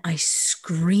 and I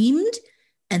screamed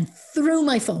and threw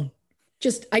my phone.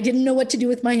 I didn't know what to do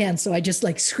with my hands. So I just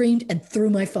like screamed and threw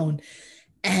my phone.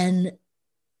 And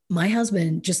my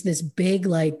husband, just this big,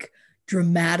 like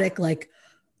dramatic, like,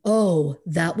 oh,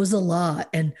 that was a lot.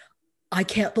 And I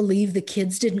can't believe the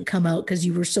kids didn't come out because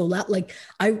you were so loud. Like,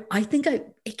 I think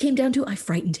it came down to, I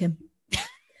frightened him.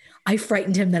 I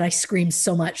frightened him that I screamed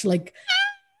so much. Like,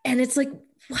 and it's like,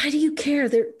 why do you care?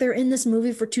 They're in this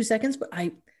movie for 2 seconds, but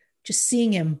just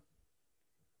seeing him,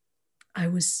 I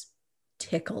was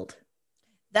tickled.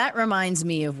 That reminds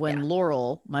me of when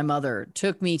Laurel, my mother,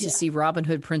 took me to see Robin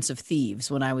Hood, Prince of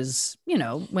Thieves when I was,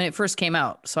 when it first came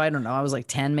out. So I don't know. I was like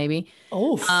 10 maybe.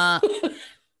 Oh,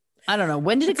 I don't know.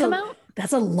 When did it come out?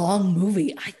 That's a long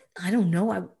movie. I don't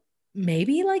know.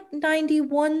 Maybe like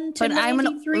 91 to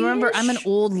 93. I'm an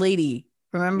old lady.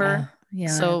 Remember? Yeah.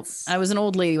 So I was an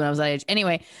old lady when I was that age.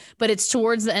 Anyway, but it's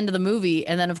towards the end of the movie.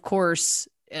 And then of course,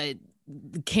 the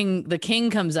king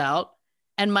comes out,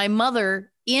 and my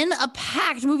mother, in a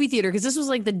packed movie theater, because this was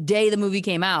like the day the movie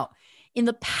came out, in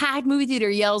the packed movie theater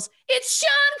yells, "It's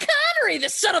Sean Connery, the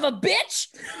son of a bitch."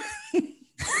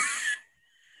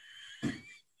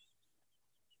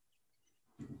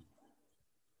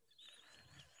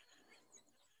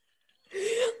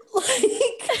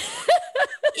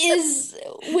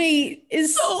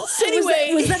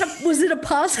 Anyway, was it a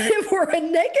positive or a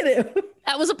negative?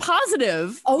 That was a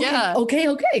positive. Okay. Yeah.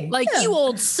 Okay. Like, you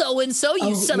old so-and-so,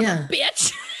 you son of a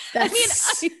bitch.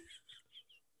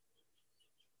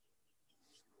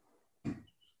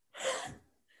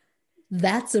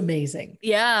 That's amazing.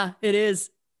 Yeah, it is.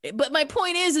 But my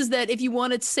point is that if you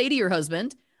want to say to your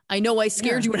husband, I know I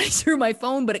scared you when I threw my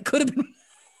phone, but it could have been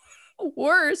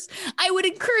worse, I would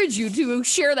encourage you to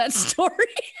share that story.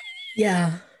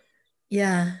 Yeah.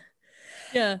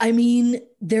 I mean,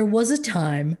 there was a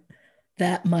time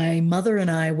that my mother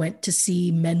and I went to see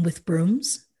Men with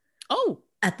Brooms.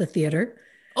 At the theater.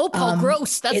 Paul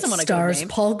Gross. That's someone I could name.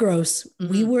 Paul Gross.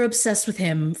 Mm-hmm. We were obsessed with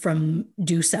him from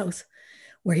Due South,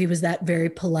 where he was that very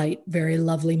polite, very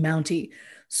lovely Mountie.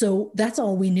 So that's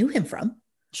all we knew him from.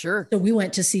 Sure. So we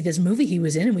went to see this movie he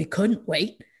was in, and we couldn't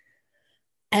wait.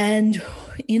 And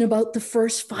in about the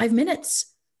first 5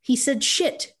 minutes, he said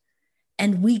shit.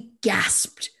 And we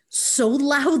gasped so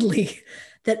loudly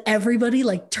that everybody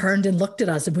like turned and looked at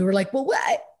us, and we were like, well,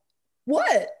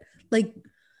 what? Like,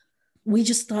 we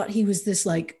just thought he was this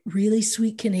like really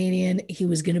sweet Canadian. He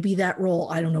was going to be that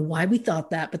role. I don't know why we thought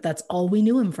that, but that's all we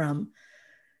knew him from.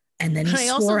 And then he swore. I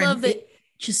also love that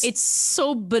it's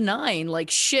so benign. Like,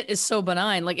 shit is so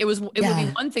benign. Like, it would be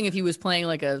one thing if he was playing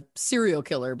like a serial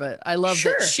killer, but I love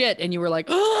that shit. And you were like,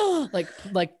 oh, like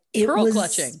pearl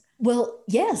clutching. Well,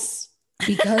 yes,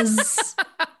 because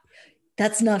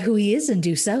that's not who he is in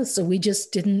Due South. So we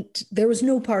just didn't, there was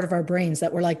no part of our brains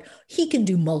that were like, he can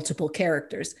do multiple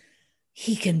characters.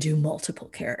 He can do multiple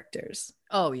characters.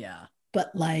 Oh, yeah.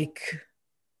 But like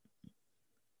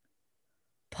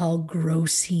Paul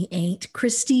Gross, he ain't.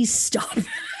 Christy, stop.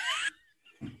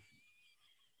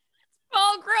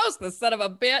 Paul Gross, the son of a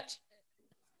bitch.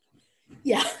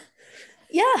 Yeah.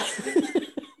 Yeah.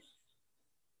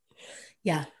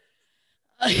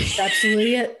 That's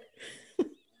absolutely it.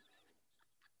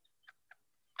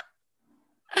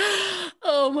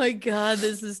 Oh my God,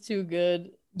 this is too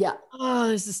good. Yeah. Oh,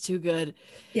 this is too good.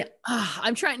 Yeah.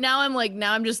 I'm trying now.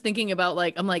 I'm just thinking about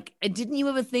I'm like, didn't you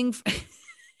have a thing for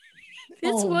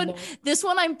this one? No. This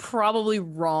one, I'm probably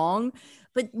wrong.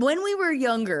 But when we were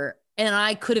younger, and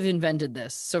I could have invented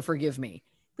this, so forgive me.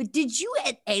 But did you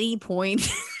at any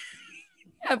point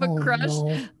have a crush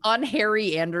on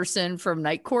Harry Anderson from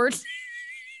Night Court?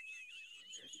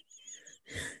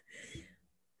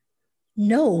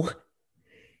 No.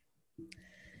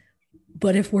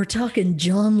 But if we're talking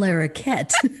John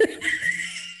Larroquette,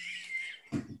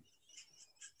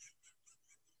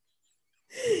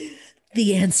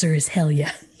 the answer is hell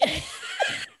yeah.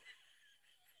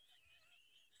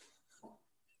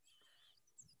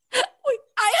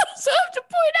 I also have to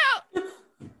point out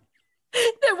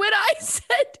that when I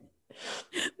said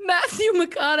Matthew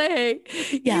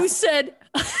McConaughey, you said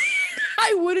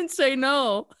I wouldn't say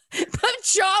no, but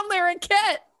John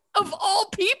Larroquette, of all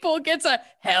people, gets a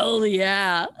hell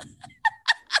yeah.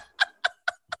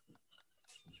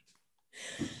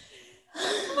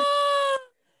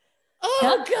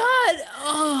 God.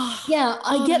 Oh, yeah,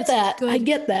 I get that. Good. I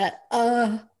get that.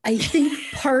 I think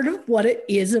part of what it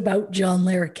is about John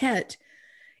Larroquette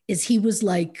is he was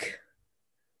like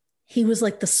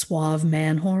the suave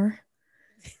man whore.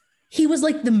 He was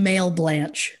like the male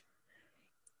Blanche.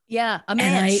 Yeah, a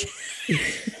man.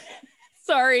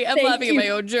 Sorry, I'm laughing at my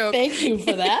own joke. Thank you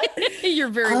for that. You're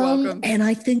very welcome. And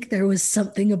I think there was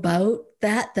something about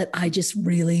that I just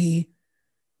really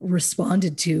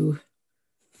responded to.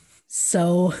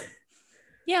 So,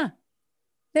 yeah,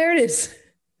 there it is.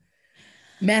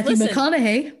 Matthew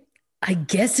McConaughey, I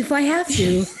guess if I have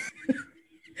to.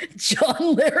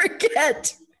 John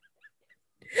Larroquette.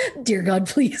 Dear God,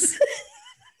 please.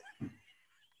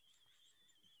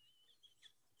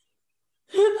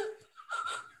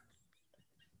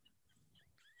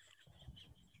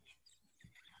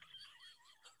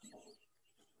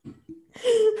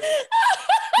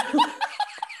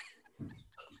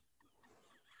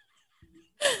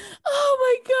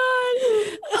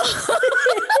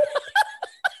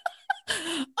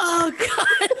 Oh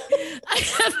God, I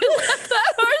haven't left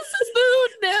that horse's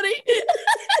food, Nanny.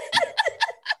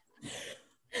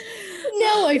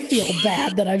 Now I feel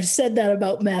bad that I've said that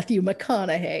about Matthew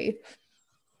McConaughey.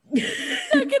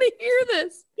 I'm not gonna hear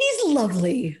this. He's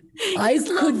lovely.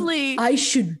 Lovely. I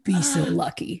should be so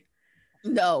lucky.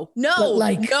 No.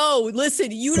 But no.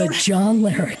 Listen, you but don't. John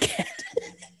Larroquette.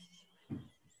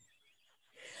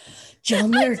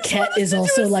 John Larroquette is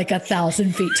also like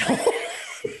 1,000 feet tall.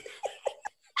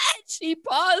 She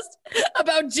paused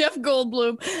about Jeff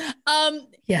Goldblum.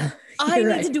 Yeah, I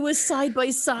right. need to do a side by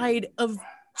side of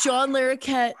John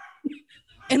Larroquette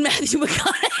and Matthew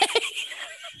McConaughey,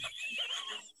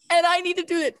 and I need to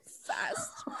do it fast.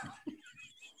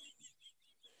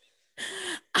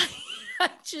 I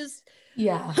just,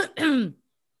 Yeah.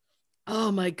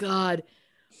 Oh my God.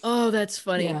 Oh, that's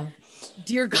funny. Yeah.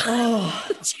 Dear God.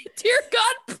 Oh. Dear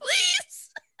God, please.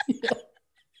 Yeah.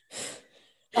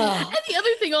 And the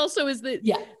other thing also is that,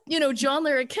 John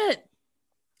Larroquette,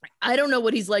 I don't know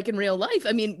what he's like in real life.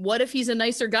 I mean, what if he's a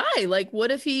nicer guy? Like,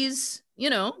 what if he's a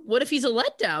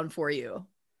letdown for you?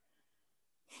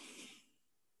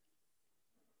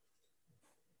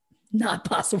 Not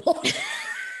possible.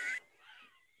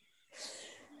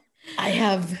 I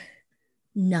have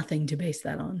nothing to base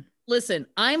that on. Listen,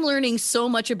 I'm learning so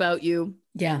much about you.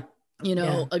 Yeah.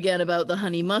 Again, about the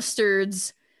honey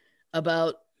mustards,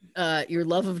 about your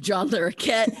love of John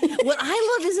Larroquette. What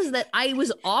I love is that I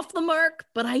was off the mark,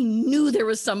 but I knew there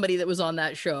was somebody that was on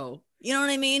that show. You know what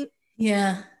I mean?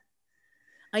 Yeah.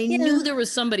 I knew there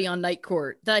was somebody on Night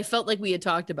Court that I felt like we had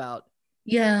talked about.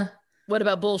 Yeah. What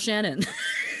about Bull Shannon?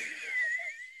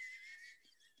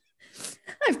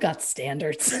 I've got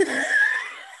standards. I'm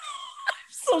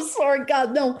so sorry.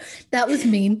 God, no, that was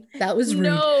mean. That was rude.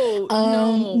 No.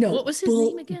 What was his Bull,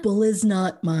 name again? Bull is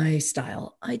not my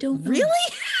style. I don't know. Really?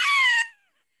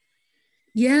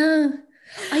 Yeah.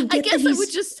 I guess I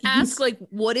would just ask, like,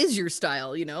 what is your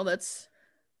style? That's.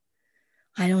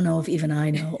 I don't know if even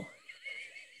I know.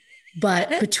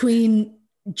 But between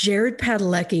Jared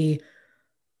Padalecki,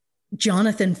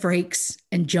 Jonathan Frakes,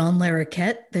 and John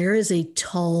Larroquette, there is a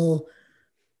tall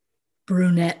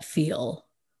brunette feel,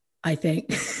 I think.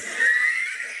 I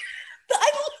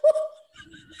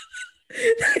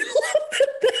love that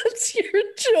that's your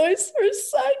choice for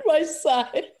side by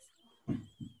side.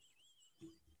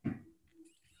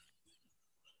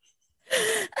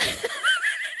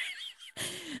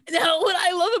 Now, what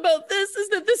I love about this is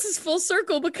that this is full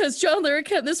circle because John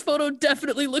Larroquette in this photo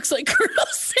definitely looks like Colonel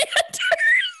Sanders.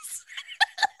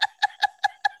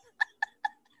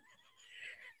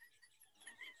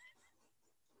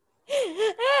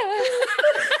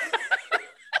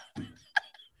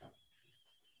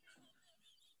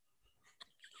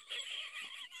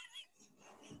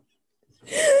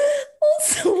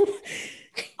 Also,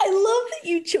 I love that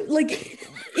you chose, like,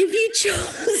 if you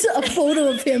chose a photo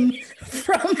of him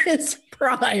from his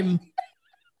prime,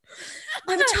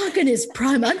 I'm talking his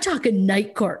prime, I'm talking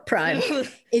Night Court prime.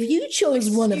 If you chose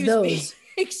one of those.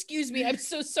 Excuse me, I'm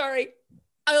so sorry.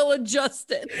 I'll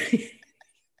adjust it.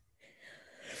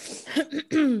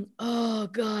 Oh,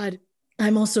 God.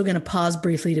 I'm also going to pause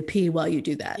briefly to pee while you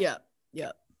do that. Yeah.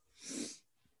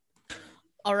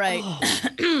 All right.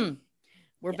 Oh.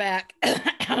 We're back.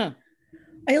 I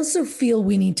also feel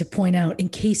we need to point out, in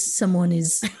case someone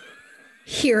is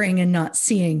hearing and not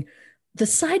seeing, the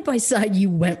side-by-side you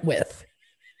went with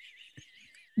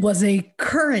was a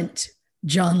current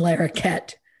John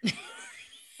Larroquette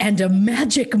and a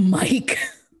Magic Mike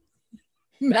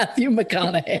Matthew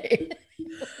McConaughey.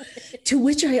 To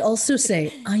which I also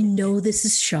say, I know this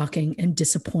is shocking and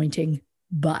disappointing,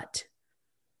 but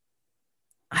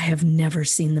I have never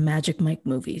seen the Magic Mike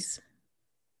movies.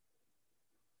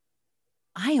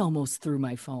 I almost threw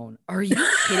my phone. Are you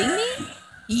kidding me?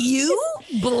 You?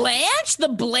 Blanche? The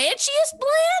Blanchiest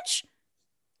Blanche?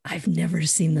 I've never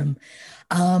seen them.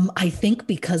 I think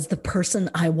because the person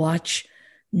I watch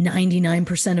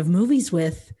 99% of movies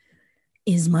with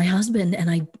is my husband, and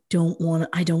I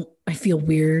feel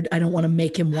weird. I don't want to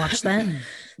make him watch that.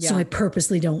 Yeah. So I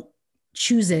purposely don't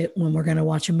choose it when we're going to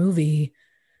watch a movie.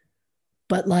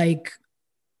 But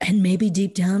and maybe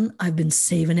deep down, I've been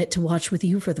saving it to watch with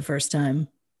you for the first time.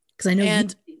 Because I know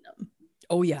you've seen them.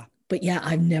 Oh, yeah. But yeah,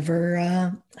 I've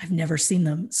never seen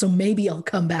them. So maybe I'll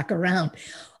come back around.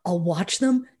 I'll watch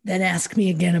them, then ask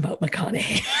me again about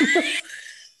McConaughey.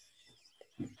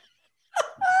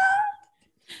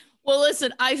 Well,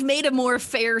 listen, I've made a more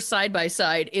fair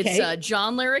side-by-side. It's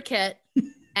John Larroquette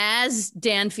as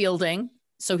Dan Fielding.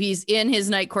 So he's in his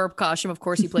Night Court costume. Of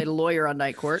course, he played a lawyer on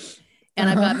Night Court. And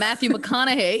I've got Matthew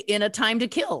McConaughey in A Time to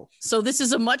Kill. So this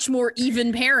is a much more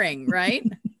even pairing, right?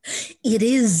 It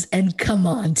is. And come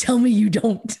on, tell me you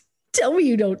don't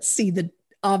see the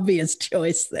obvious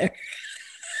choice there.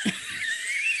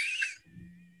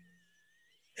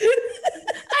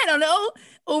 I don't know.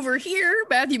 Over here,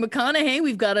 Matthew McConaughey,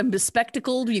 we've got him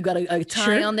bespectacled. We've got a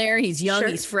tie on there. He's young.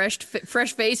 He's fresh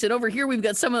face. And over here, we've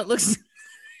got someone that looks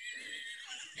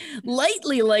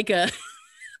lightly like a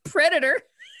predator.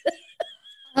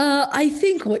 I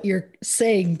think what you're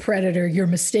saying, Predator, you're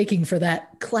mistaking for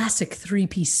that classic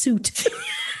three-piece suit.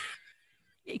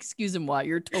 Excuse him, Watt.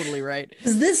 You're totally right.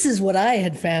 This is what I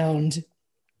had found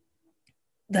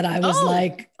that I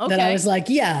was like,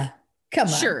 yeah, come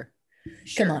on. Sure.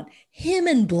 Come on. Him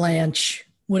and Blanche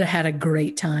would have had a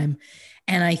great time.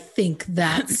 And I think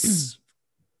that's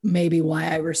maybe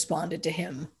why I responded to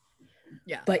him.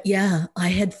 Yeah. But yeah, I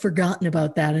had forgotten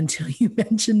about that until you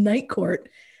mentioned Night Court.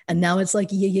 And now it's like,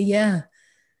 yeah.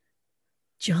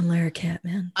 John Larroquette,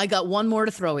 man. I got one more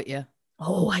to throw at you.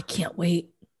 Oh, I can't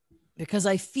wait. Because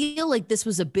I feel like this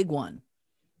was a big one.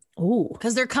 Oh.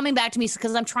 Because they're coming back to me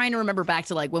because I'm trying to remember back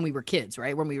to like when we were kids,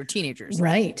 right? When we were teenagers.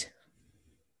 Right.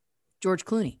 George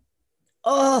Clooney.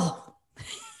 Oh.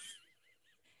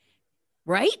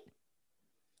 Right?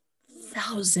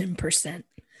 1000%.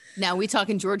 Now we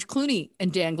talking George Clooney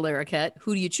and Dan Larroquette.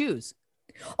 Who do you choose?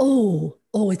 Oh,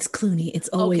 it's Clooney. It's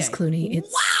always Clooney.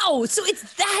 Wow. So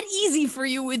it's that easy for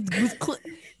you with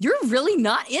you're really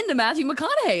not into Matthew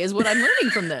McConaughey is what I'm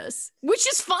learning from this, which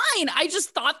is fine. I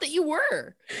just thought that you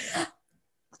were.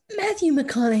 Matthew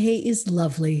McConaughey is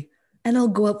lovely. And I'll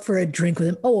go up for a drink with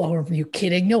him. Oh, are you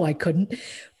kidding? No, I couldn't.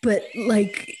 But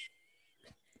like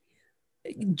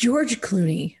George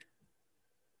Clooney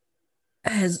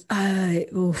I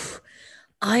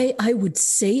would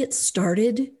say it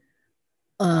started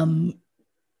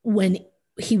when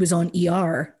he was on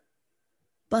ER,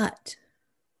 but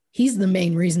he's the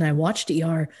main reason I watched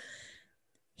ER.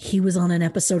 He was on an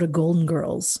episode of Golden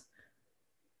Girls,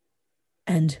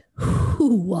 and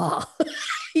hoo-wah.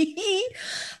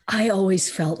 I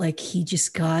always felt like he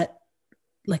just got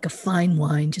like a fine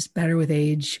wine, just better with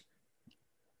age.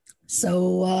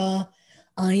 So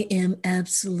I am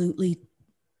absolutely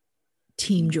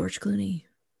team George Clooney.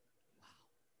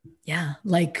 Yeah,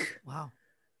 like wow.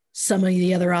 Some of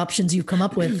the other options you've come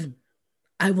up with,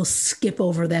 I will skip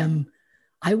over them.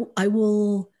 I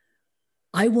will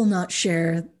not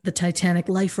share the Titanic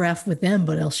life raft with them,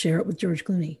 but I'll share it with George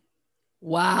Clooney.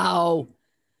 Wow.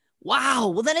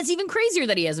 Well, then it's even crazier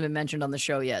that he hasn't been mentioned on the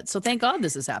show yet. So thank God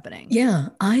this is happening. Yeah,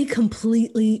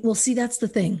 see, that's the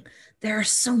thing. There are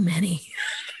so many.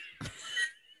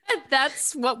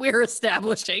 That's what we're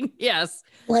establishing. Yes.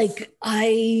 Like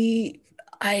I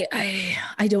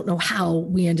don't know how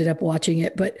we ended up watching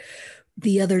it, but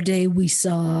the other day we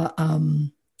saw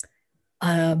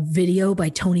a video by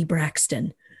Toni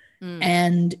Braxton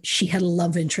and she had a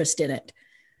love interest in it.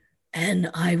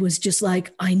 And I was just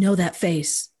like, I know that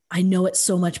face. I know it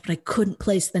so much, but I couldn't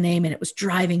place the name and it was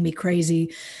driving me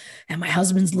crazy. And my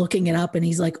husband's looking it up and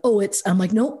he's like, I'm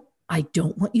like, no, I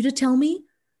don't want you to tell me.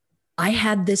 I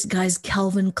had this guy's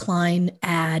Calvin Klein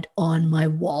ad on my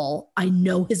wall. I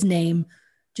know his name.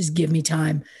 Just give me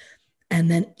time. And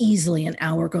then easily an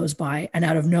hour goes by and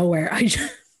out of nowhere, I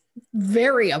just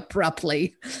very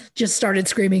abruptly just started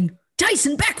screaming,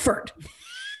 Tyson Beckford.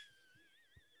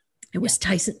 It was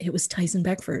Tyson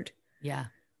Beckford. Yeah.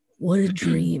 What a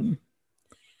dream.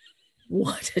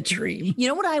 What a dream. You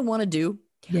know what I want to do?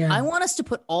 Yeah. I want us to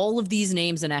put all of these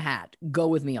names in a hat. Go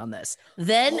with me on this.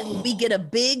 Then we get a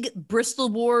big Bristol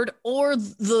board or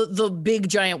the big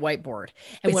giant whiteboard.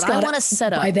 And what I want to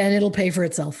set up. By then it'll pay for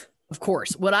itself. Of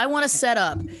course. What I want to set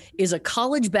up is a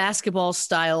college basketball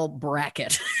style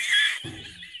bracket.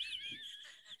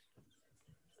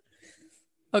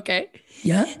 Okay.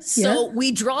 Yeah. So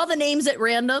we draw the names at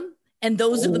random. And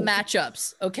those are the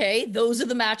matchups, okay? Those are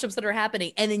the matchups that are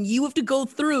happening. And then you have to go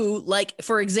through, like,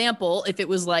 for example, if it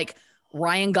was like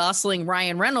Ryan Gosling,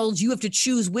 Ryan Reynolds, you have to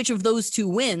choose which of those two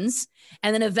wins.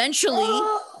 And then eventually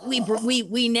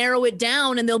we narrow it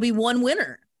down and there'll be one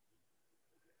winner.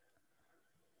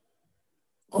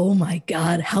 Oh my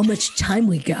God, how much time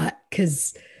we got?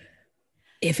 Because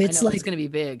if it's like, it's going to be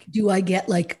big. Do I get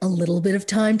like a little bit of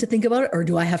time to think about it? Or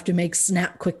do I have to make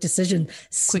quick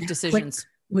decisions? Quick decisions.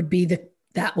 Would be the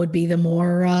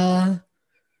more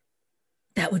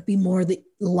the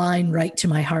line right to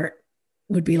my heart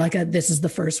would be like this is the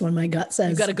first one my gut says.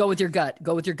 You got to go with your gut.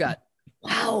 Go with your gut.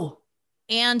 Wow.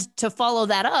 And to follow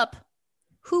that up,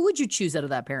 who would you choose out of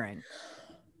that pairing?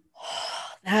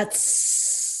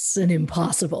 That's an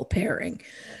impossible pairing.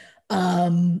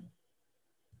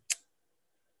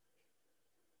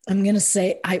 I'm going to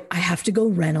say I have to go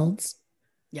Reynolds.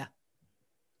 Yeah.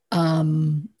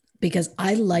 Because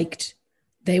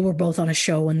they were both on a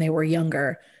show when they were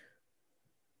younger.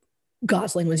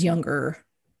 Gosling was younger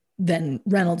than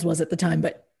Reynolds was at the time,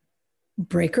 but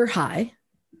Breaker High.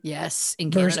 Yes.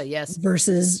 In Canada, yes.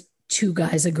 Versus Two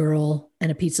Guys, a Girl,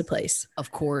 and a Pizza Place.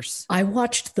 Of course. I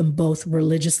watched them both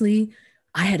religiously.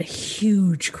 I had a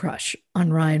huge crush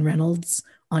on Ryan Reynolds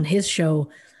on his show.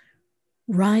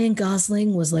 Ryan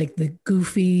Gosling was like the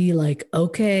goofy, like,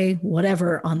 okay,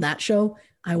 whatever on that show.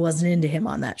 I wasn't into him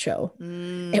on that show.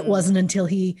 It wasn't until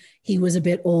he was a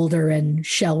bit older and,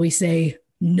 shall we say,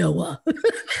 Noah.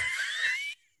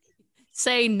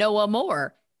 Say Noah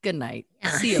more. Good night.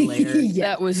 See you later. Yeah.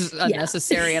 That was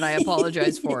unnecessary and I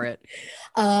apologize for it.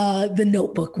 The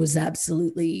Notebook was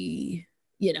absolutely,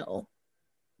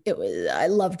 I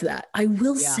loved that. I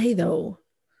will say though,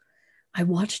 I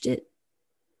watched it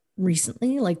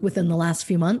recently, like within the last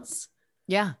few months.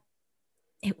 Yeah.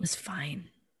 It was fine.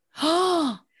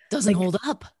 Doesn't hold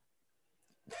up.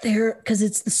 Because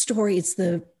it's the story, it's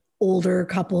the older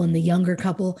couple and the younger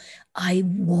couple. I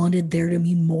wanted there to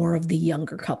be more of the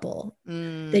younger couple.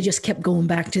 They just kept going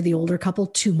back to the older couple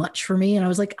too much for me. And I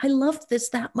was like, I loved this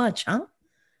that much, huh?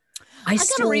 I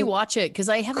gotta rewatch it because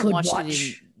I haven't watched it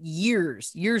in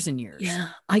years and years. Yeah.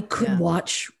 I could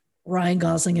watch Ryan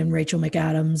Gosling and Rachel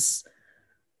McAdams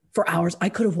for hours. I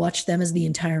could have watched them as the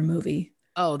entire movie.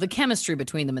 Oh, the chemistry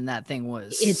between them in that thing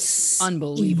it's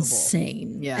unbelievable.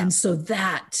 Insane. Yeah. And so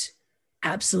that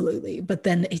absolutely. But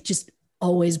then it just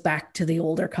always back to the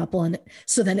older couple. And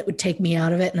so then it would take me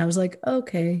out of it. And I was like,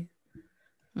 okay.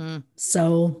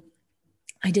 So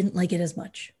I didn't like it as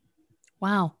much.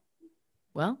 Wow.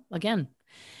 Well, again,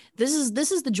 this is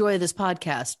the joy of this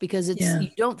podcast because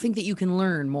you don't think that you can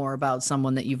learn more about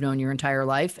someone that you've known your entire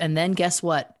life. And then guess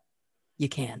what? You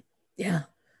can. Yeah.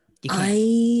 You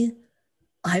can.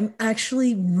 I'm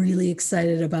actually really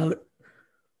excited about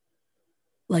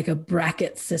like a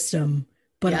bracket system,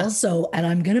 but also, and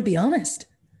I'm going to be honest,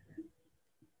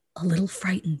 a little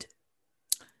frightened.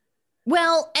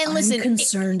 Well, and listen, I'm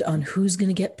concerned on who's going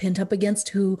to get pinned up against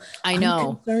who. I know.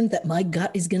 I'm concerned that my gut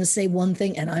is going to say one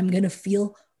thing and I'm going to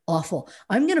feel awful.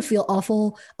 I'm going to feel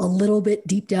awful a little bit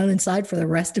deep down inside for the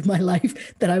rest of my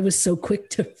life that I was so quick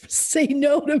to say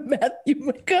no to Matthew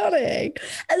McConaughey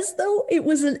as though it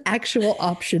was an actual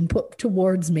option put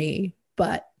towards me.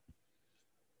 But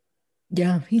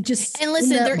yeah, he just, and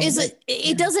listen,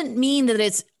 it doesn't mean that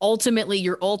it's ultimately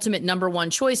your ultimate number one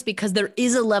choice because there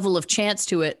is a level of chance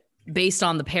to it based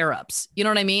on the pair ups. You know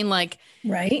what I mean? Like,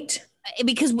 right.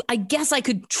 Because I guess I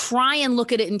could try and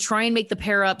look at it and try and make the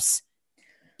pair ups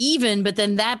even, but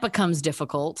then that becomes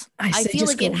difficult. I feel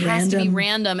like it has to be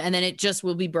random and then it just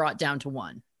will be brought down to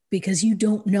one. Because you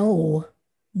don't know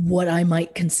what I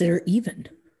might consider even.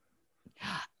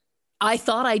 I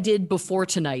thought I did before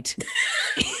tonight.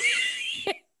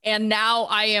 And now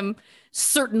I am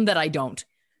certain that I don't.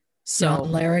 So John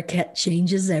Larroquette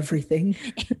changes everything.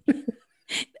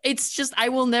 It's just, I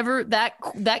will never, that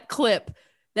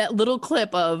little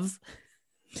clip of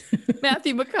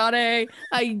Matthew McConaughey,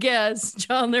 I guess,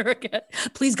 John Larroquette.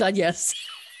 Please, God, yes.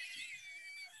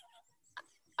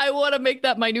 I want to make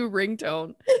that my new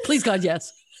ringtone. Please, God,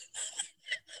 yes.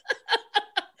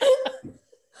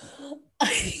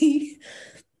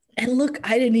 And look,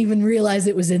 I didn't even realize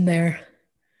it was in there,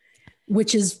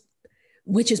 which is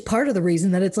part of the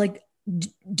reason that it's like,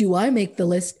 do I make the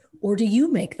list or do you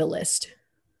make the list?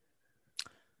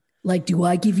 Like, do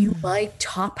I give you my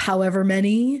top however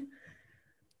many?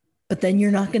 But then you're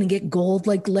not going to get gold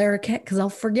like Larroquette because I'll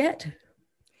forget.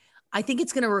 I think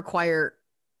it's going to require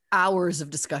hours of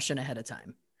discussion ahead of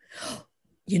time.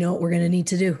 You know what we're going to need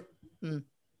to do?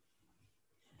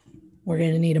 We're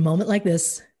going to need a moment like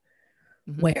this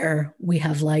where we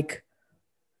have like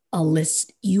a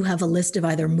list. You have a list of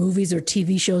either movies or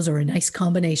TV shows or a nice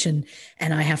combination.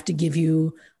 And I have to give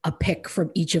you a pick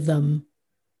from each of them.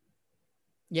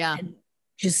 Yeah. And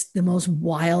just the most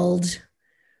wild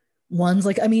ones.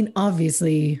 Like, I mean,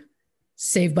 obviously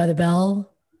Saved by the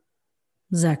Bell,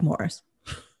 Zach Morris.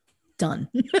 Done.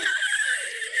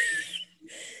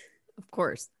 Of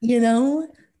course. You know,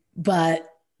 but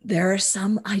there are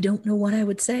some, I don't know what I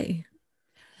would say.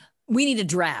 We need a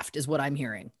draft is what I'm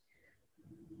hearing.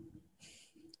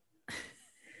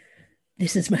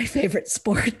 This is my favorite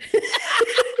sport.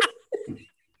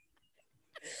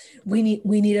 We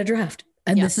need a draft.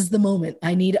 And this is the moment.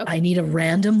 I need a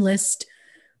random list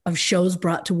of shows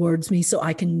brought towards me so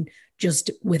I can just,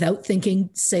 without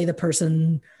thinking, say the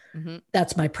person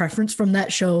that's my preference from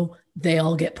that show. They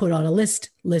all get put on a list.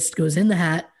 List goes in the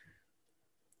hat.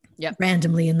 Yep.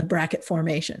 Randomly in the bracket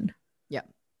formation. Yep.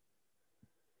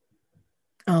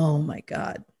 Oh my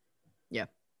God. Yeah.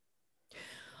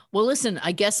 Well, listen,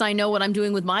 I guess I know what I'm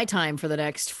doing with my time for the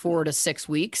next 4 to 6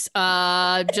 weeks.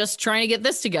 Just trying to get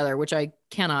this together, which I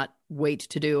cannot wait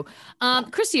to do.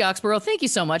 Christy Oxborough, thank you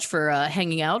so much for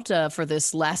hanging out for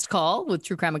this last call with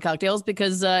True Crime and Cocktails,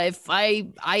 because if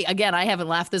I haven't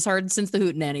laughed this hard since the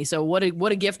Hootenanny. So what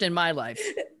a gift in my life.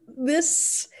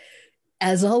 This,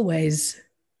 as always,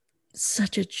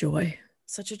 such a joy.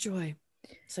 Such a joy.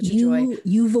 Such a joy.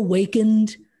 You've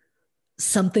awakened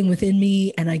something within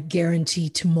me, and I guarantee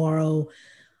tomorrow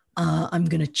I'm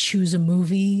going to choose a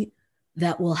movie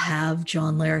that will have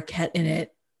John Larroquette in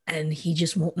it, and he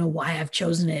just won't know why I've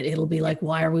chosen it. It'll be like,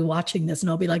 why are we watching this? And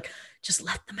I'll be like, just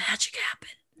let the magic happen.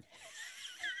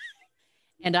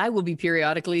 And I will be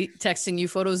periodically texting you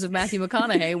photos of Matthew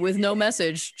McConaughey with no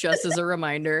message, just as a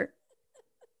reminder.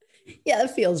 Yeah,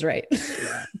 it feels right.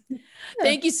 Yeah.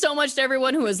 Thank you so much to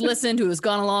everyone who has listened, who has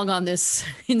gone along on this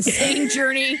insane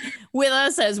journey with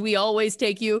us, as we always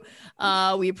take you.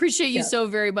 We appreciate you so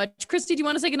very much. Christy, do you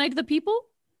want to say goodnight to the people?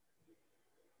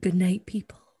 Good night,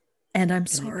 people. And I'm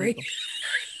sorry.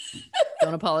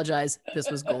 Don't apologize. This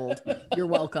was gold. You're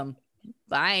welcome.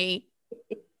 Bye.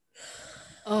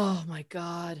 Oh, my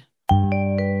God.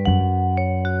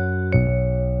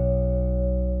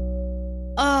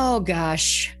 Oh,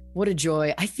 gosh. What a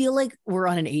joy. I feel like we're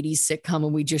on an 80s sitcom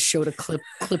and we just showed a clip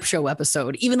show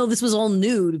episode, even though this was all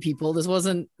new to people. This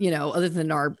wasn't, other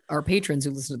than our patrons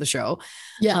who listen to the show.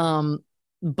 Yeah.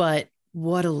 But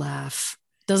what a laugh.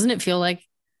 Doesn't it feel like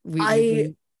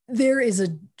there is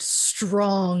a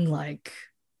strong,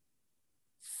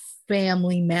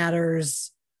 Family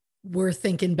Matters. We're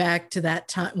thinking back to that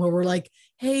time where we're like,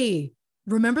 hey,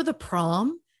 remember the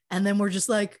prom? And then we're just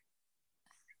like,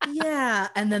 yeah.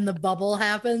 And then the bubble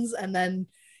happens. And then,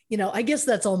 I guess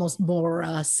that's almost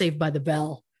more Saved by the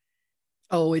Bell.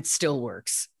 Oh, it still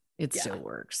works. It still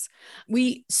works.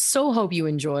 We so hope you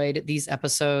enjoyed these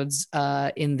episodes.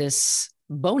 In this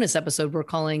bonus episode, we're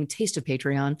calling Taste of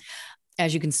Patreon.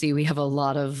 As you can see, we have a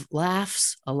lot of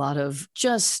laughs, a lot of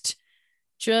just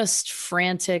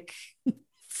frantic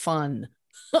fun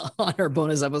on our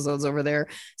bonus episodes over there.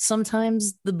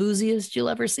 Sometimes the booziest you'll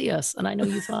ever see us. And I know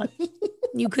you thought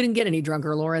you couldn't get any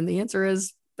drunker, Lauren. The answer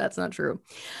is that's not true.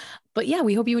 But yeah,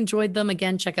 we hope you enjoyed them.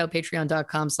 Again, check out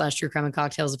patreon.com/True Crime and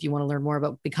Cocktails if you want to learn more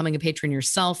about becoming a patron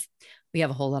yourself. We have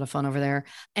a whole lot of fun over there.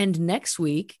 And next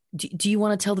week, do you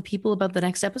want to tell the people about the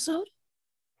next episode?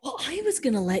 Well, I was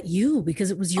going to let you because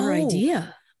it was your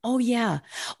idea. Oh, yeah.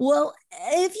 Well,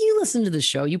 if you listen to the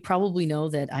show, you probably know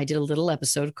that I did a little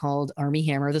episode called Army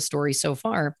Hammer, the story so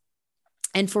far.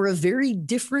 And for a very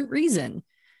different reason,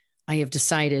 I have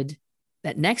decided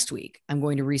that next week I'm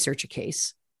going to research a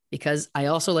case, because I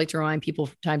also like to remind people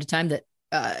from time to time that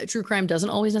true crime doesn't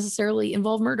always necessarily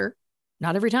involve murder.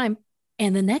 Not every time.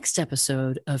 And the next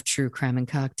episode of True Crime and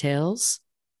Cocktails,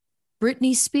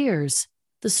 Britney Spears,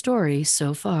 the story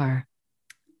so far.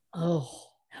 Oh,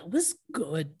 that was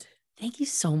good. Thank you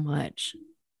so much.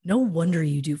 No wonder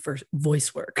you do for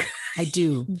voice work. I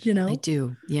do. I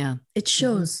do. Yeah. It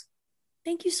shows.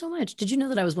 Thank you so much. Did you know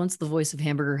that I was once the voice of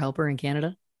Hamburger Helper in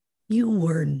Canada? You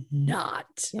were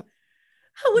not. Yep.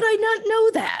 How would I not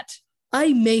know that?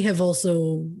 I may have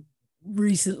also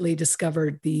recently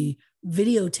discovered the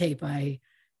videotape I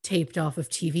taped off of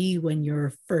TV when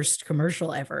your first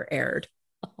commercial ever aired.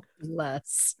 Oh,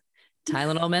 bless.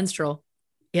 Tylenol menstrual.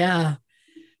 Yeah.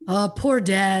 Poor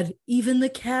dad. Even the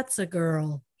cat's a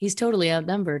girl. He's totally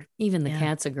outnumbered. Even the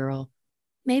cat's a girl.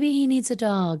 Maybe he needs a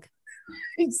dog.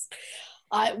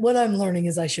 What I'm learning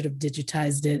is I should have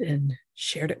digitized it and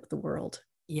shared it with the world.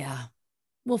 Yeah.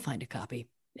 We'll find a copy.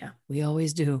 Yeah. We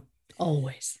always do.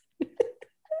 Always.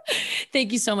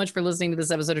 Thank you so much for listening to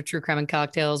this episode of True Crime and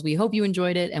Cocktails. We hope you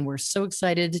enjoyed it, and we're so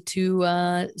excited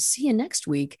to see you next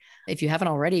week. If you haven't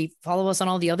already, follow us on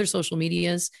all the other social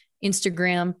medias: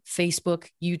 Instagram, Facebook,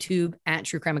 YouTube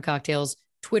 @True Crime and Cocktails,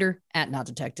 Twitter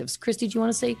 @NotDetectives. Christy, do you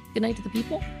want to say goodnight to the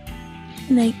people?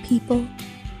 Good night, people.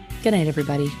 Good night,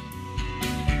 everybody.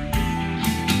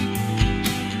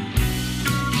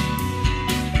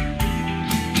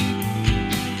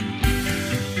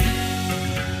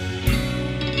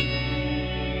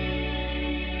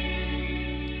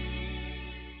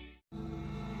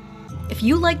 If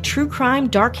you like true crime,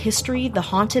 dark history, the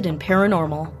haunted, and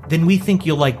paranormal, then we think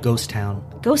you'll like Ghost Town.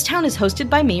 Ghost Town is hosted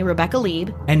by me, Rebecca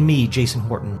Lieb. And me, Jason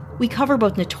Horton. We cover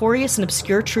both notorious and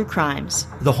obscure true crimes,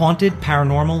 the haunted,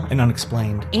 paranormal, and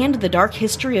unexplained, and the dark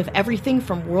history of everything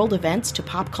from world events to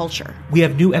pop culture. We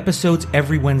have new episodes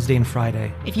every Wednesday and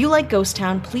Friday. If you like Ghost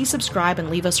Town, please subscribe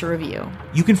and leave us a review.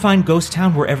 You can find Ghost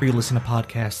Town wherever you listen to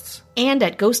podcasts. And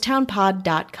at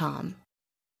ghosttownpod.com.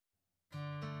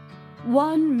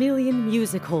 1 Million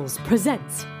Musicals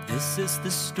presents This is the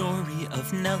story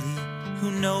of Nellie, who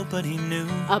nobody knew.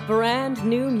 a brand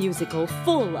new musical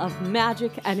full of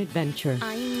magic and adventure.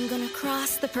 I'm gonna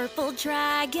cross the purple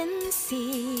dragon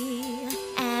sea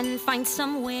and find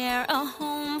somewhere a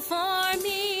home for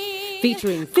me.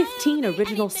 Featuring 15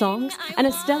 original songs and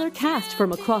a stellar cast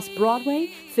from across Broadway,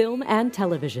 film, and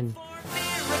television.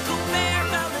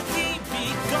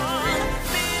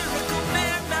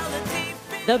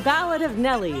 The Ballad of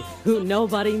Nellie, who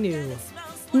nobody knew.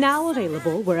 Now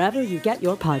available wherever you get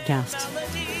your podcasts.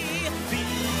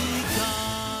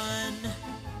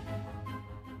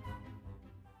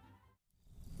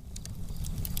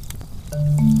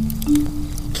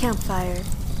 Campfire.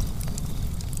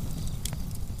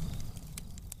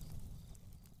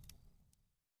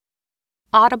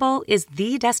 Audible is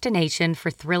the destination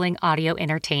for thrilling audio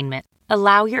entertainment.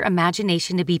 Allow your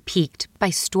imagination to be piqued by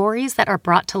stories that are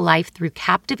brought to life through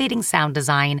captivating sound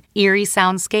design, eerie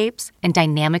soundscapes, and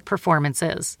dynamic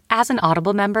performances. As an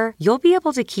Audible member, you'll be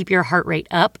able to keep your heart rate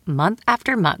up month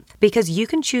after month because you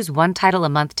can choose one title a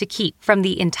month to keep from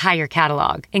the entire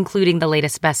catalog, including the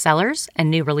latest bestsellers and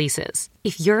new releases.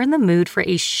 If you're in the mood for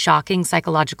a shocking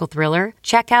psychological thriller,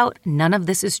 check out None of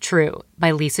This Is True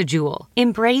by Lisa Jewell.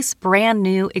 Embrace brand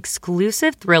new,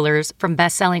 exclusive thrillers from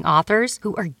best-selling authors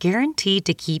who are guaranteed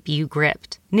to keep you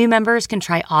gripped. New members can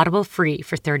try Audible free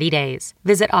for 30 days.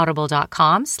 Visit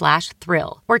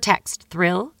audible.com/thrill or text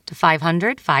thrill to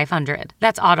 500-500.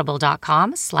 That's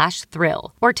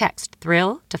audible.com/thrill or text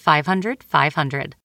thrill to 500-500.